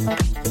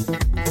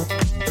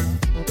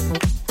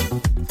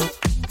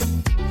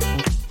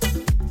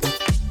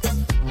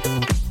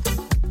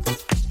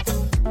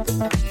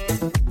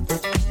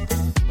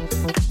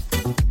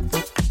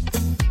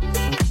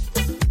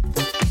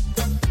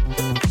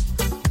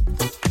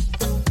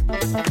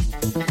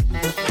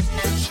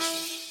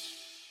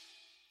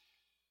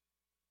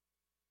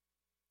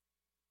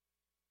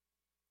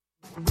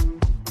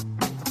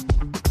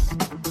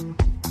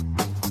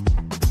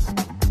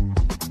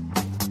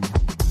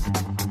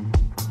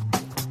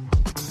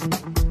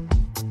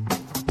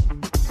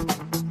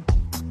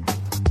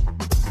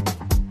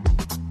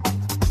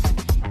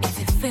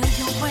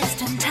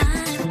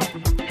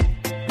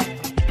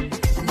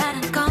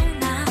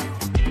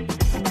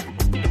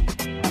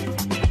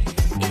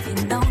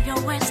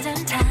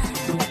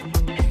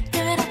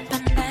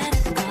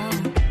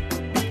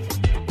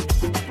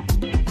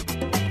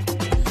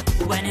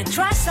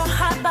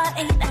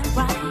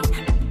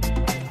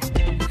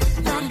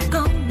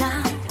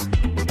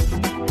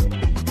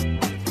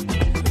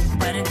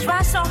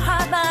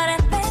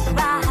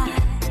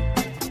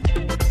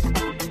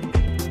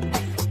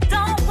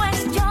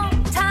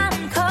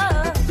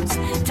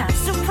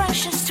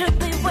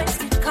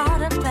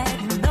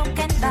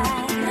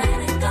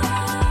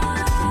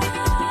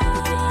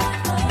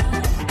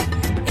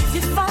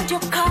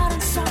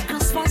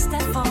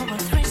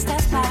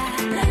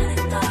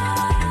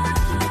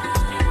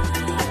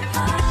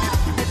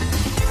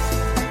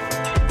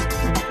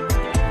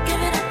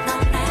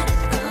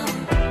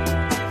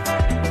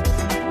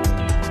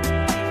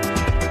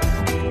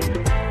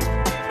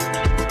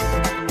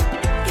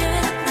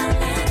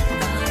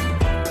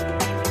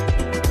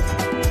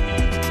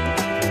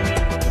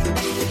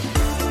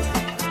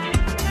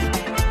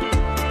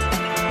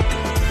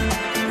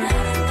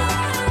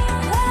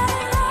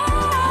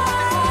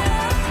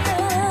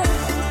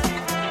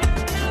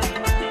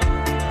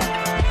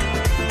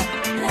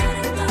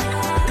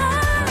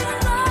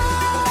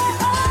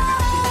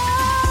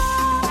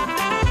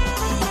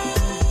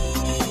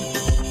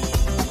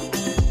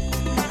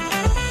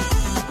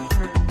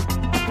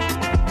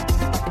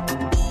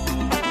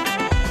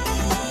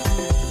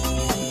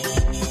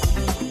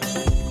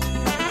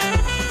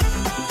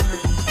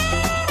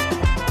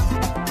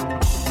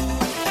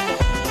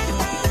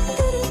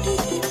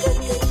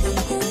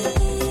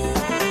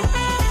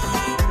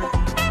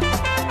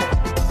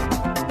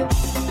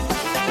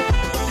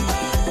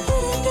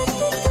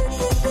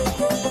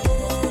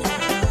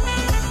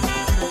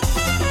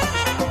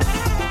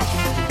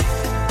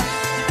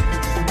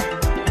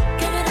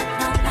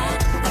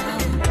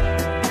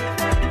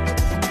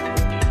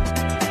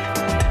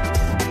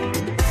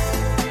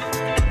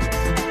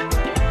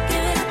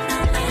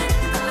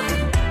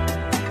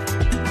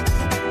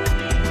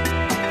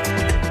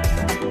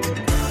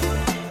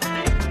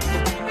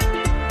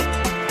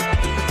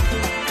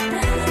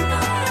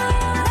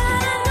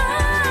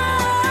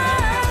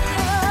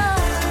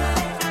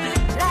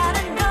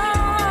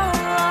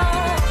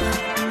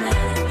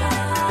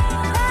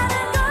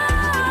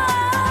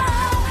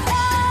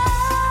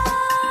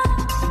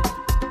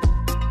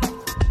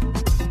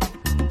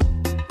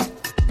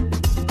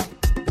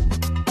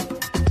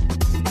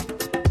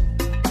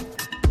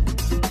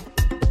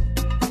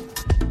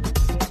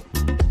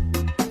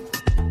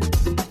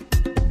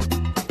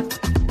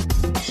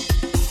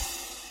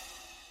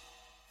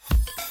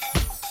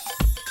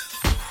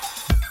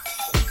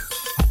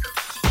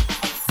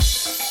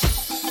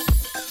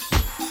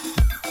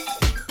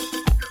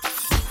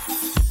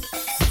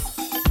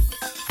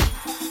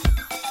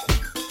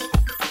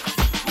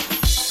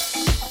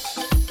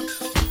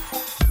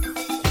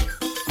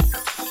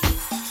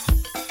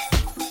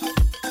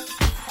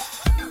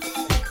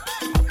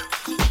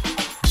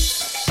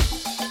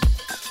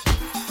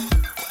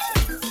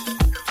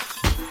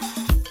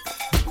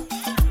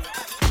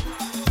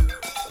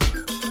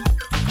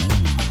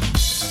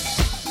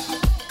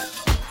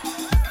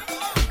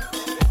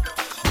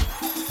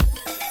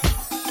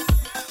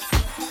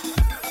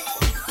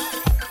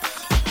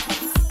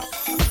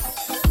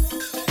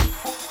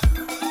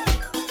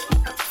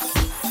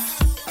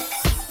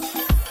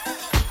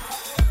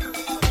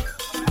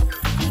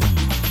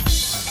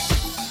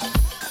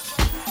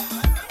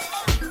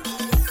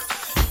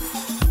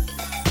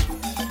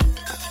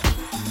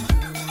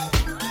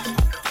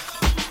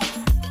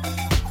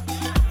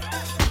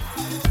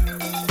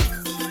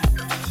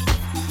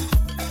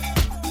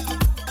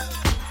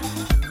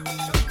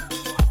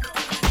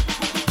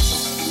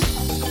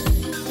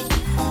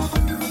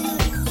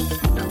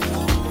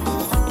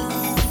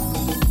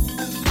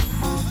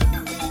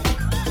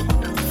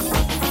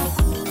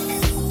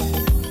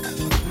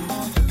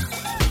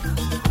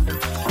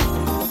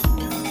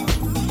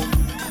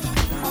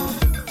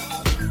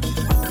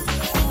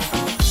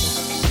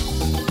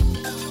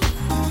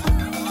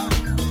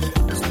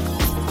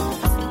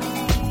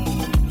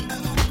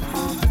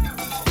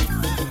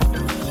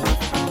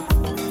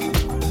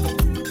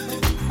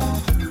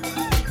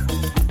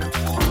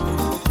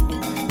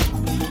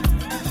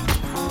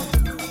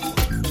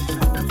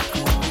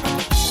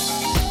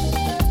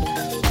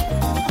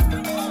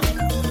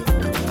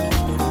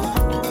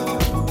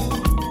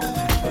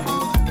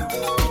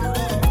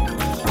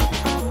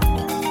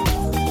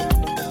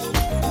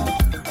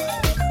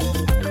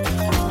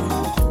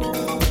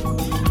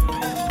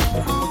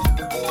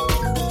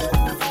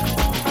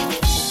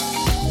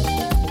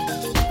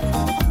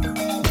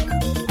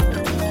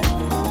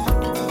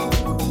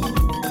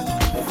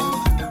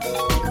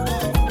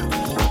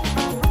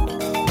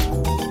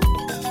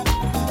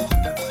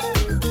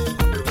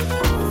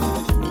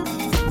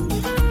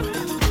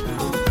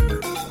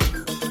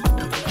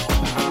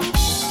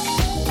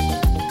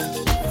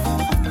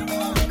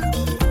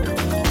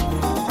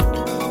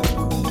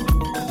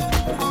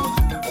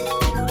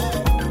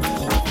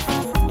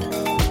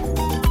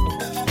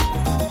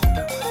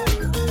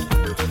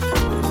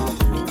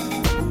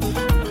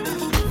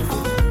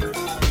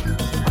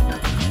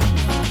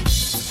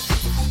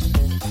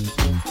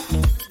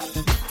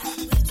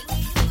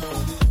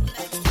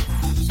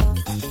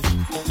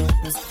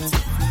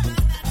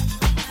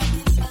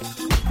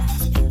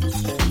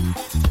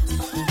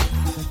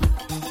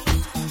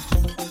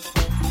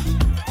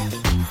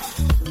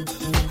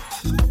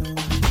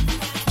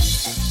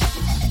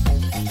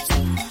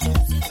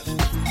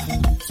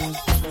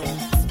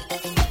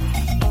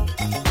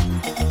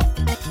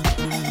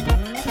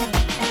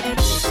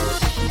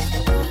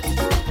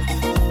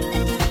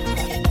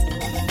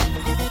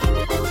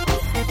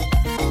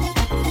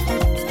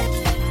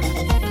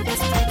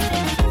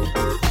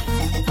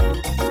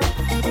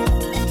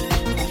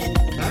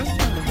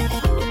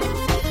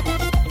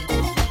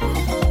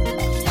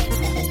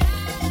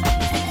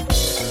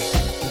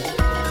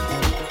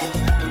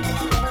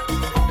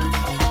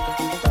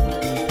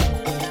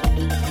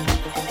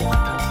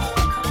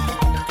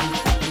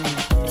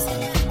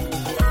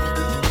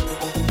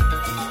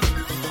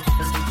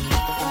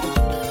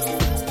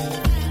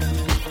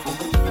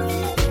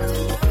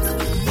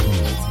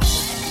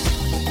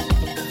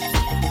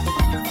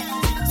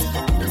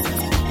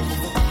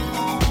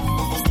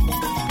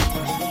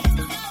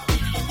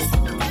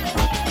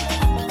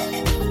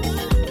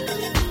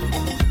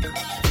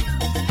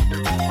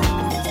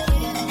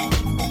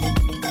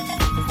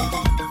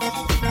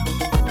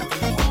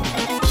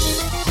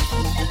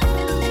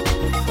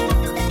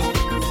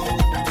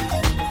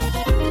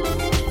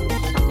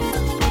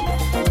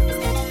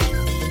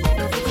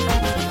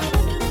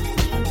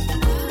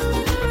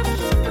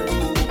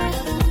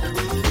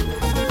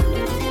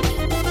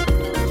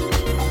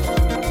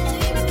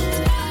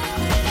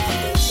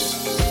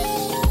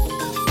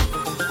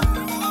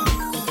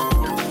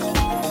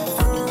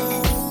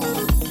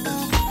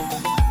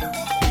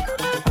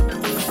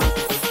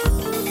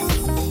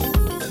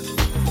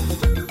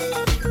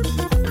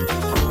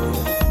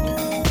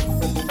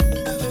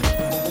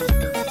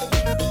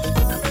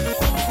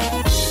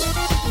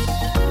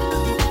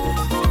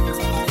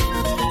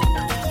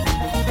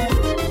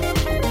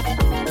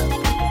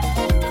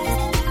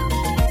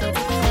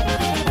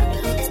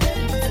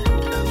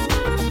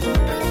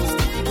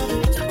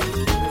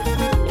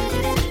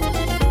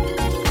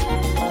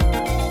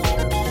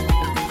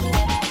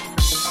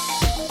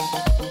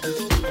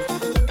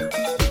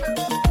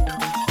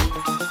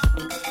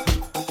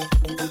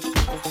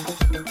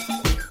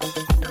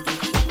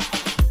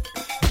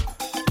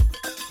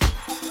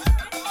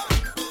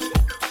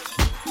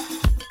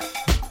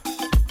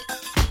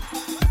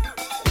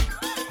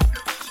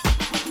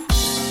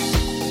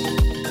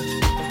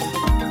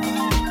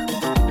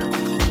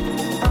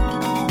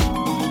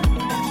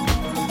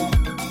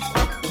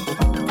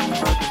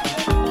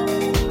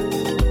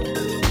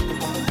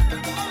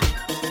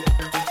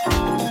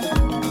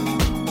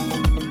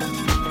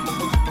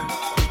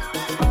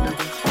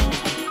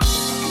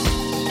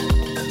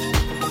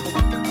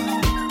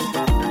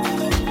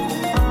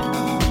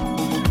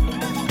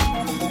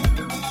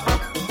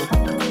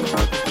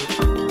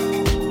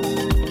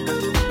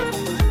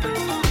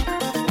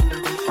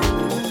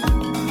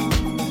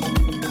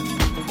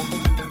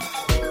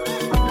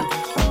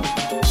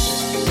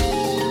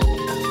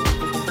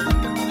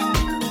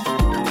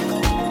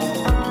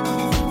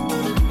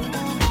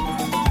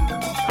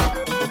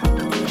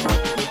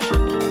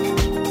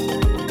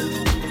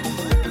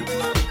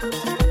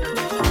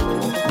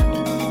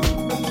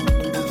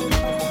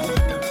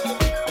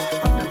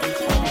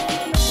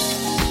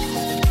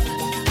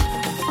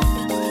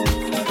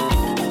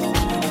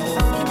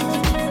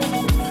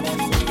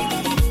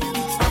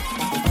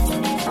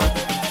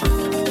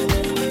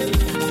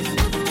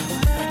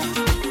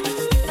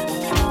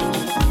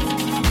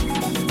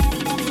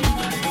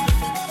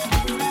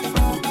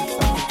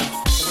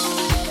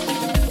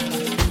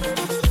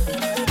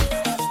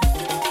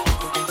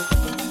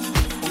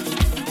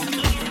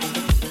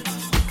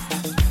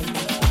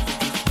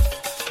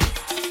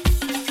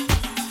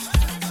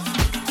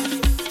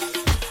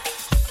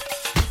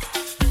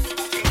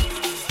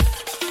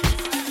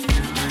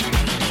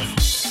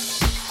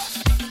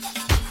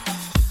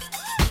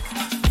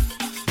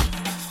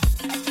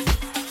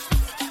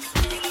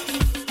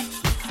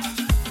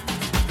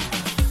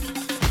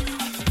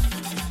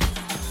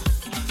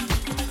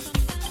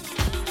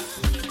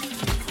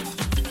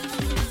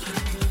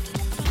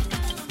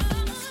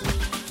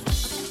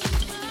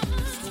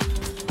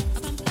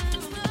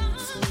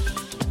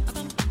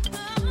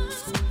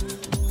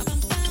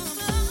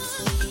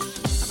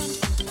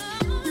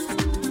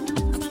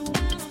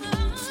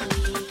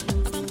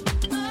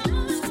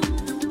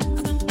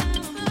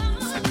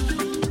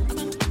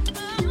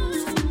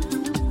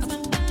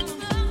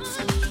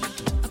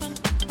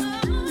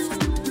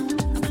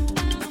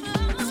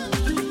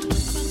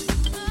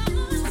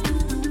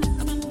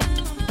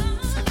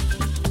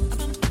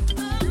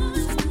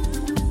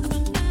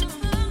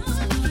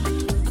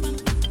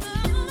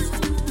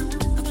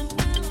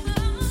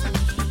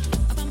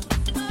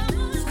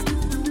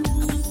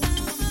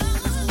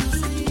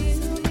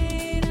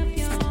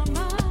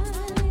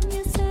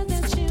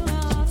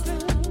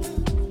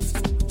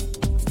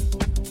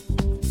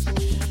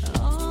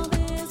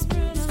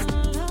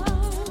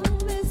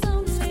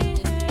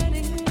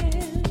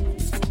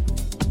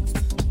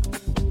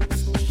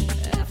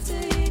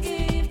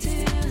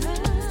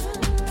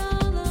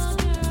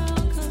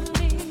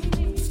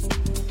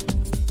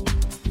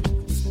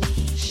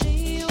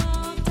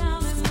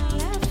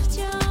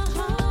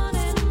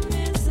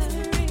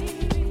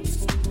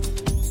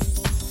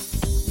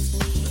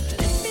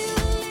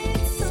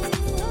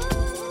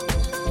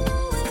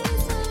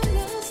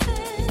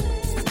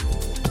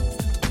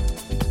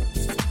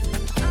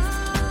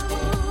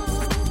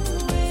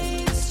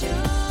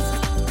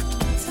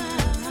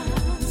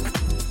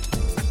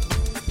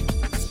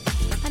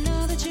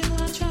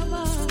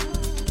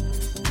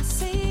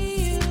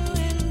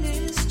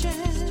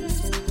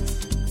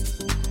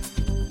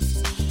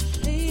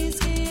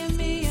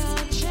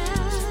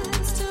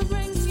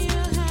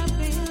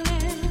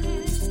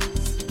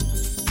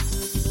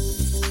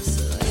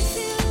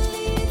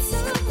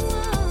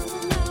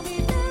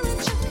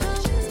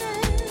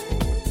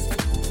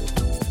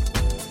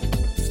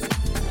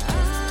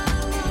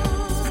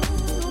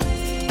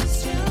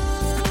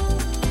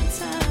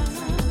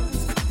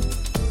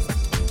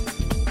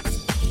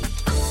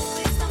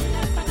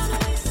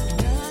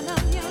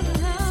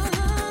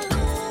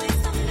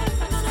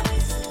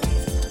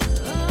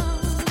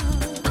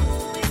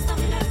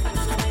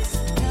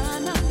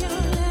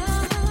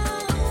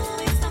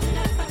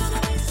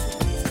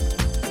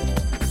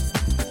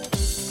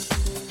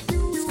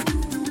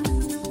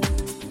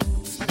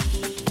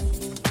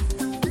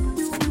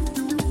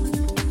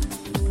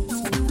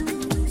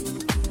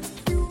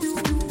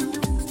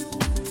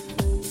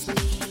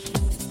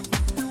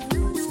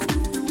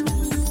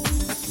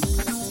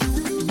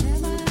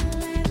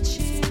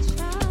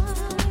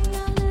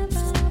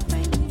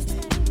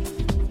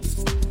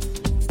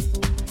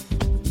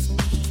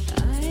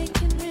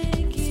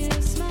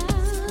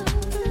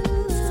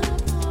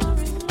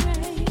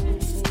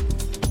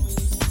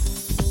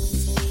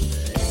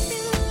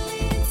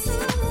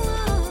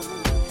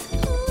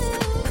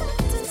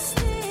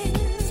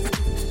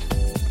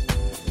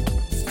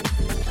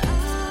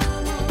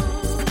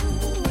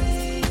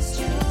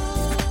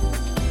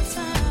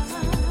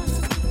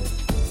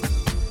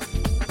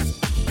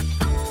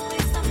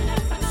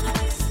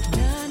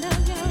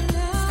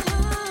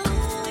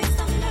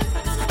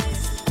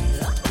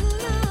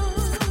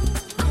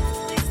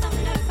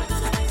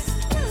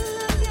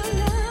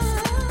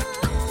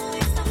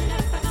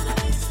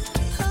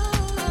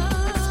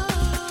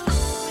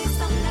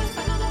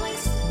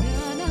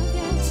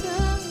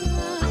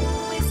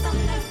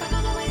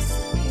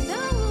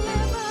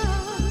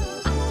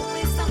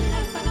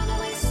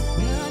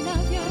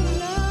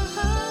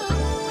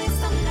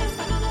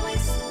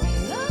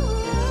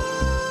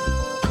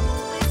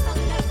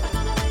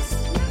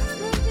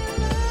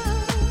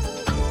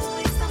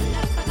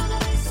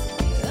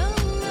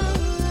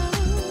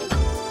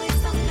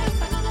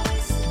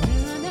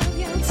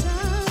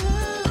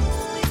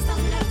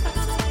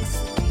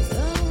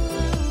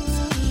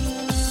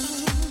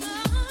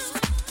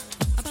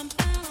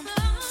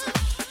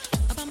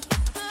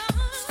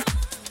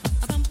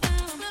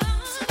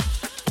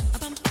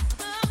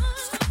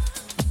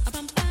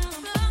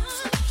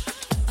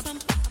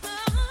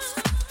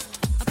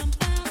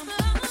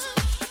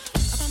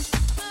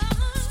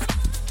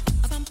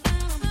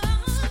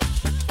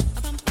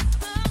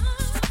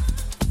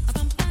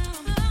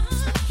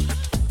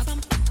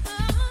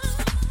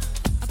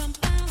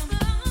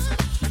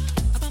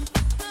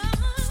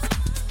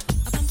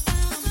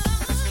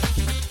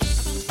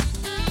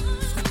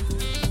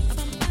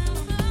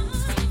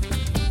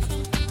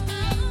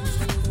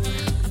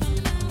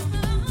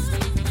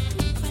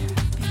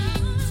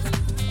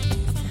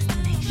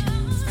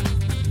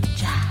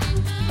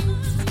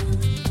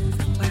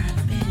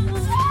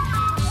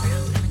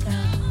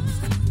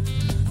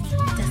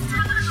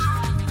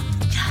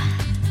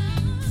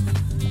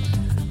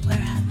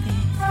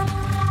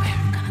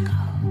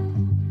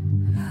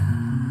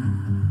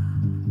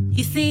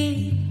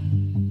 see,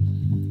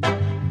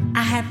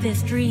 I had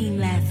this dream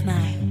last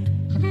night.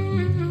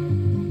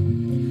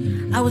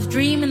 I was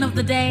dreaming of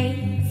the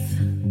days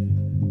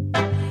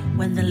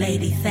when the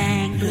lady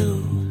sang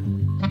blue.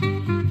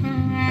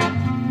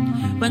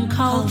 When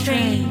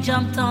Coltrane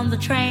jumped on the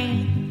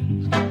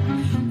train,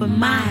 when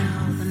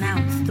Miles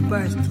announced the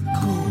birth of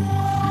cool.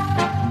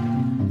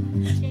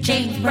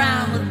 James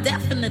Brown was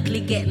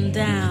definitely getting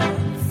down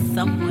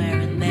somewhere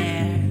in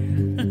there.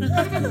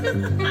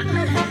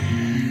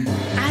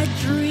 I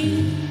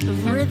dreamed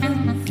of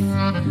rhythms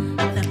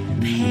that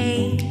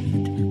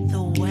paved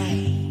the way,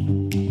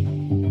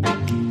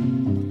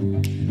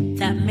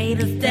 that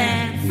made us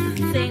dance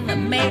and sing, that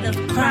made us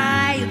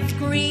cry and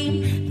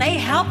scream. They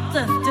helped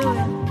us do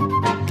it.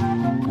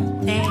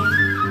 They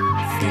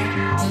set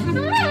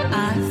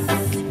us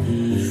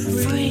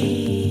free.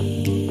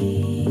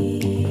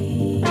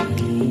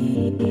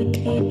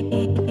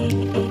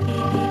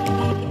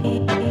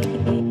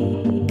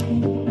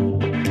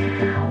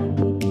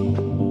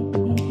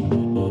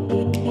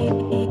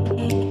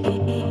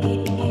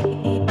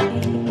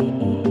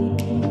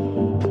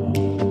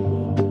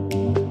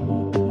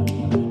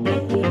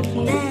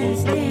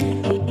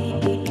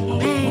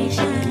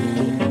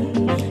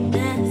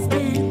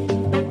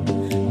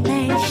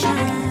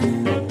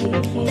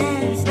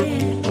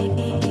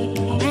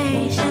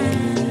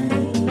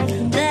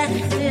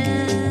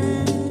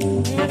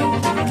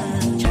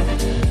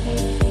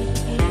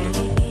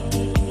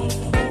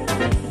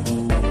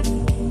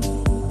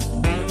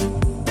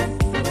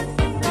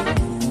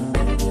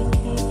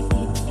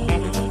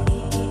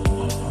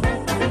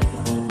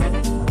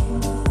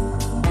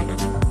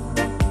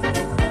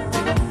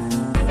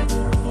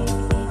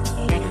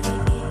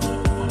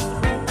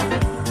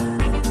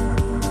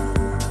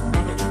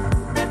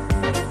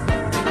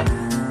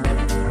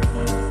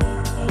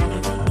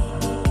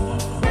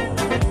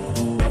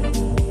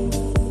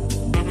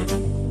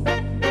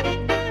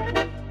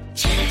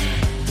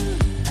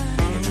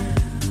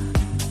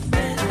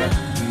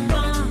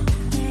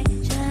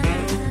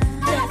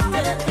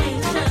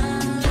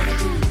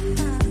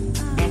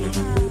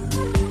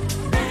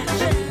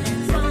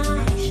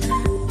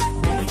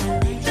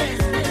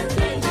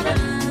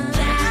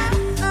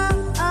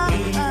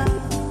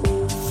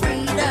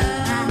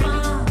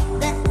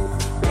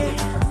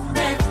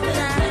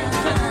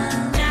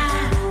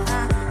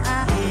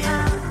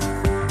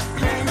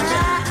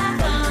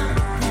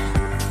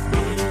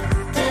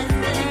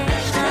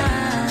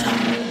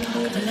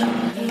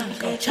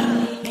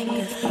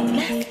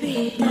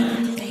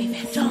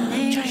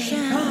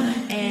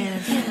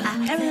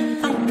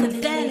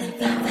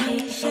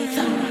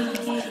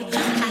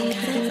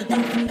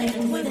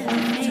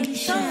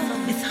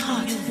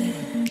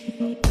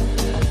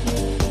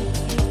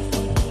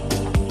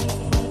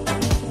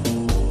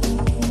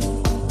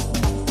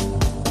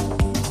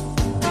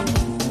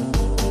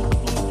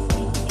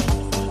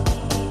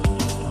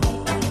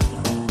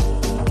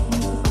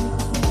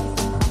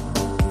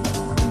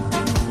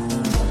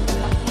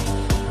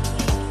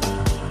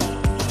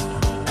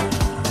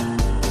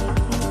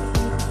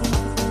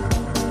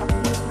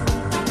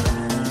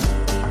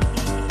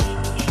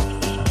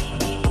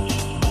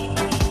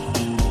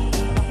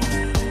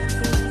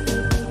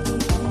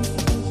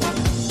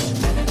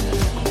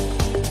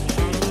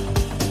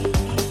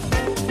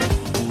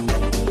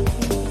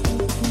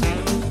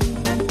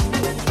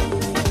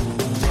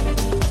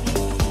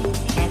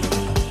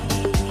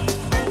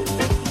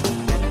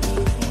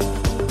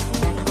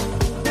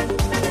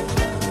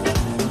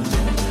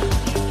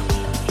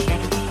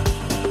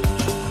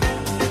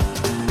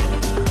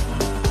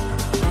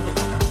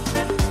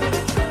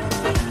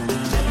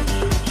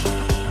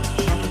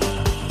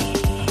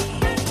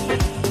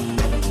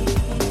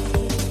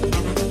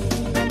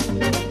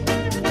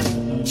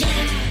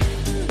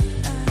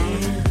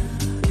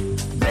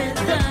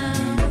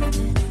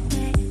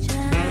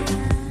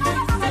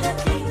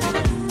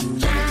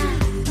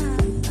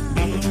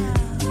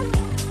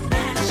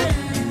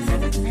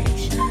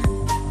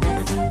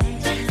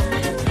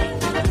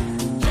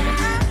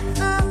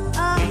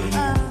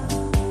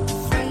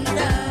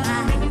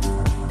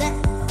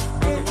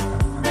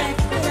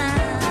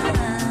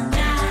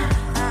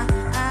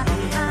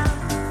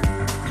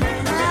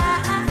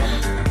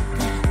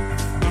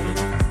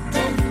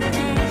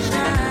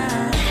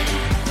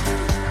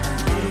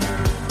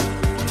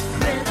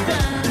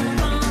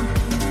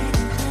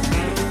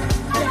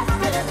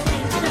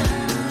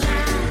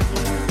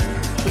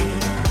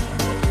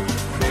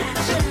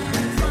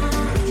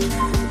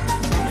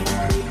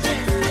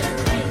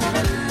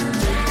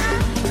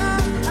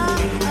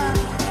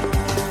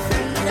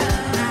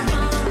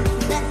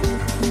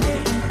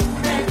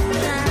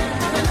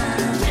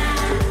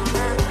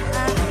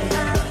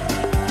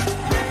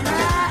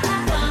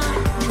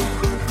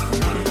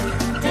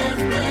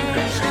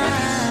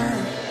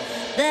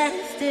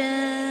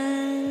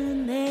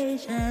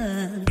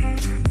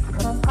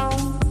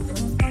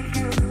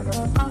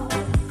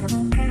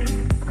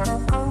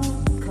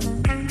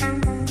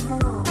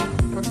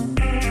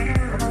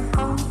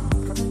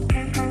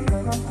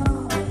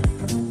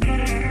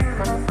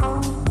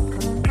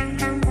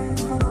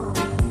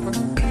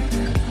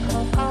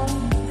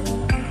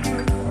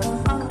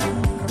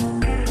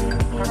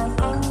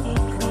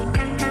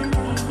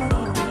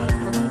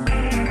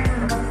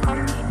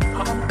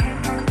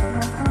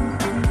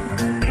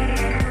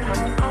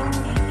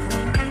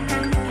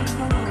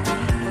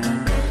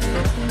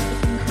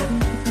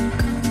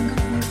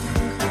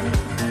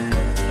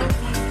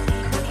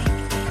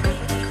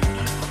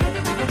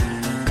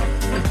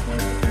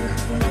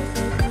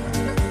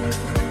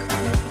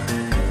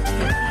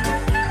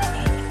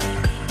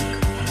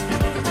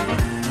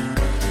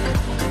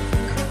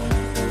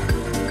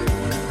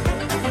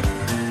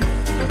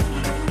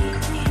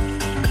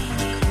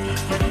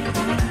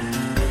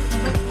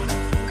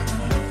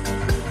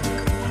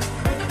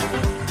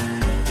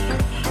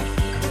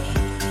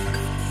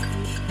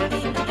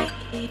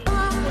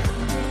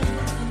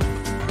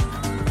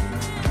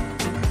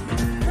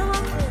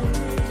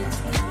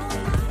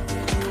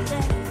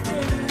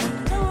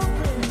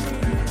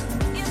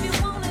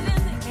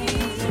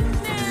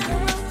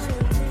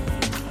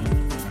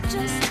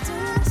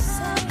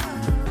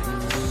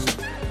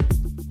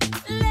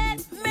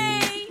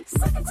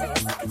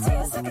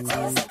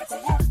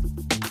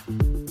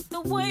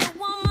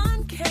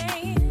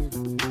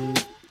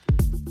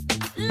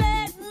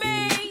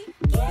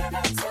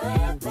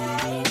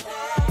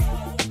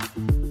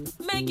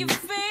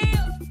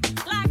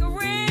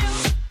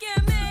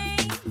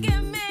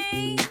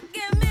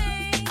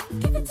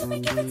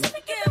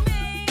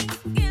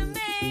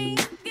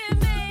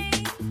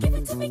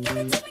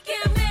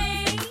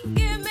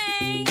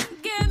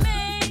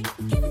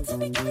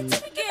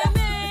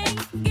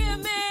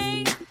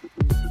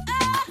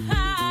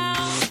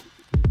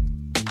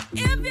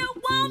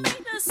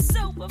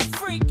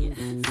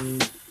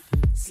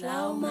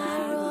 Slow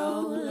my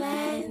roll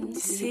and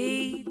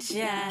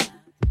teacher.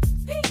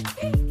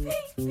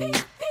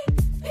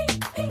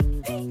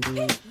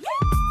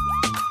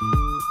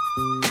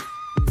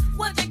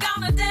 What you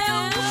gonna do?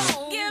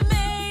 Give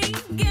me,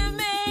 give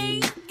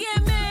me,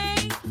 give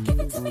me. Give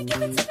it to me,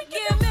 give it to me,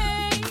 give me,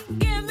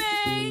 give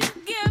me,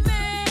 give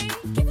me.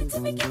 Give it to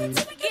me, give it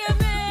to me, give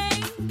me,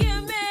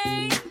 give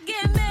me,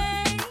 give me.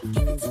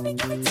 Give it to me,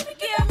 give it to me,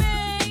 give me,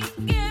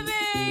 give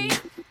me.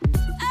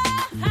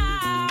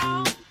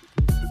 Oh,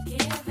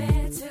 give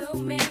it to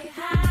me,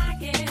 high,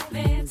 give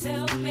it to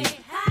me,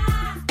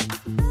 high.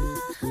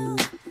 Ooh,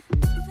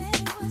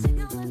 baby, what you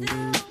gonna do?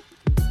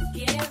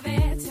 Give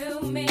it to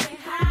me,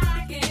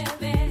 high,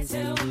 give it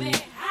to me,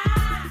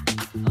 high.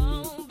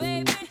 Oh,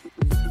 baby,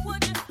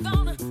 what you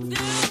gonna do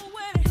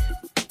with it?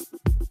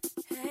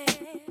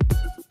 Hey,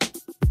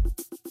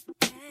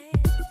 hey.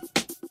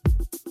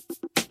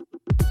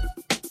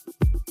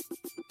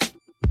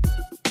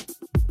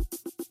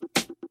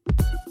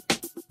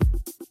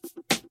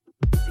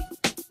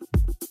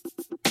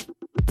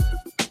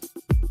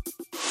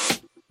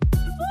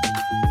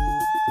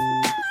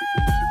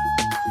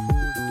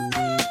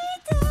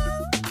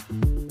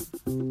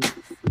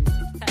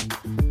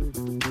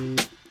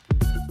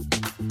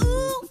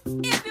 Ooh,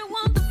 if you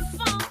want the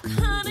funk,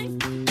 honey,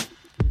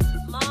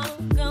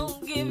 Mom gon'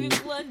 give you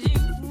what you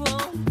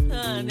want,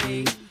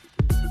 honey.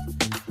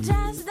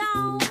 Just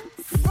don't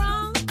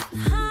front,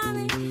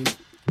 honey.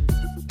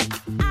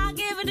 I'll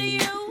give it to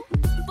you,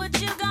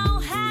 but you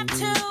gon' have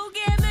to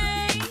give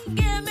me,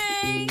 give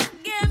me,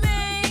 give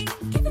me.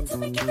 Give it to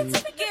me, give it to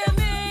me, give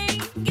me,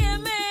 give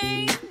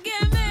me,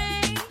 give me.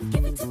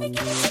 Give it to me,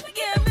 give it to me,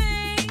 give me,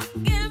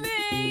 give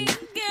me,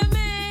 give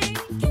me.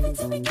 Give it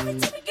to me, give it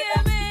to me,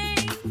 give me,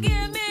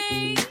 give me.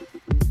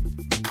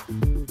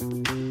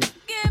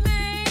 Give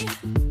me,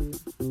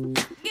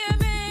 give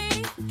me.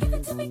 Give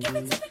it to me, give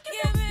it to me,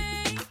 give me.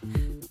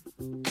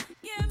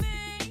 Give me,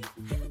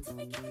 give it to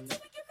me, give it to me,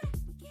 give me. Give it to me,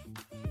 give it to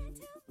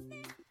me.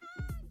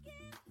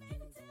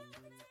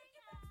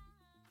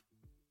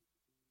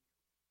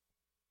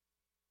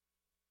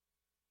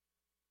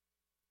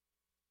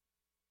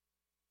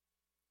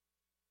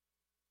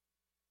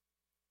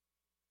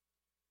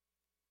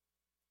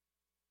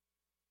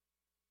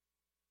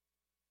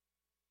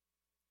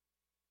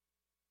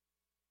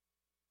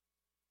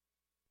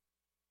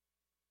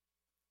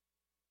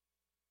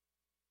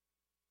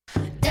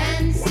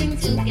 Dancing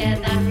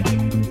together.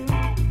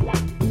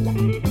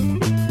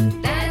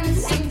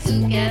 Dancing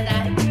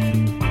together.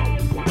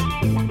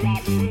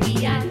 We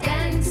are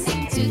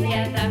dancing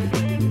together.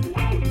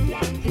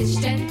 The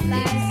strength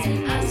lies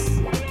in us.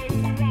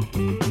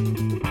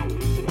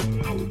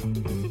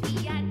 We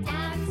are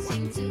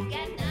dancing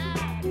together.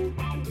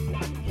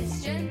 The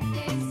strength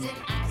is in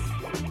us.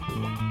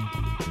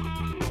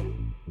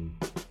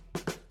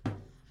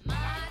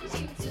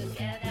 Marching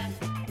together.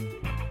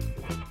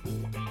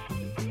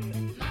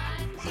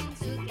 Marching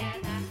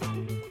together.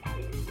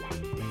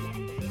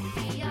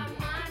 We are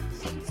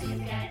marching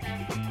together.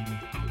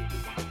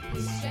 The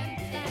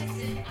strength lies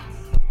in us.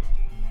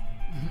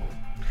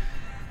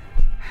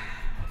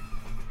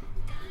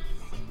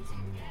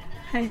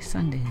 Hey,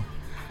 Sunday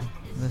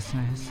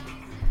listeners.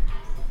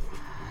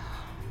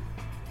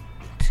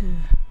 To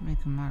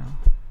make a model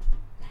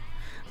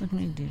with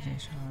me, DJ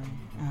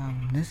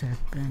Sharee. This has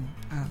been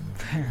a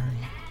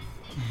very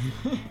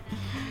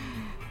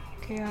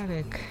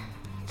chaotic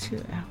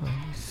 2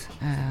 hours.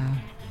 Yeah.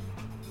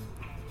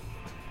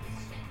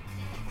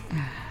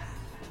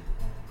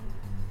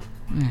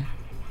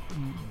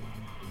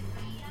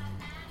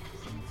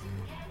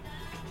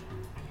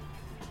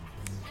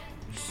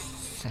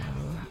 So,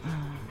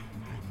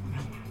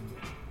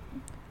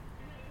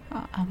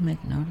 I'll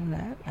make note of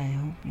that. I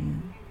hope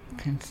you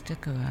can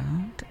stick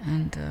around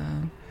and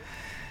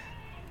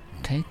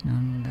take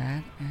note of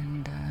that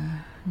and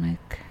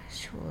make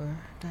sure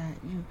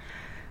that you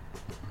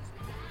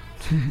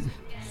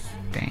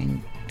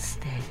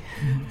stay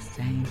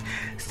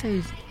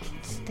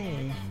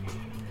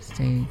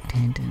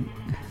tangent.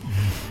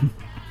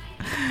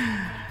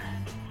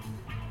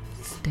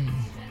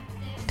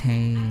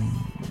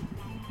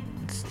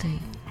 Stay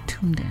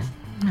tuned in.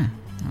 Yeah,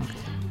 okay.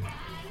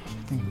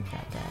 Think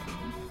about that.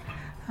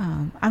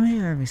 I'm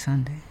here every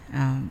Sunday.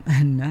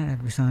 And not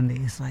every Sunday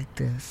is like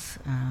this.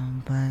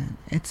 But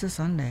it's a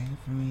Sunday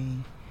for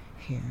me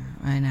here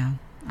right now.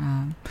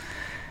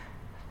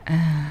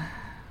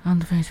 On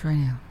the Face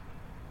Radio.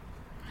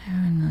 Here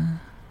in the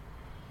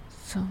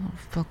soul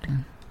of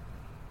Brooklyn.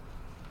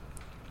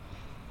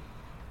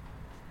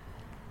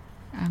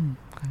 I'm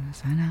gonna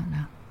sign out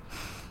now.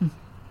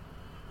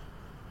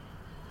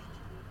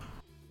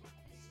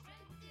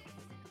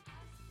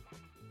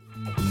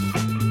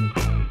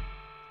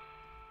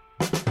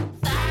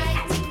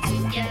 Fighting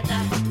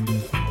together.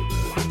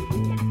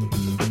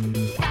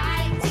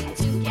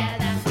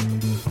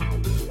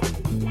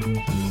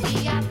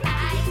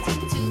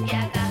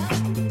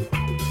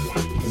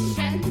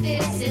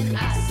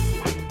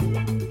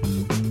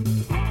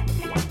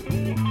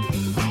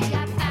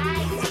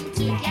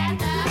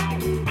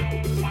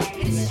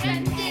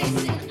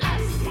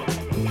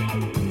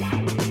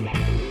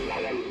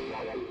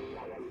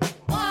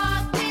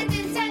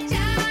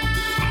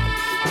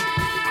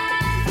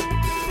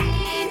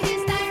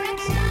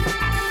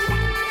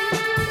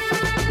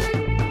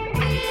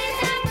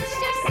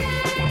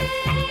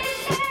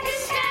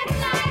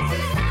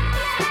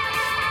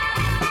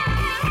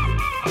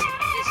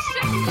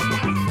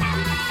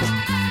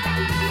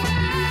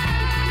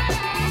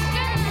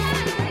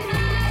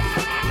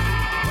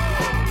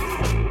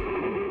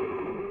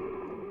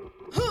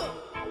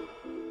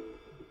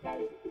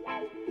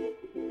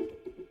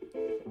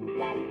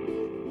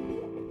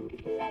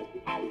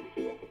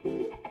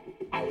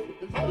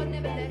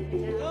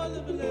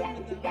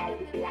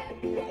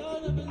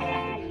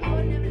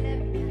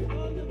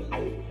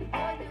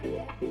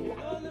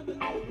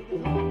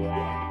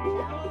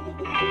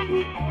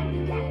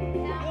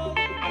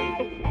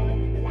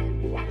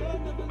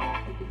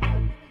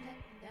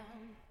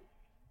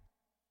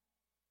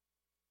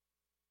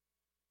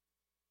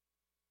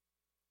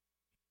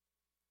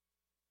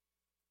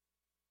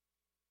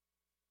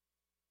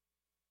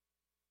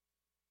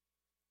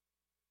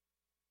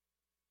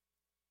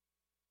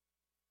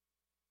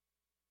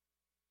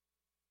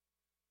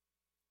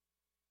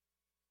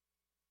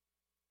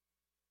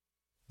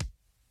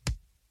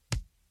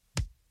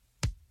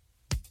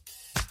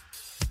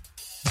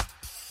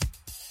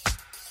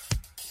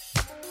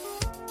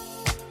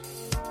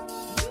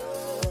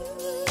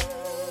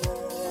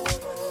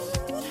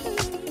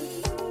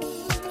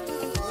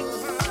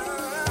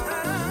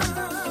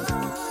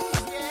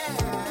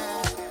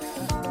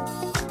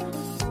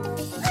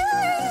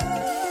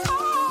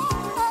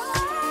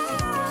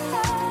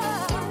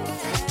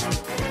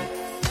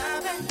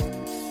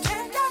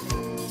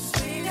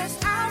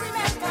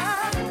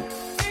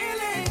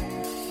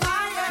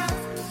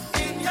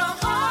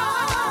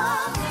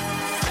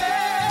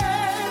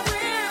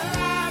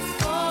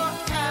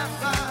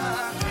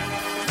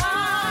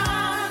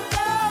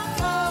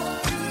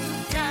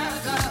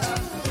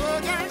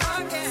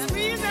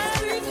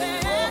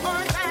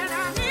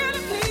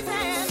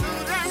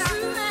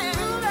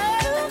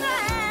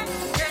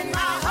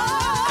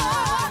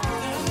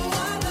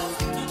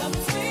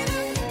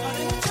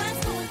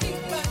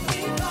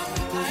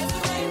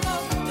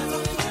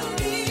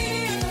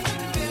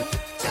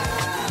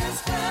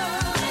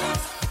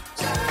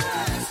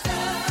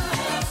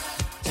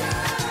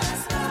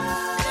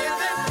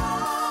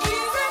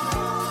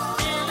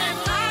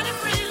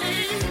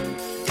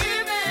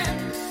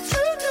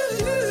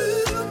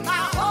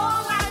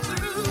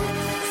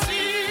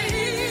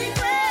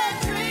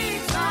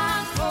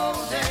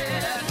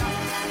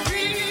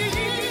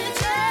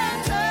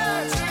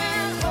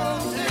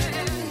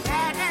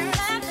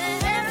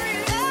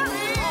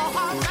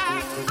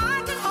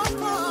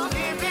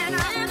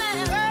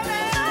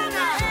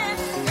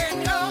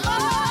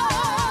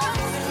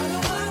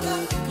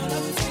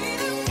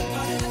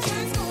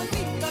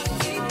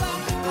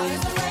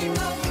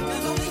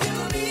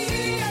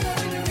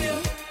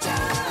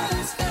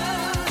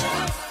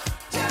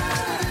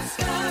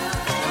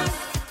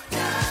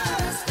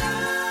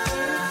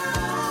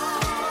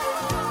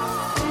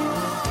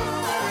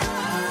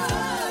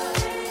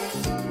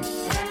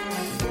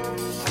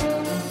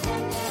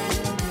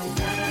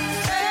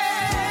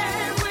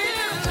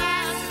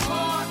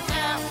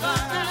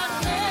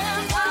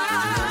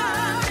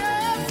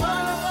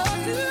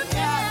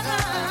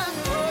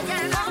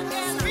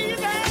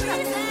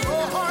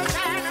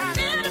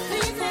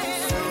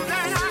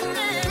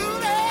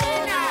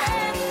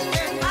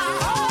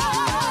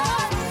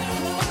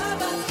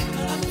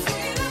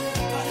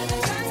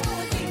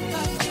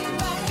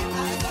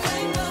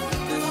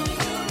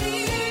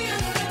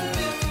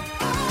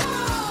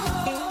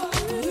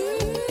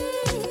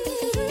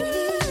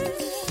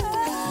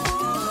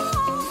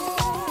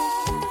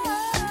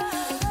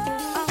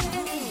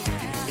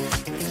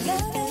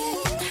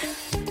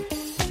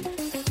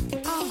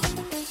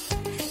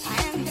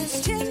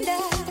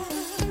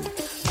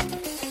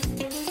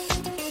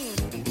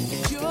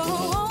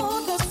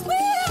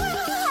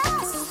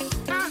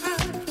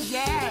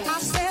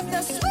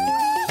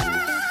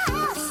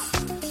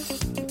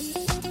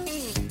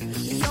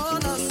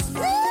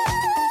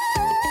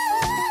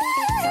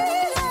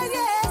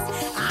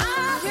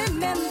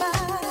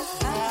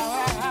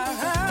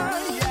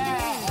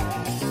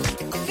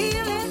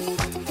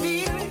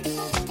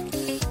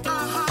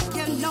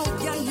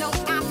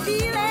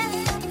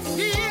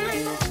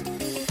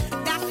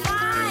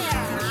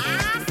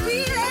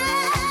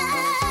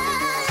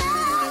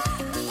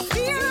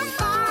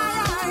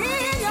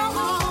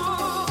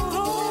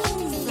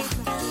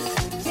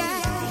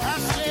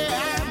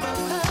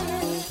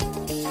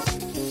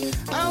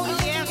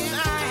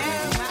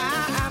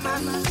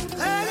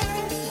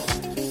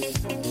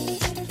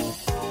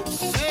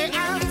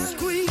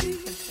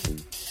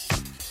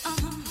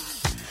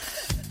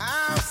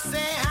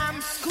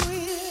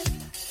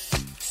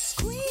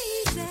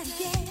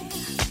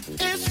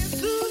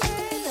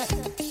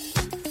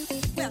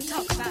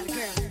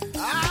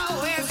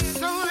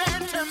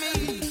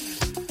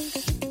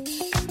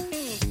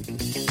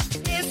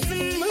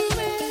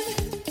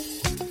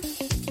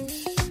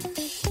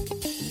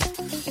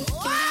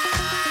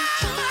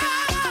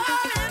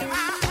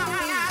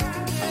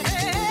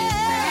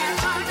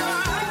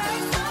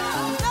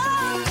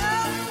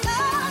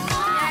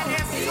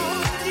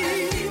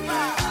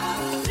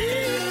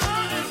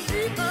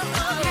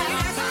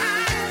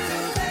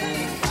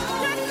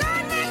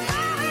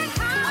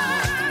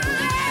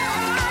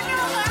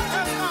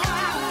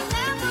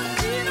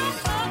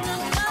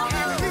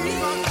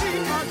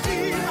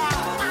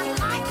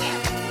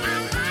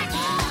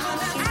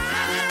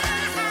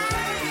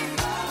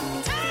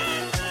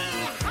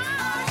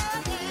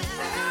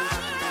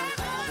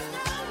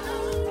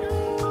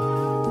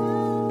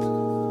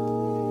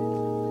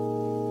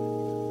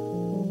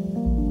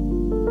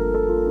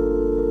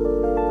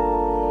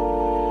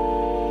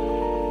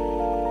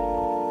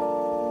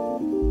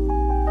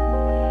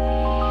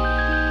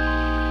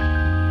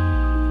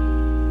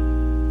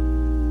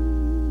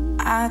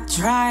 I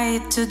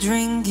tried to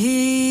drink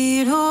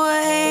it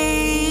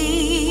away.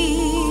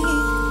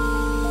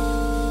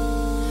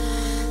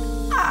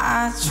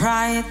 I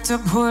tried to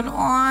put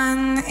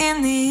one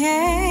in the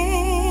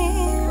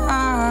air.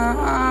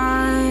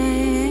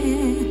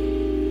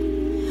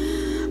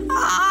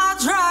 I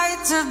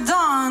tried to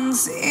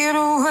dance it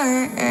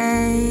away.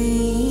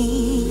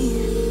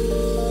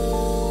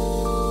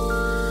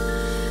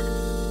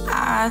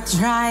 I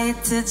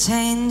tried to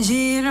change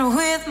it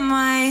with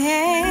my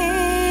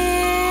head.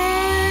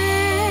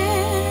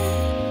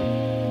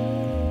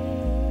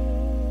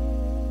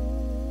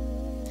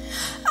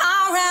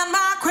 I ran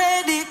my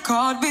credit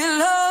card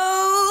below.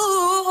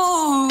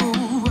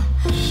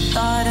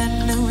 Thought a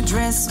new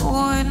dress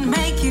would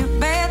make it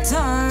better.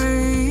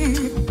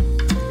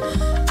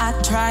 I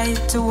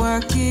tried to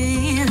work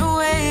it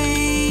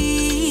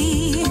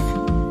away,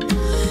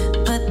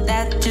 but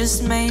that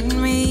just made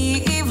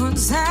me even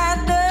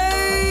sadder.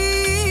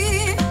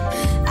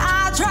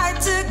 I tried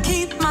to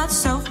keep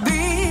myself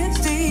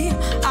busy.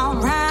 I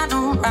ran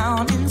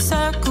around in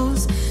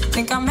circles,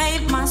 think I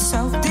made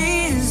myself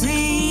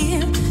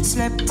dizzy.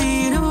 Slept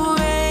it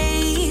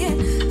away,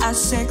 I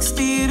sexed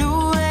it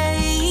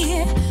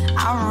away,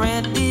 I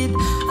read it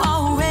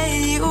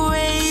away,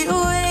 away,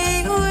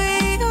 away,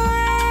 away,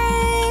 away.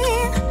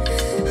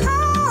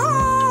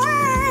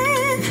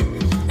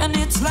 And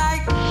it's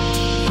like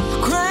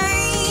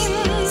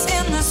cranes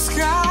in the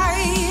sky.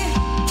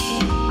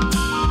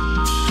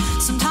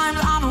 Sometimes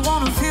I don't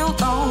wanna feel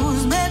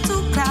those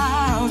metal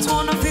clouds,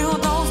 wanna feel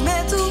those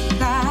metal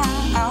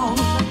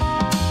clouds.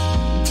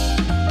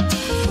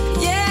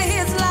 Yeah,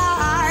 it's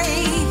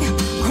like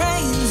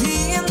cranes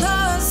in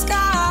the sky.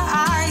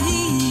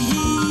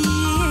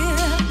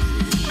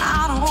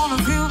 I don't wanna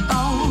feel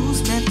those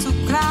metal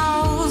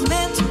clouds,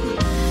 metal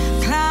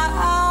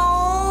clouds.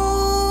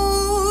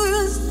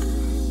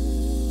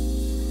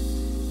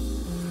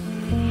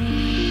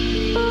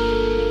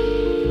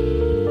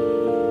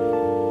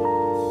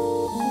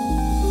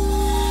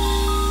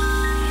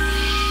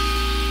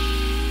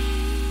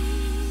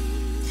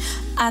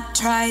 I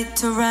tried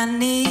to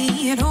run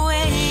it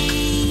away.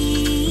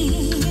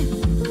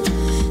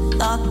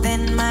 Thought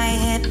then my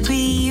head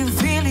be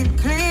feeling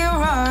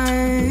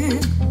clearer.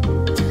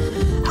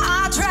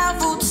 I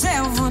traveled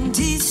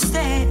 70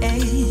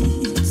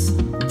 states.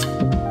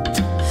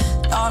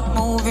 Thought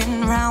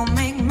moving around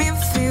make me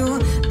feel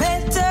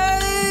better.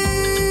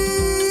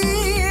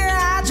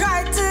 I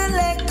tried to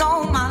let go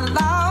my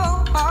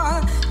love.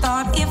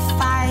 Thought if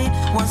I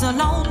was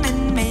alone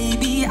then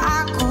maybe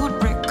I could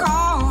recover.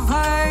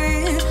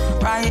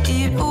 Write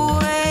it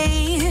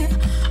away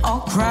or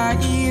cry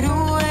it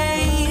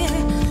away.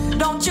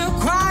 Don't you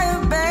cry,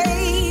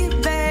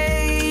 baby.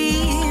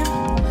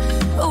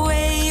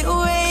 Away,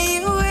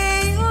 away,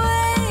 away,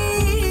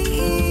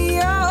 away,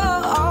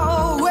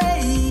 oh,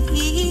 away.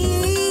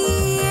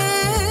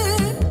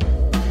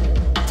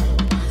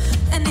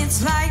 And it's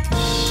like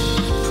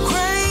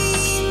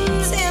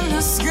cranes in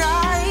the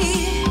sky.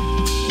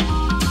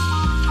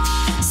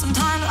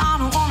 Sometimes I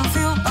don't wanna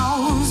feel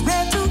those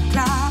metal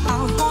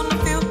clouds, wanna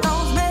feel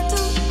those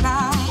metal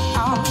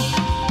clouds.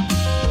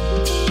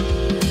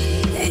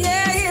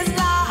 Yeah, it's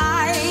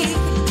like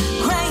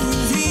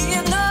cranes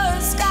in the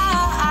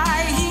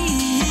sky.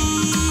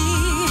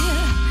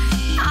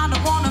 I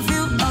don't wanna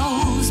feel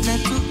those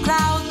metal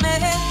clouds,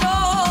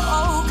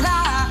 metal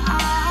clouds.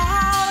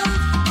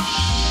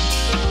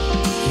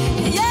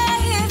 Yeah,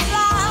 it's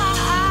like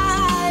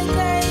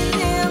cranes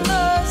in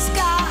the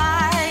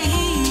sky.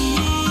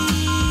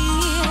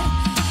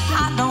 I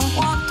don't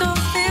want to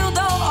feel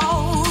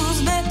those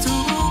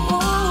metal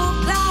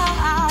clouds.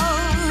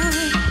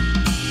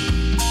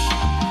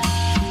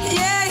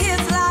 Yeah,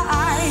 it's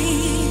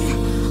like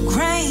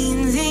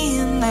cranes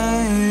in the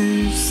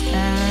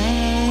sky.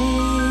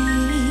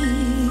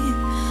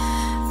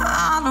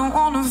 I don't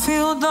want to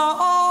feel those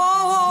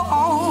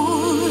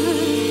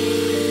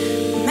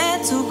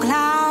metal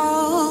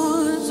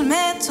clouds,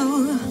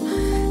 metal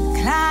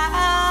clouds.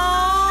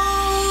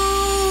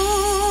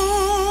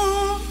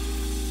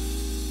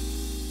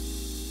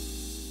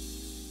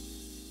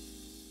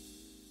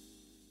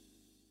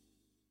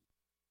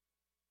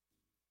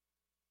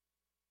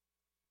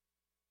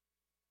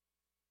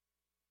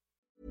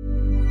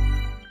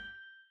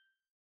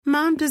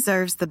 Mom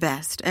deserves the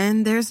best,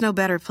 and there's no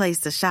better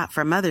place to shop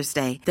for Mother's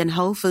Day than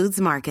Whole Foods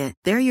Market.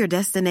 They're your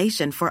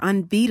destination for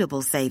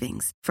unbeatable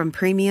savings, from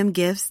premium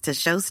gifts to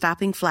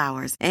show-stopping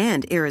flowers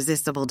and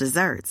irresistible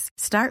desserts.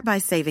 Start by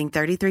saving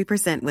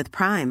 33% with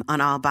Prime on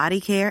all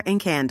body care and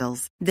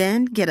candles.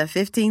 Then get a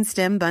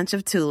 15-stem bunch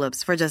of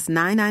tulips for just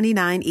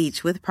 $9.99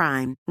 each with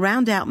Prime.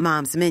 Round out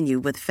Mom's menu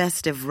with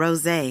festive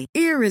rosé,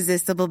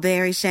 irresistible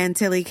berry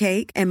chantilly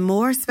cake, and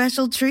more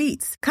special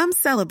treats. Come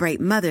celebrate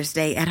Mother's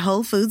Day at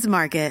Whole Foods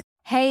Market.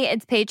 Hey,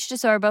 it's Paige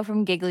DeSorbo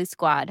from Giggly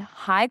Squad.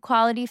 High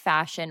quality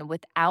fashion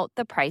without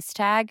the price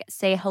tag.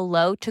 Say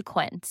hello to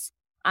Quince.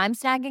 I'm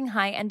snagging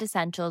high-end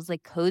essentials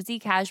like cozy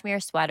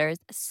cashmere sweaters,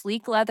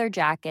 sleek leather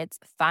jackets,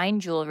 fine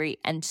jewelry,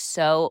 and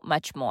so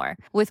much more.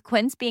 With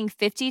Quince being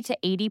 50 to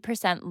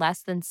 80%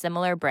 less than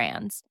similar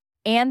brands.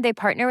 And they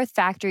partner with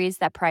factories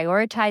that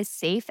prioritize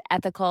safe,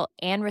 ethical,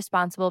 and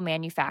responsible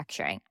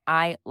manufacturing.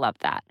 I love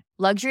that.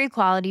 Luxury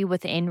quality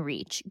within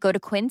reach. Go to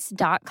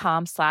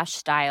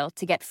quince.com/style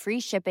to get free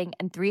shipping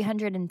and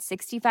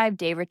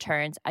 365-day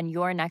returns on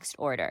your next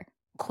order.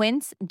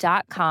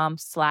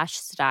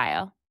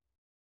 Quince.com/style.